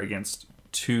Slayer against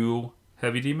 2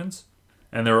 heavy demons.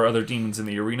 And there are other demons in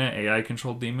the arena,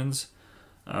 AI-controlled demons.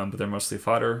 But they're mostly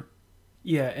fodder.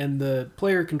 Yeah, and the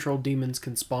player-controlled demons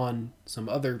can spawn some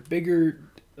other bigger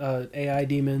AI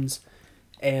demons,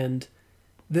 and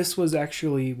this was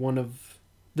actually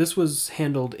this was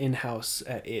handled in-house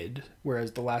at id,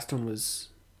 whereas the last one was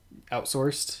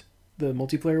outsourced, the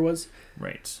multiplayer was.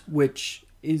 Right. Which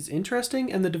is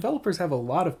interesting, and the developers have a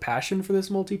lot of passion for this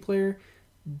multiplayer,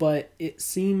 but it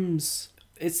seems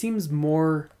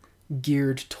more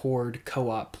geared toward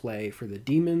co-op play for the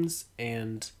demons,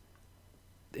 and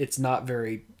it's not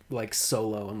very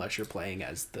solo unless you're playing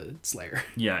as the Slayer.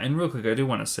 Yeah, and real quick, I do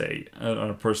want to say on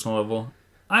a personal level,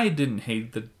 I didn't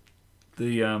hate the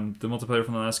multiplayer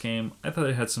from the last game. I thought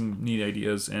it had some neat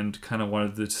ideas and kind of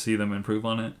wanted to see them improve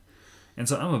on it, and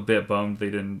so I'm a bit bummed they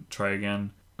didn't try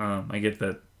again. I get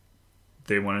that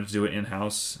they wanted to do it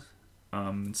in-house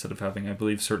instead of having, I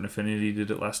believe, Certain Affinity did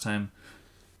it last time,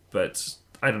 but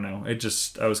I don't know.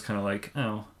 I was kind of like,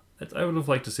 oh, I would have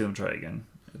liked to see them try again.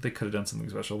 They could have done something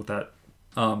special with that.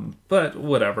 But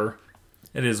whatever.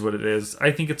 It is what it is. I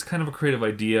think it's kind of a creative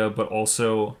idea, but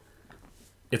also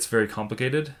it's very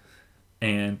complicated.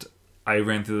 And I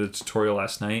ran through the tutorial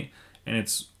last night, and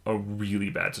it's a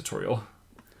really bad tutorial.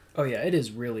 Oh yeah, it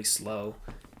is really slow.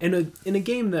 In a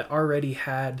game that already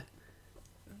had,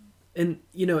 in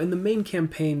the main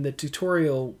campaign, the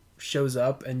tutorial shows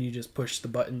up and you just push the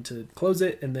button to close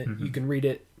it, and then you can read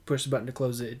it, push the button to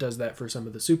close it. It does that for some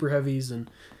of the super heavies, and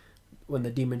when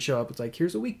the demons show up, it's like,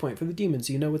 here's a weak point for the demon,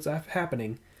 so you know what's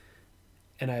happening.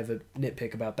 And I have a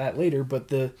nitpick about that later, but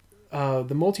the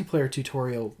multiplayer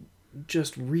tutorial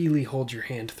just really holds your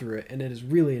hand through it, and it is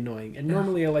really annoying. And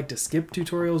normally I like to skip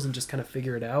tutorials and just kind of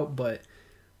figure it out, but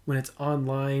when it's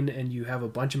online and you have a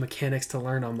bunch of mechanics to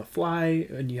learn on the fly,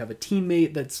 and you have a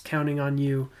teammate that's counting on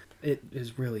you, it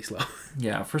is really slow.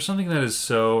 Yeah, for something that has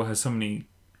so many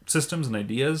systems and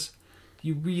ideas,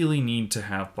 you really need to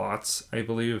have bots, I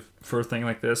believe, for a thing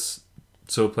like this,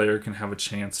 so a player can have a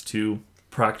chance to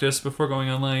practice before going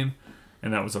online.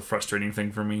 And that was a frustrating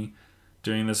thing for me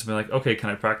doing this. Be like, okay, can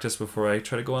I practice before I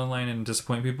try to go online and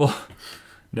disappoint people?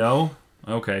 No?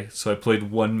 Okay, so I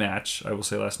played one match, I will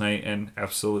say, last night, and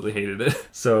absolutely hated it.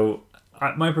 So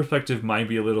my perspective might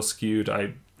be a little skewed.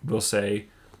 I will say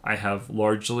I have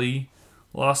largely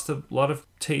lost a lot of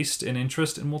taste and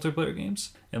interest in multiplayer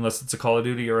games. Unless it's a Call of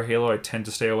Duty or a Halo, I tend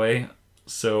to stay away.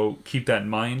 So keep that in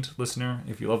mind, listener.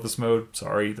 If you love this mode,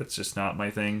 sorry, that's just not my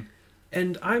thing.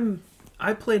 And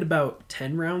I played about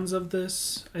 10 rounds of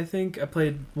this, I think. I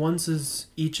played once as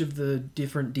each of the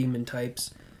different demon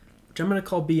types, which I'm going to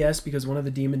call BS because one of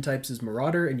the demon types is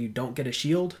Marauder and you don't get a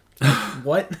shield.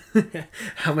 What?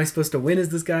 How am I supposed to win as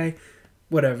this guy?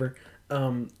 Whatever.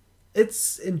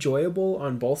 It's enjoyable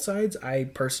on both sides. I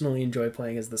personally enjoy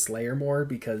playing as the Slayer more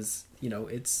because,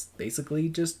 it's basically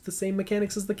just the same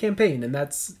mechanics as the campaign, and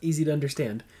that's easy to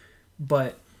understand.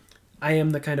 But I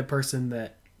am the kind of person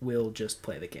that will just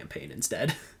play the campaign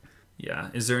instead.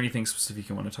 Yeah. Is there anything specific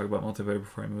you want to talk about multiplayer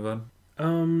before I move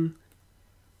on?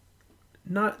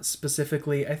 Not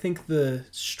specifically. I think the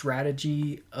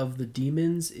strategy of the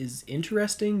demons is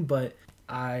interesting, but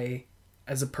I,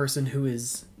 as a person who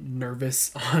is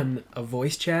nervous on a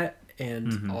voice chat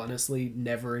and honestly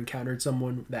never encountered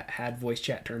someone that had voice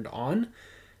chat turned on,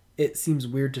 it seems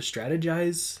weird to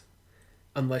strategize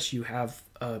unless you have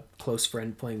a close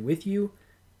friend playing with you.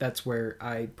 That's where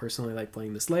I personally like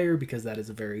playing the Slayer, because that is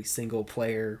a very single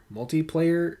player,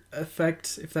 multiplayer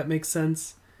effect, if that makes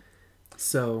sense.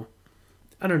 So,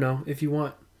 I don't know. If you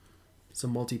want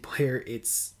some multiplayer,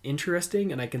 it's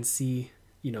interesting, and I can see,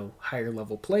 higher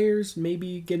level players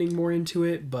maybe getting more into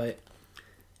it, but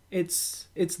it's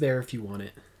there if you want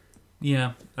it.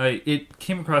 Yeah, it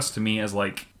came across to me as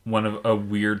like one of a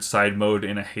weird side mode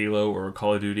in a Halo or a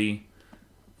Call of Duty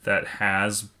that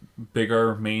has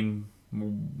bigger main,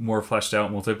 more fleshed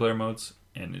out multiplayer modes,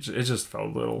 and it just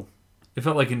felt it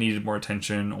felt like it needed more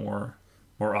attention or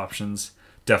more options.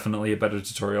 Definitely a better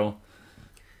tutorial.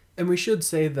 And we should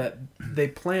say that they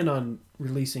plan on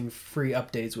releasing free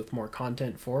updates with more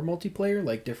content for multiplayer,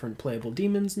 like different playable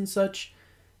demons and such.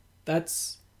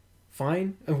 That's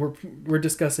fine. And we're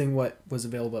discussing what was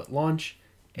available at launch,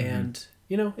 and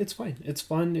it's fine. It's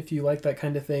fun if you like that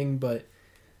kind of thing,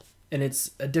 and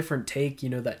it's a different take.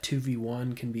 That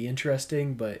 2v1 can be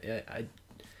interesting, but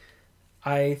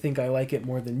I think I like it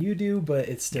more than you do, but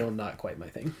it's still not quite my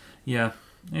thing. Yeah,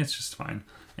 it's just fine.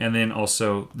 And then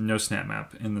also no snap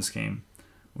map in this game,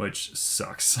 which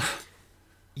sucks.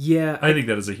 Yeah, I think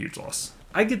that is a huge loss.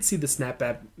 I could see the snap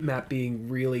map being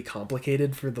really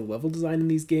complicated for the level design in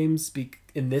these games,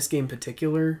 in this game in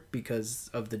particular, because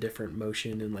of the different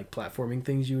motion and like platforming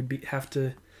things you would have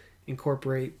to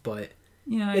incorporate. But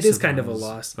yeah, it is kind of a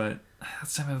loss. But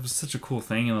that was such a cool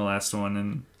thing in the last one,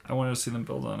 and I wanted to see them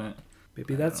build on it.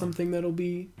 Maybe that's something that'll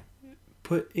be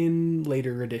put in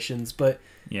later editions, but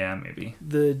yeah, maybe.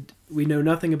 We know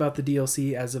nothing about the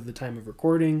DLC as of the time of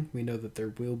recording. We know that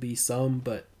there will be some,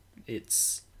 but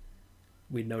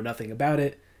we know nothing about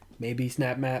it. Maybe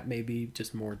snap map, maybe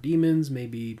just more demons,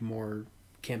 maybe more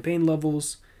campaign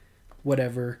levels,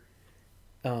 whatever.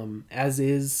 As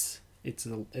is, it's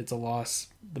a loss.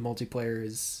 The multiplayer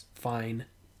is fine,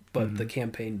 but the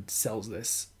campaign sells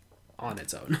this on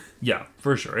its own. Yeah,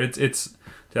 for sure. It's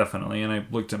definitely. And I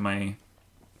looked at my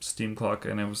Steam clock,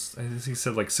 and he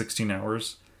said like 16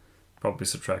 hours. Probably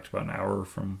subtract about an hour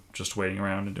from just waiting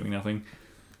around and doing nothing.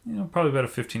 Probably about a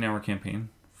 15-hour campaign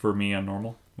for me on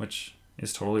normal, which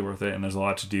is totally worth it. And there's a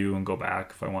lot to do and go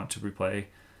back if I want to replay.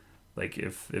 Like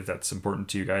if that's important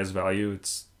to you guys' value,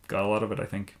 it's got a lot of it, I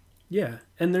think. Yeah,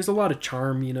 and there's a lot of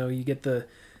charm. You get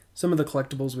some of the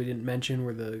collectibles we didn't mention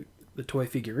were the toy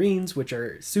figurines, which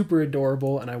are super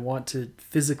adorable, and I want to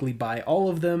physically buy all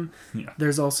of them. Yeah.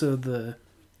 There's also the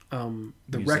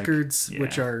Music, records, yeah.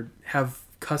 which have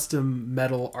custom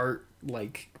metal art,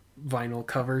 like vinyl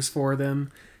covers for them,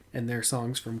 and they're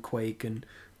songs from Quake and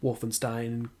Wolfenstein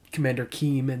and Commander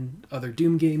Keen and other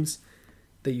Doom games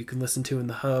that you can listen to in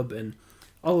the hub, and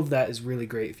all of that is really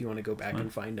great if you want to go back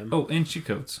and find them. Oh, and cheat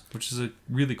codes, which is a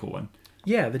really cool one.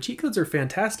 Yeah, the cheat codes are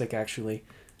fantastic, actually,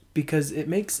 because it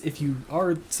makes, if you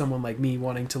are someone like me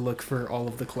wanting to look for all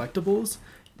of the collectibles,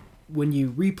 when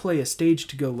you replay a stage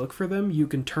to go look for them, you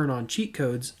can turn on cheat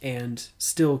codes and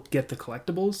still get the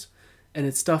collectibles. And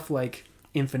it's stuff like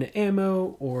infinite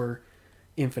ammo or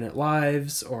infinite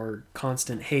lives or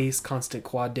constant haste, constant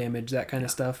quad damage, that kind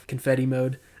of stuff. Confetti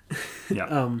mode.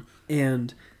 Yeah.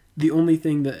 And the only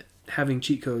thing that having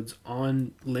cheat codes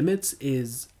on limits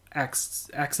is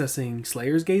accessing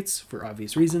Slayer's Gates for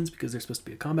obvious reasons, because they're supposed to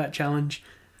be a combat challenge.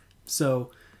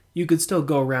 So you could still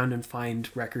go around and find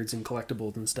records and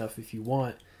collectibles and stuff if you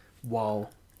want, while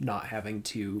not having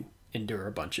to endure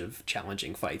a bunch of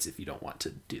challenging fights if you don't want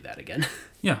to do that again.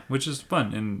 Yeah, which is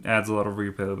fun and adds a lot of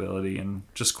replayability and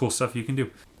just cool stuff you can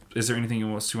do. Is there anything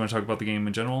else you want to talk about the game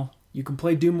in general? You can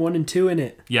play Doom 1 and 2 in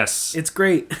it. Yes. It's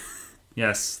great.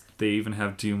 Yes, they even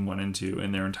have Doom 1 and 2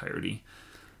 in their entirety.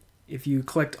 If you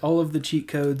collect all of the cheat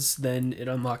codes, then it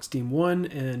unlocks Doom 1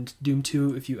 and Doom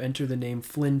 2. If you enter the name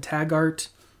Flynn Taggart,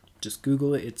 just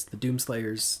Google it, it's the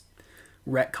Doomslayer's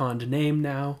retconned name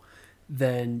now,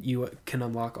 then you can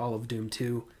unlock all of Doom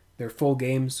 2. They're full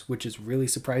games, which is really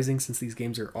surprising since these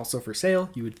games are also for sale.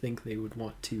 You would think they would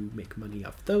want to make money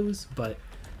off those, but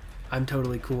I'm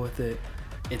totally cool with it.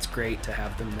 It's great to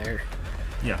have them there.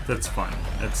 Yeah, that's fun.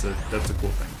 That's a cool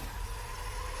thing.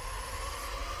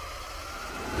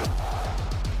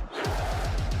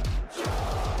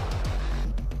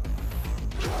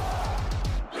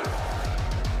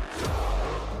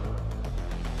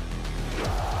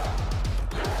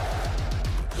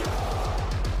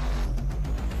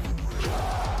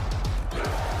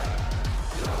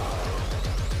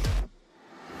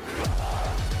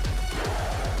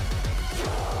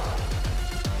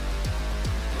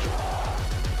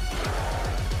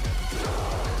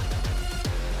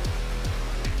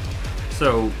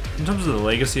 So, in terms of the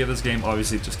legacy of this game,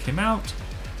 obviously it just came out.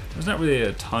 There's not really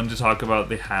a ton to talk about.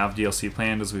 They have DLC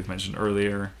planned, as we've mentioned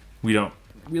earlier. We don't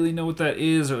really know what that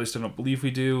is, or at least I don't believe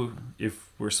we do.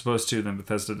 If we're supposed to, then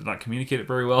Bethesda did not communicate it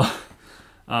very well.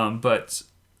 But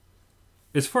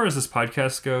as far as this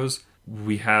podcast goes,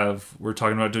 we're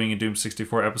talking about doing a Doom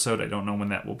 64 episode. I don't know when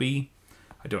that will be.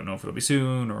 I don't know if it'll be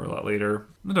soon or a lot later.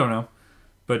 I don't know.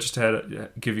 But just to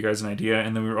give you guys an idea.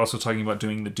 And then we were also talking about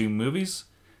doing the Doom movies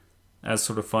as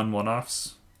sort of fun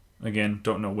one-offs. Again,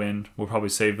 don't know when. We'll probably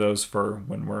save those for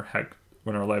when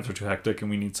when our lives are too hectic and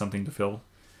we need something to fill.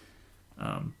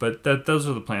 But those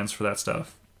are the plans for that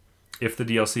stuff. If the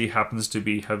DLC happens to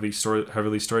be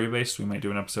heavily story-based, we might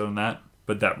do an episode on that.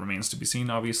 But that remains to be seen,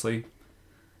 obviously.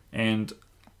 And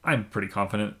I'm pretty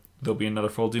confident there'll be another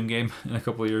full Doom game in a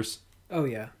couple of years. Oh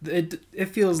yeah, it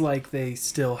feels like they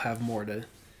still have more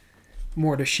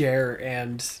to share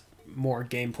and more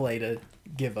gameplay to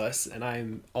give us, and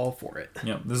I'm all for it.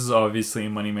 Yeah, this is obviously a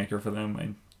moneymaker for them,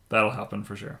 and that'll happen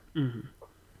for sure. Mm-hmm.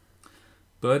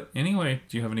 But anyway,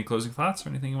 do you have any closing thoughts or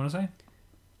anything you want to say?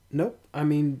 Nope. I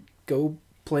mean, go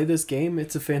play this game.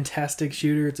 It's a fantastic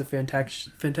shooter. It's a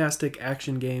fantastic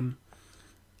action game.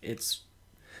 It's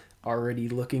already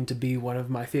looking to be one of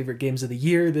my favorite games of the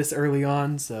year this early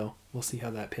on, so we'll see how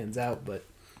that pans out, but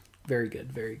very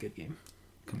good game.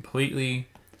 Completely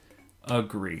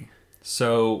agree.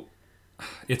 So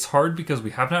it's hard because we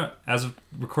have not, as of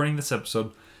recording this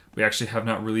episode, we actually have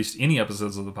not released any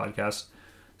episodes of the podcast.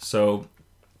 So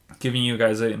giving you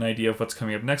guys an idea of what's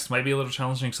coming up next might be a little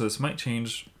challenging, so this might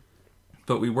change.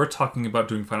 But we were talking about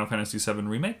doing Final Fantasy VII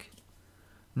Remake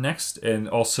next, and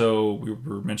also we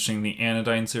were mentioning the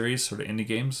Anodyne series, sort of indie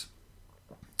games,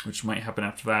 which might happen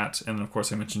after that. And then, of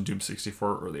course, I mentioned Doom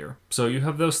 64 earlier. So you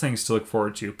have those things to look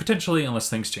forward to, potentially, unless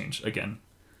things change. Again,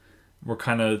 we're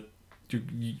kind of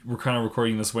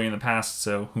recording this way in the past,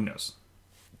 so who knows?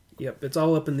 Yep, it's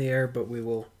all up in the air, but we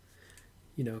will,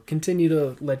 continue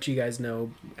to let you guys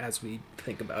know as we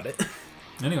think about it.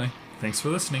 Anyway, thanks for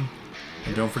listening,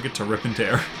 and don't forget to rip and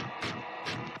tear.